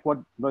little like what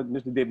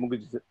Mr.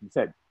 Devmukherjee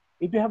said.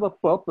 If you have a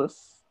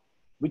purpose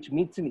which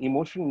meets an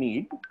emotional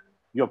need,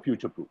 you're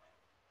future-proof.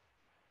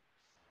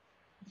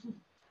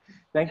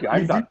 Thank you,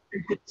 I'm done.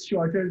 It's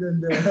shorter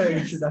than the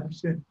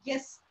introduction.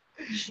 Yes,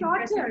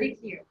 shorter,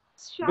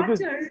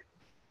 shorter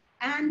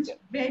and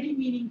very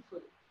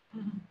meaningful.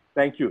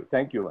 Thank you,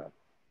 ma'am.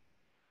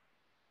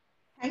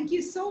 Thank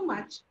you so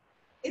much.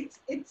 It's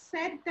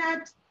said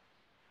that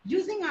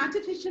using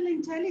artificial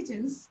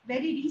intelligence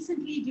very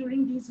recently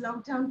during these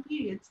lockdown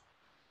periods,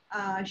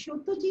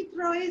 Satyajit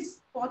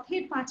Roy's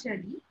Pothe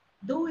Pachari,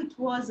 though it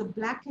was a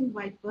black and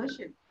white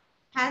version,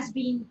 has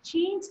been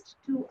changed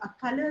to a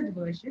colored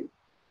version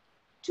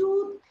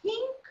to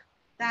think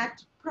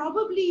that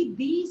probably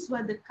these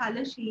were the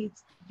color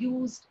shades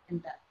used in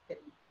that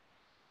film.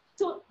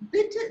 So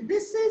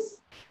this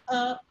is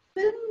a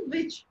film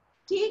which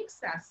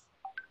takes us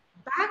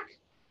back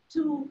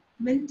to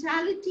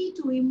mentality,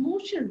 to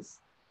emotions,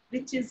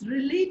 which is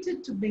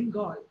related to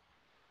Bengal,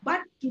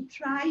 but to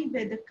try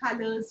where the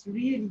colors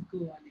really go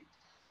on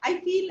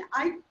it.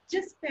 I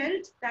just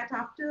felt that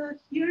after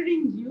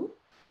hearing you,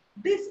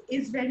 this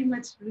is very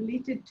much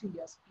related to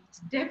your speech.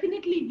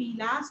 Definitely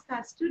we'll ask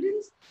our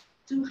students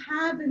to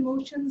have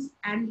emotions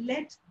and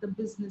let the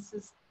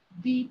businesses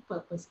be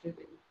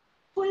purpose-driven,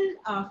 full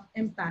of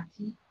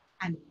empathy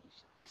and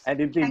emotions.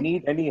 And if they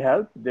need any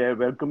help, they're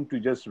welcome to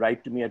just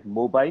write to me at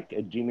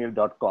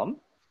mobike@gmail.com.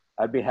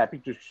 I'll be happy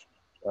to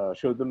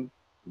show them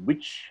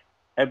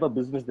whichever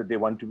business that they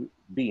want to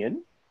be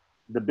in,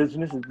 the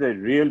business is they're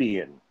really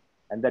in,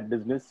 and that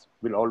business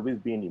will always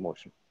be in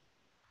emotion.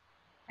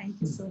 Thank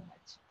you so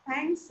much.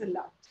 Thanks a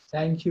lot.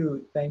 Thank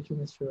you,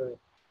 Mr. Roy.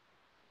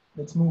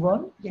 Let's move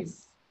on.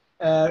 Yes.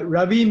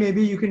 Ravi,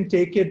 maybe you can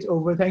take it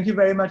over. Thank you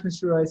very much,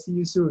 Mr. Roy. See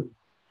you soon.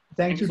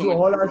 Thank you to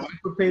all our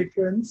super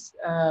patrons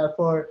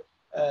for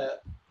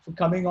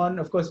coming on.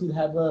 Of course, we'll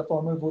have a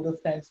formal vote of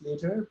thanks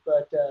later,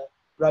 but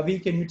Ravi,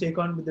 can you take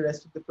on with the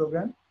rest of the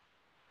program?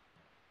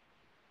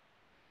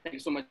 Thank you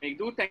so much,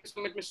 Meghdoo. Thank you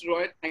so much, Mr.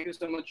 Roy. Thank you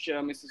so much,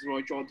 Mrs.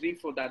 Roy Chaudhary,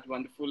 for that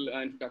wonderful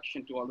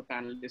introduction to all the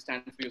panelists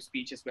and for your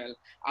speech as well.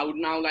 I would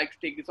now like to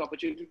take this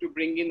opportunity to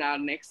bring in our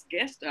next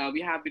guest.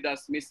 We have with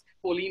us Ms.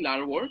 Pauline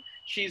Larvor.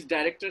 She's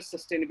Director of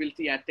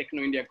Sustainability at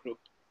Techno India Group.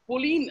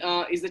 Pauline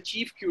is the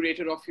Chief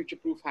Curator of Future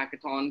Proof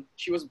Hackathon.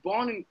 She was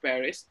born in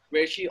Paris,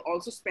 where she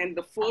also spent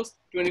the first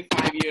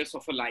 25 years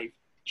of her life.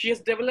 She has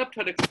developed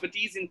her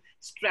expertise in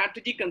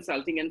strategy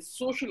consulting and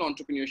social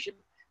entrepreneurship,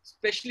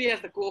 especially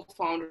as the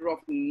co-founder of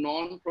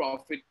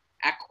non-profit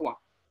Aqua,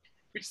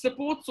 which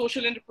supports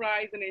social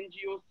enterprise and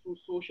NGOs through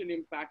social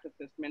impact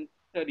assessment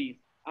studies.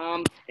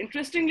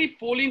 Interestingly,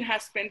 Pauline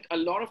has spent a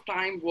lot of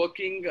time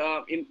working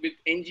with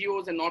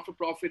NGOs and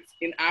not-for-profits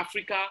in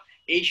Africa,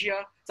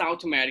 Asia,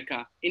 South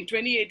America. In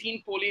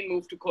 2018, Pauline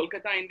moved to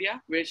Kolkata,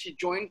 India, where she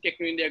joined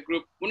Techno India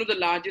Group, one of the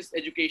largest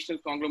educational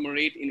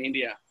conglomerate in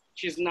India.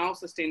 She's now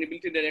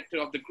Sustainability Director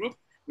of the group,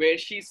 where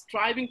she's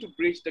striving to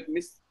bridge the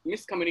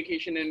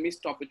miscommunication and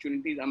missed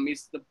opportunities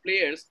amidst the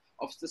players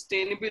of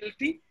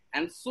sustainability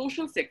and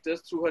social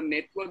sectors through her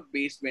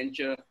network-based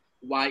venture,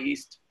 Y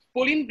East.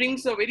 Pauline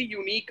brings a very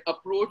unique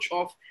approach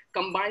of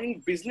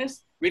combining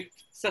business with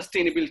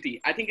sustainability.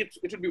 I think it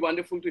would be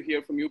wonderful to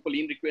hear from you,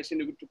 Pauline. Requesting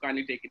you to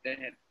kindly take it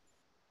ahead.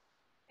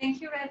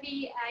 Thank you,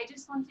 Ravi. I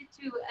just wanted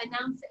to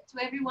announce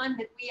to everyone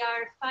that we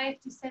are 5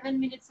 to 7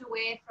 minutes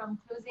away from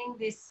closing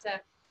this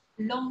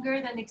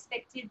longer than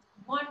expected,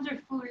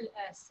 wonderful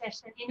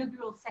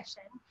inaugural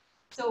session.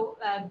 So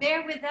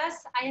bear with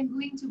us. I am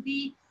going to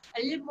be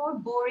a little more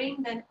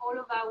boring than all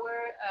of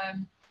our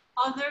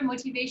other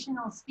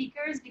motivational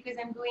speakers, because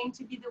I'm going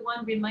to be the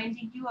one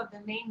reminding you of the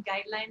main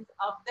guidelines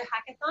of the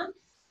hackathon.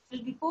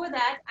 But before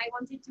that, I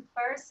wanted to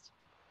first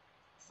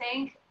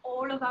thank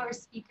all of our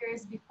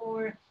speakers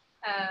before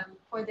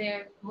for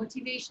their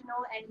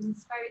motivational and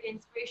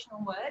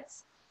inspirational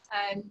words.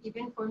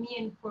 Even for me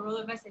and for all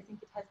of us, I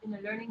think it has been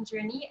a learning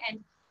journey.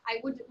 And I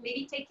would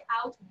maybe take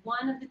out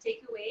one of the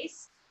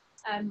takeaways,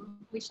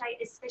 which I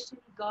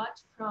especially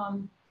got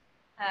from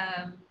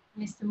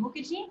Mr.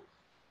 Mukherjee,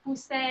 who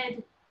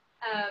said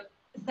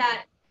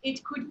that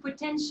it could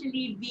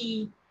potentially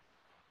be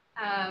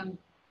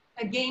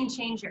a game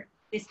changer,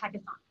 this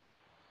hackathon.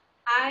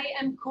 I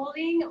am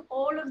calling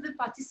all of the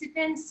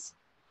participants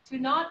to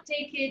not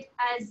take it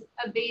as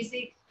a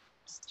basic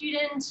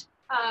student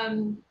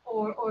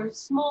or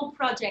small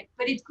project,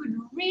 but it could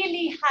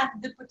really have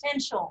the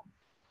potential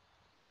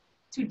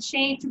to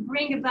change, to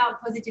bring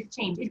about positive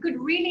change. It could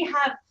really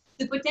have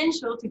the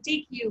potential to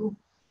take you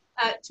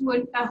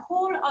to a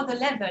whole other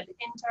level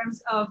in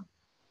terms of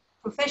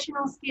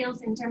professional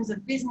skills, in terms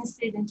of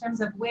businesses, in terms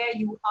of where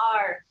you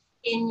are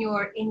in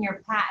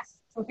your path,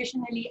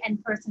 professionally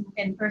and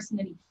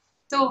personally.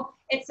 So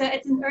it's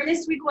an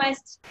earnest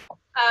request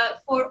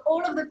for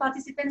all of the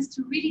participants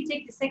to really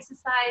take this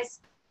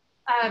exercise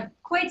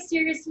quite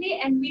seriously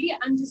and really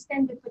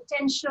understand the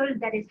potential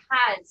that it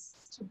has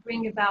to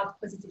bring about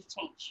positive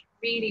change.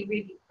 Really,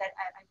 really, that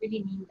I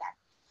really mean that.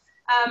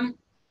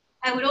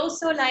 I would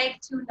also like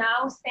to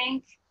now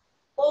thank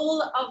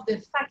all of the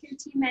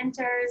faculty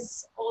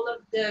mentors, all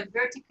of the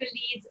vertical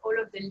leads, all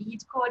of the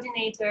lead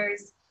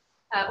coordinators,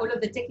 all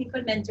of the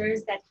technical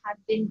mentors that have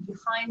been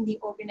behind the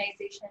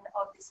organization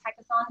of this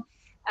hackathon.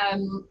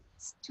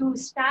 To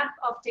staff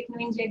of Techno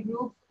India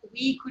Group,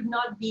 we could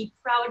not be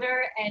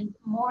prouder and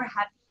more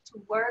happy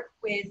to work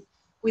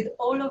with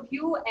all of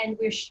you, and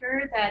we're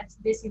sure that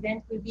this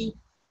event will be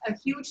a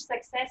huge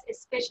success,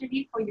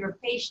 especially for your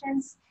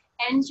patience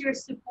and your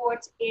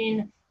support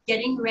in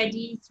getting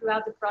ready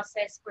throughout the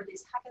process for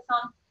this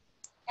hackathon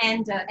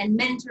and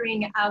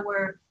mentoring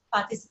our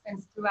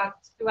participants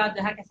throughout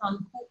the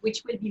hackathon,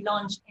 which will be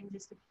launched in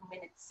just a few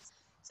minutes.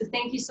 So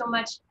thank you so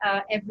much,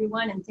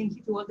 everyone, and thank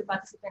you to all the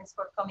participants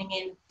for coming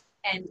in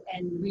and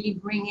really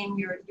bringing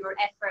your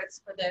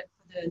efforts for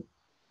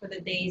the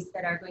days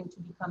that are going to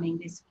be coming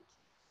this week.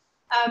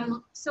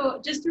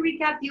 So just to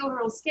recap the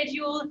overall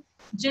schedule,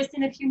 just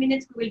in a few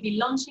minutes we will be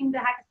launching the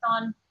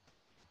hackathon.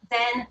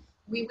 Then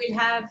we will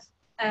have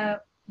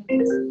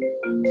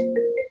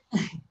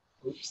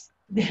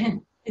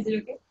then, is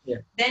it okay? Yeah.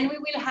 Then we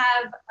will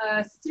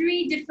have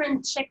 3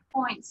 different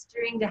checkpoints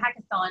during the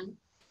hackathon.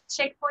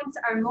 Checkpoints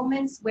are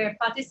moments where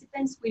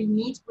participants will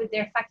meet with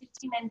their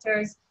faculty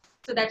mentors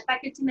so that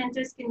faculty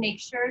mentors can make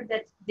sure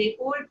that they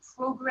all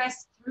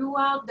progress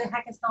throughout the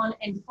hackathon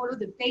and follow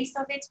the pace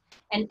of it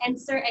and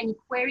answer any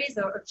queries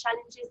or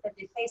challenges that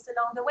they face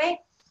along the way.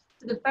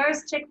 So the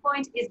first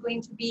checkpoint is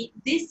going to be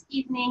this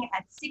evening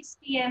at 6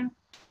 p.m.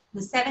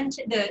 The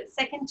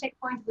second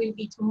checkpoint will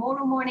be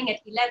tomorrow morning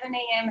at 11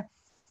 a.m.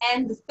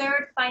 And the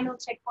third final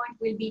checkpoint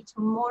will be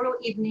tomorrow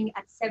evening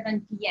at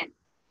 7 p.m.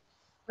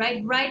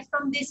 Right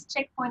from this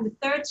checkpoint, the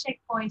third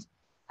checkpoint,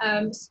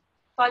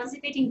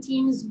 participating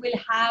teams will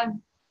have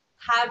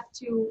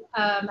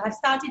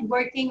started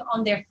working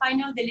on their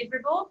final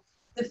deliverable.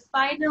 The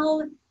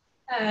final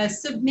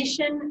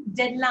submission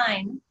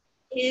deadline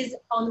is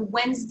on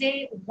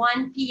Wednesday,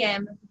 1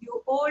 p.m.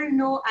 You all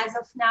know as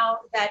of now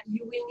that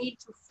you will need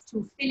to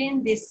fill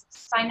in this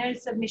final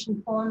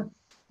submission form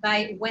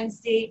by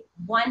Wednesday,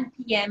 1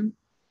 p.m.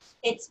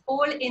 It's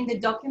all in the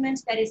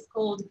document that is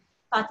called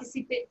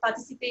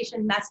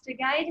Participation Master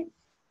Guide.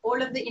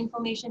 All of the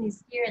information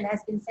is here and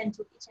has been sent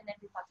to each and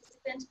every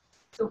participant.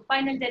 So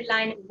final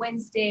deadline,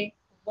 Wednesday,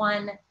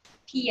 1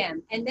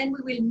 p.m. And then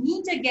we will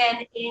meet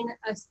again in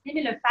a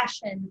similar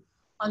fashion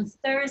on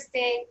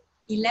Thursday,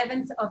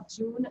 11th of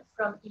June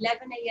from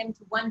 11 a.m.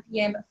 to 1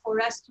 p.m. for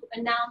us to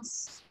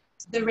announce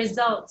the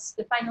results,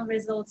 the final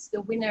results,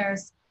 the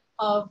winners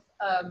of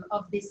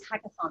this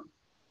hackathon.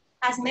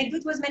 As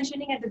Megdut was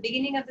mentioning at the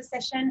beginning of the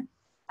session,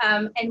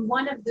 and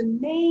one of the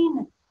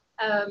main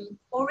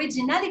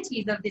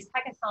originalities of this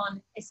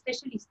hackathon,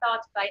 especially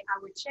thought by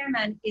our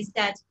chairman, is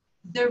that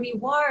the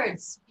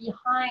rewards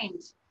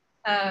behind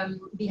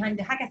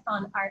the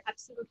hackathon are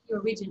absolutely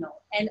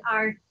original and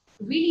are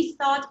really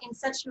thought in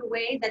such a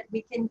way that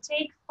we can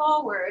take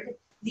forward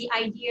the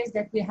ideas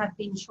that we have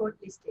been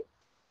shortlisted.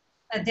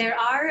 There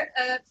are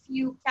a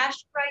few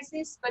cash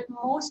prizes, but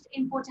most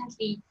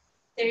importantly,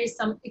 there is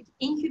some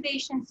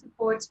incubation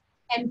support,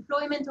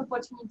 employment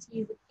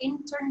opportunities,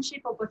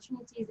 internship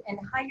opportunities, and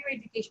higher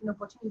education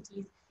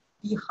opportunities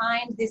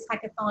behind this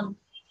hackathon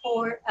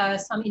for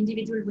some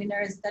individual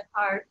winners that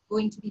are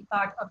going to be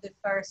part of the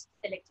first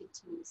selected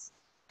teams.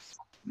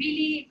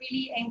 Really,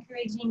 really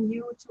encouraging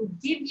you to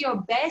give your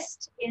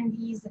best in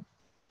these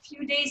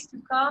few days to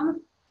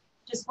come.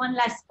 Just one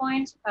last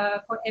point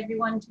for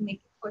everyone to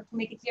make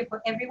it clear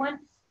for everyone.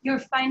 Your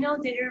final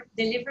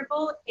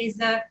deliverable is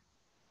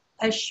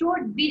a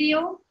short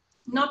video,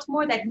 not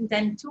more than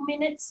 2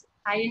 minutes.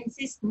 I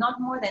insist,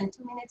 not more than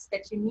 2 minutes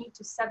that you need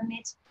to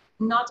submit,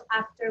 not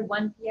after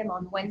 1 p.m.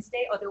 on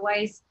Wednesday,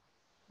 otherwise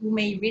you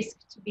may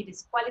risk to be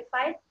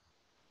disqualified.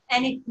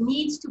 and it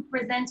needs to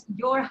present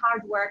your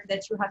hard work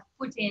that you have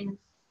put in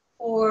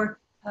for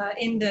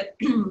in the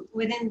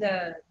within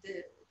the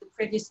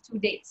previous 2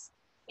 days.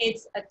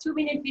 It's a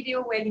 2-minute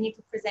video where you need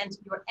to present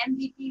your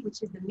MVP,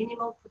 which is the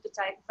minimal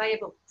prototype,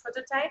 viable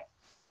prototype,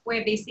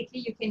 where basically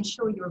you can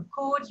show your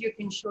code, you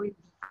can show the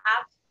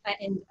app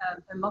and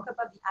a mock-up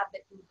of the app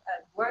that you've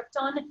worked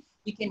on.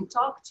 You can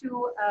talk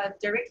to,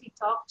 directly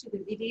talk to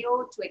the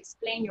video to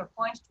explain your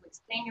point, to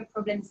explain your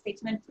problem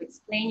statement, to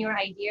explain your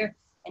idea,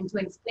 and to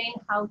explain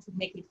how to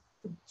make it,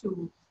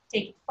 to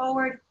take it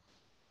forward.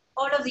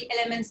 All of the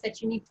elements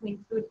that you need to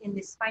include in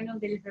this final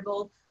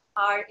deliverable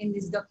are in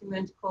this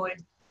document called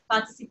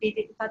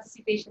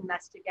Participation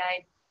Master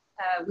Guide,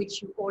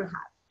 which you all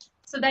have.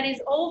 So that is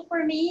all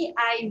for me.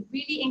 I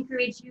really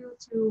encourage you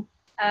to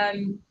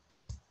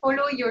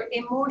follow your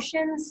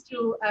emotions,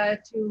 to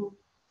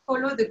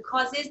follow the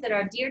causes that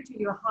are dear to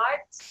your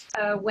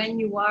heart when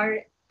you are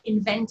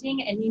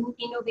inventing and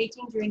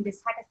innovating during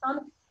this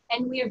hackathon.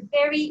 And we are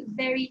very,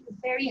 very,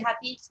 very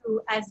happy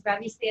to, as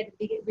Ravi said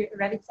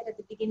at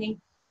the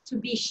beginning, to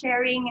be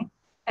sharing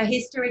a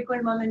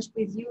historical moment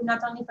with you,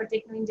 not only for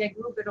Techno India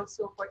Group, but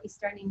also for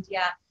Eastern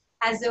India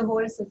as a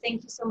whole. So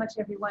thank you so much,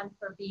 everyone,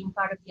 for being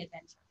part of the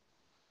adventure.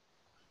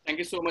 Thank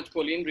you so much,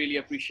 Pauline. Really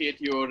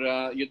appreciate your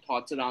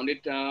thoughts around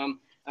it.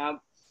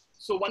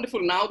 So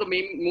wonderful. Now the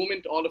main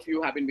moment all of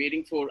you have been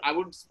waiting for. I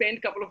would spend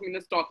a couple of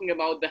minutes talking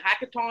about the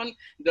hackathon,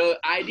 the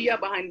idea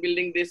behind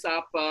building this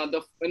up,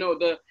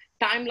 the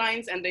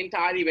timelines and the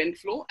entire event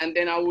flow, and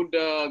then I would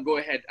go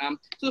ahead.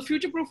 So the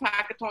Future-Proof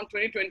Hackathon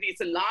 2020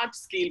 is a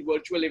large-scale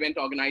virtual event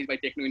organized by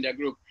Techno India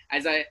Group.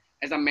 As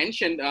I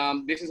mentioned,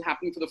 this is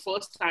happening for the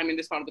first time in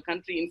this part of the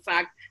country. In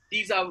fact,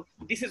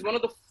 this is one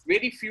of the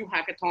very few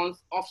hackathons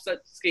of such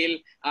scale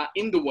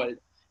in the world.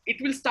 It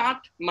will start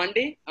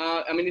Monday.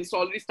 I mean, it's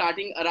already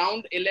starting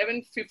around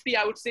 11:50,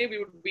 I would say. We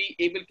would be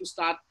able to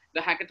start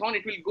the hackathon.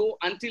 It will go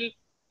until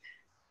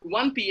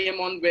 1 p.m.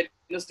 on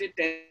Wednesday,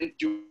 10th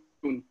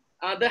June.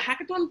 The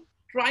hackathon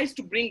tries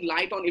to bring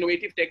light on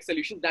innovative tech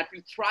solutions that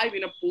will thrive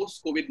in a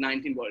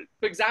post-COVID-19 world.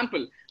 For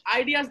example,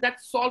 ideas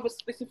that solve a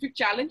specific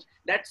challenge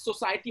that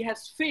society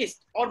has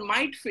faced or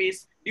might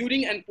face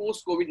during and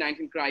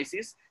post-COVID-19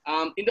 crisis.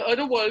 In the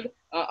other words,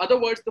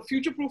 the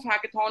Future-Proof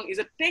Hackathon is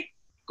a tech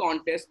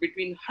contest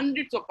between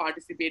hundreds of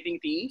participating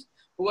teams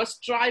who are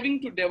striving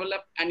to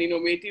develop an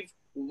innovative,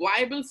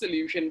 viable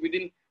solution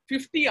within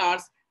 50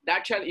 hours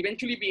that shall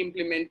eventually be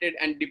implemented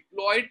and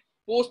deployed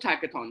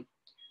post-hackathon.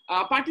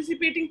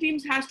 Participating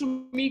teams has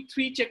to meet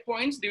 3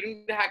 checkpoints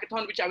during the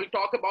hackathon, which I will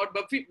talk about.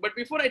 But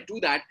before I do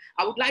that,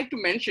 I would like to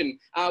mention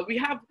we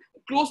have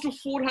close to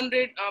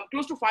 400,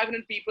 close to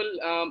 500 people,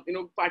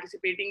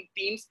 participating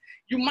teams.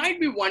 You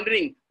might be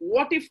wondering,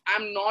 what if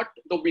I'm not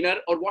the winner,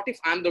 or what if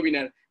I'm the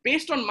winner?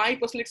 Based on my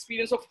personal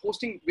experience of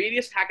hosting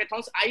various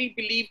hackathons, I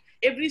believe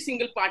every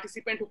single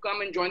participant who come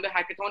and join the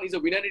hackathon is a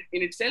winner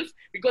in itself,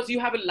 because you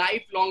have a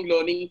lifelong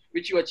learning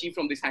which you achieve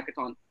from this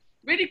hackathon.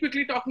 Very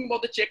quickly talking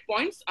about the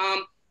checkpoints.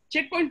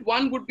 Checkpoint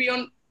 1 would be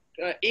on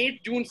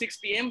 8 June, 6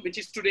 p.m., which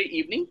is today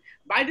evening.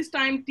 By this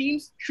time,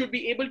 teams should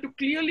be able to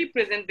clearly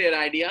present their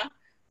idea,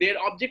 their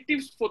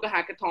objectives for the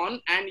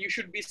hackathon, and you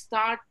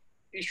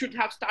should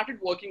have started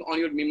working on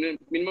your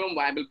minimum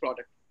viable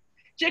product.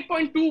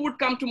 Checkpoint 2 would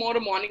come tomorrow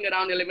morning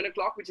around 11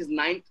 o'clock, which is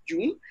 9th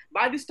June.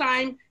 By this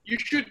time, you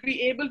should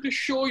be able to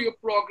show your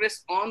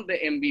progress on the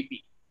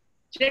MVP.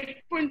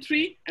 Checkpoint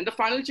 3 and the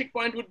final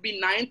checkpoint would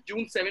be 9th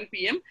June, 7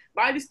 p.m.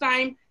 By this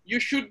time, you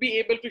should be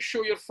able to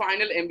show your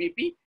final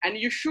MVP, and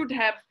you should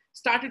have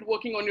started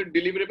working on your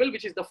deliverable,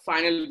 which is the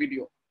final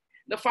video.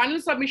 The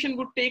final submission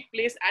would take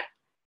place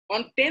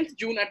on 10th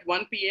June at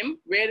 1 p.m.,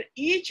 where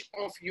each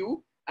of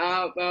you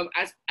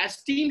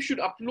as team should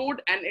upload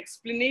an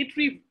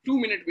explanatory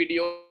 2-minute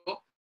video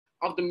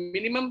of the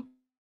minimum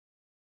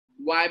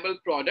viable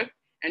product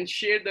and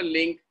share the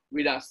link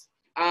with us.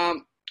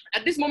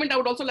 At this moment, I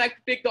would also like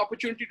to take the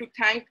opportunity to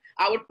thank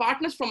our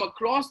partners from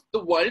across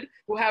the world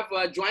who have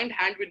joined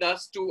hand with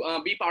us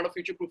to be part of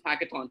Future-Proof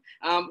Hackathon.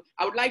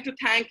 I would like to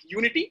thank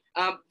Unity.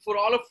 For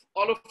all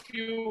of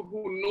you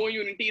who know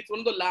Unity, it's one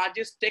of the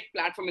largest tech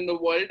platform in the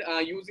world.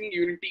 Using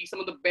Unity, some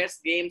of the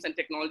best games and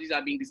technologies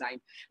are being designed.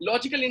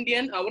 Logical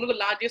Indian, one of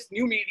the largest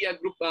new media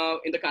group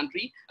in the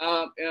country.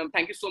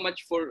 Thank you so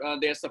much for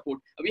their support.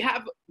 We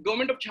have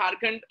Government of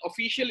Jharkhand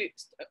official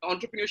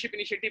entrepreneurship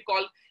initiative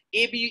called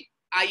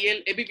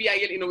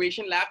ABVIL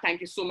Innovation Lab.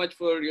 Thank you so much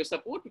for your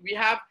support. We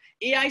have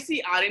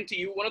AIC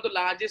RNTU, one of the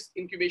largest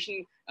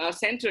incubation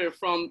center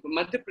from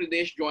Madhya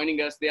Pradesh, joining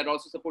us. They are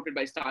also supported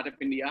by Startup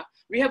India.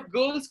 We have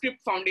Girl Script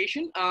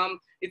Foundation.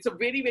 It's a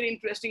very, very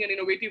interesting and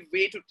innovative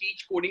way to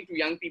teach coding to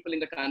young people in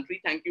the country.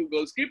 Thank you,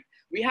 Girl Script.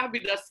 We have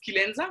with us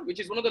Skillenza, which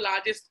is one of the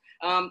largest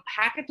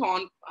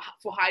hackathon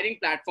for hiring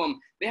platform.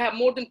 They have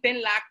more than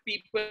 10 lakh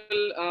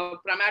people,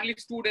 primarily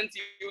students,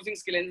 using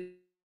Skillenza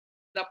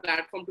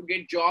platform to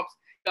get jobs.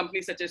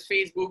 Companies such as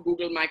Facebook,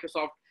 Google,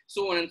 Microsoft,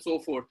 so on and so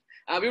forth.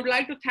 We would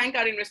like to thank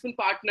our investment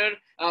partner,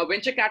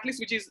 Venture Catalyst,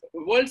 which is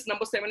world's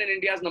 #7 and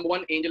India's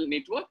 #1 angel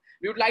network.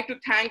 We would like to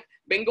thank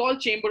Bengal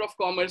Chamber of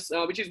Commerce,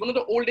 which is one of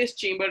the oldest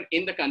chamber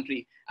in the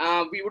country.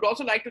 We would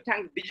also like to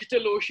thank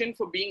DigitalOcean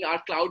for being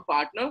our cloud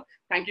partner.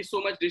 Thank you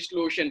so much,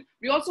 DigitalOcean.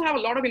 We also have a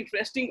lot of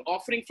interesting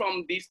offering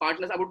from these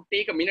partners. I would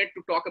take a minute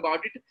to talk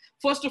about it.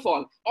 First of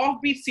all,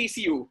 Offbeat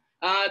CCU.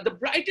 The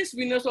brightest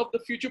winners of the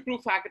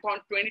Future-Proof Hackathon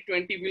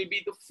 2020 will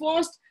be the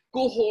first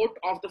cohort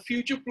of the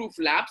Future-Proof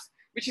Labs,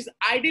 which is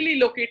ideally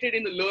located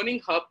in the Learning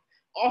Hub,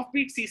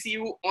 Offbeat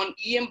CCU on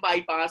EM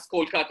Bypass,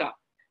 Kolkata.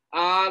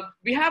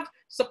 We have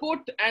support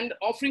and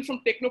offering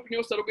from Techno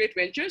Surrogate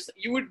Ventures.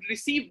 You would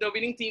receive, the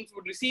winning teams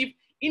would receive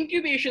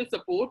incubation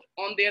support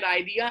on their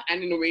idea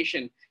and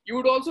innovation. You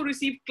would also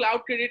receive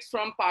cloud credits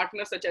from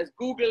partners such as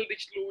Google,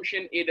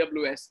 DigitalOcean,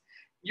 AWS.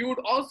 You would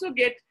also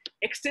get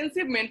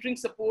extensive mentoring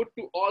support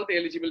to all the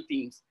eligible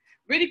teams.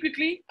 Very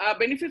quickly,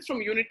 benefits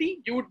from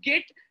Unity. You would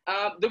get,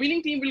 the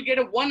winning team will get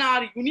a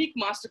 1-hour unique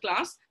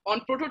masterclass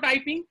on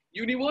prototyping,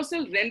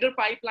 universal render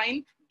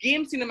pipeline,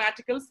 game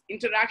cinematicals,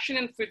 interaction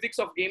and physics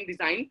of game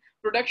design,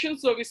 production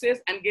services,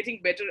 and getting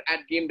better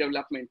at game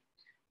development.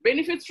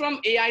 Benefits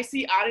from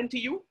AIC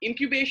RNTU,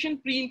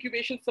 incubation,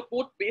 pre-incubation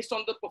support based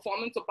on the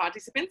performance of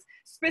participants,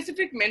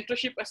 specific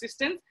mentorship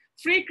assistance,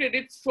 free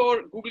credits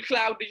for Google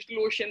Cloud,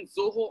 DigitalOcean,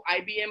 Zoho,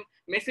 IBM,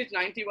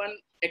 Message91,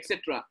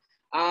 etc.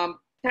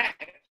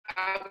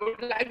 I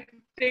would like to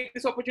take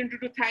this opportunity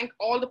to thank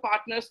all the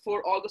partners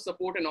for all the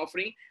support and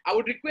offering. I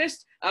would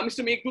request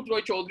Mr. Meghdut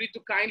Roy Chaudhary to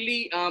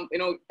kindly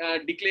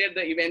declare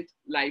the event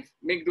live.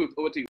 Meghdut,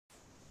 over to you.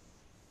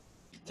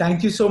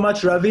 Thank you so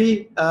much,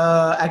 Ravi.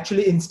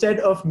 Actually, instead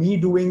of me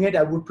doing it,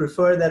 I would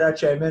prefer that our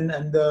chairman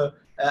and the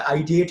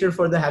ideator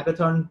for the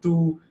hackathon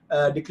to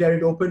declare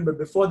it open. But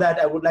before that,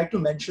 I would like to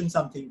mention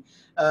something.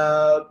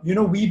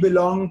 We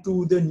belong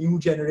to the new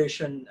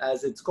generation,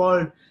 as it's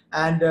called.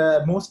 And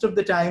most of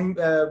the time,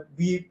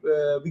 we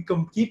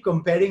keep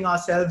comparing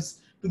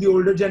ourselves to the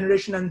older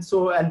generation,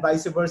 and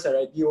vice versa,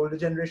 right? The older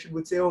generation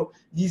would say, oh,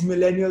 these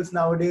millennials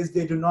nowadays,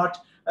 they do not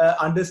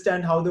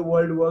understand how the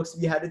world works.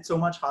 We had it so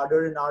much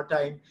harder in our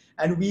time.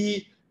 And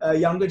we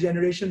younger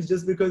generations,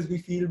 just because we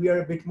feel we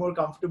are a bit more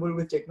comfortable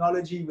with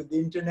technology, with the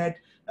internet,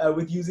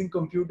 with using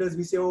computers,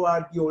 we say,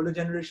 oh, the older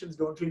generations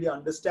don't really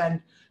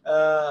understand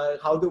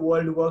how the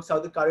world works, how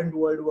the current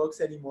world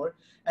works anymore.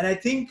 And I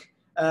think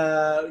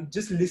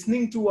just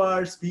listening to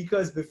our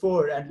speakers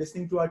before and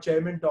listening to our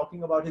chairman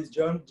talking about his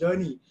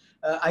journey,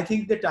 I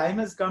think the time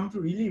has come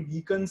to really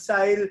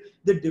reconcile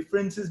the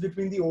differences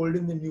between the old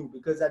and the new,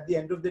 because at the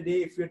end of the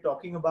day, if we're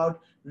talking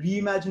about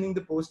reimagining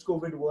the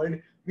post-COVID world,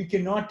 we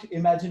cannot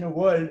imagine a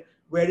world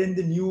wherein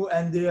the new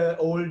and the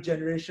old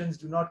generations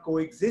do not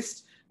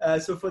coexist.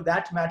 So for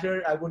that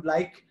matter, I would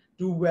like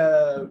to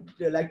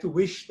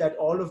wish that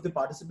all of the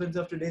participants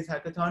of today's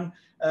hackathon,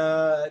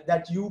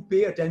 that you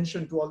pay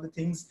attention to all the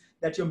things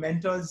that your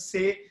mentors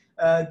say,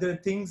 the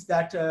things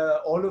that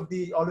all of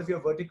your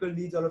vertical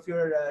leads, all of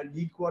your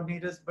lead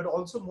coordinators, but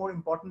also more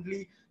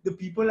importantly, the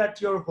people at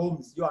your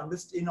homes.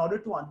 In order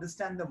to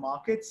understand the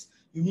markets,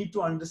 you need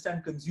to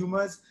understand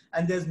consumers,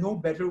 and there's no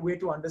better way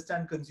to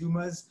understand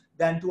consumers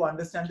than to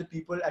understand the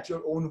people at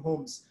your own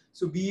homes.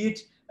 So be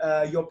it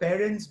your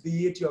parents,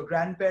 be it your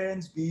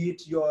grandparents, be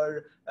it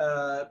your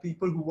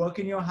people who work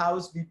in your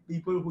house, be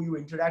people who you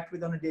interact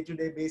with on a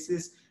day-to-day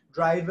basis,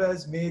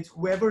 drivers, maids,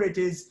 whoever it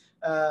is,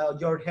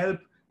 your help,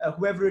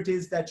 whoever it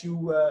is that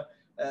you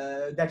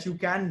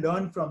can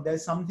learn from.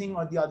 There's something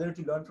or the other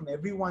to learn from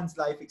everyone's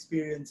life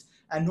experience,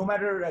 and no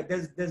matter,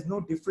 there's no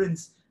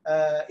difference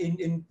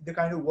in the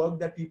kind of work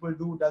that people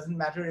do. Doesn't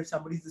matter if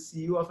somebody's the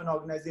CEO of an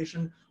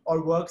organization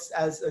or works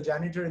as a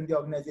janitor in the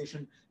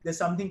organization. There's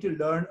something to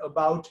learn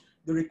about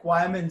the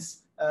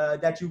requirements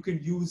that you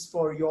can use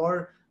for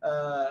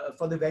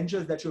the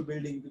ventures that you're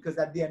building, because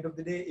at the end of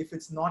the day, if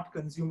it's not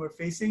consumer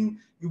facing,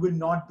 you will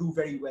not do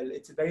very well.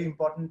 It's very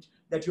important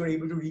that you're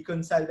able to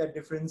reconcile that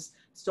difference.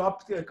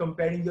 Stop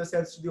comparing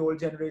yourselves to the old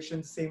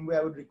generations. Same way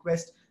I would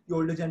request the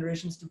older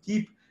generations to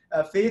keep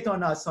faith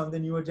on us, on the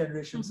newer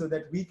generation, so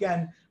that we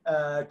can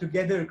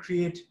together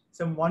create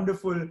some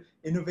wonderful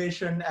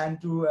innovation and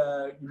to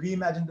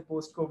reimagine the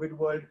post-COVID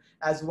world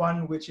as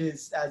one which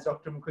is, as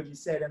Dr. Mukherjee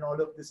said, and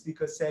all of the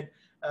speakers said,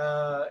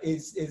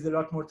 is a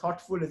lot more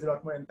thoughtful, is a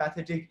lot more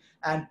empathetic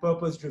and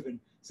purpose-driven.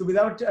 So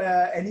without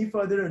any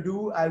further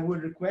ado, I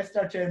would request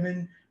our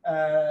chairman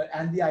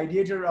and the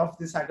ideator of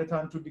this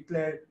hackathon to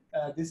declare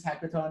this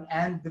hackathon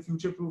and the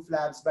Future-Proof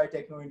Labs by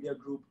Techno India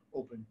Group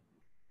open.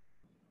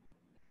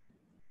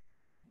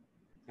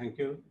 Thank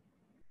you.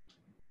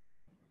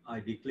 I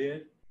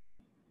declare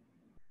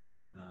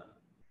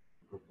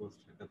proposed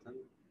hackathon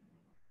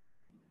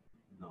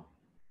now.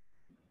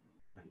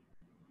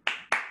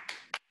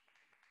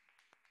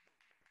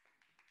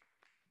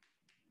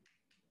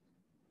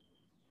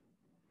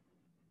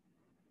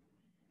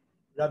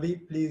 Ravi,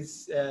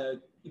 please,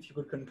 if you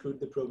could conclude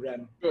the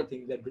program. Sure. I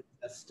think that brings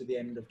us to the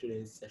end of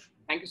today's session.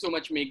 Thank you so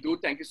much,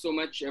 Meghdut. Thank you so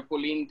much,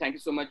 Pauline. Thank you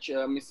so much,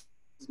 Mrs.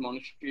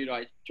 Manushree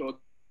Roy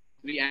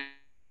Chaudhary.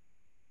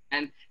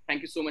 And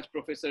thank you so much,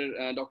 Professor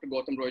Dr.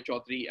 Gautam Roy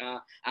Chaudhary.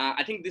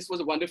 I think this was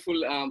a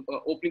wonderful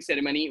opening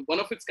ceremony, one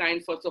of its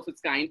kind, first of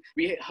its kind.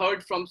 We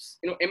heard from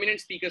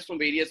eminent speakers from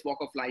various walk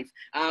of life.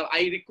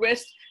 I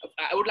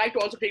would like to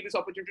also take this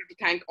opportunity to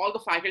thank all the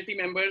faculty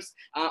members,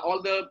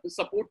 all the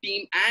support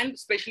team, and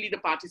especially the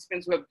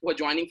participants who are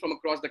joining from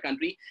across the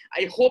country.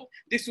 I hope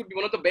this would be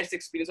one of the best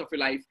experience of your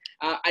life.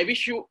 I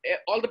wish you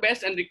all the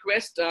best and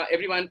request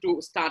everyone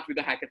to start with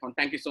the hackathon.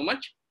 Thank you so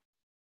much.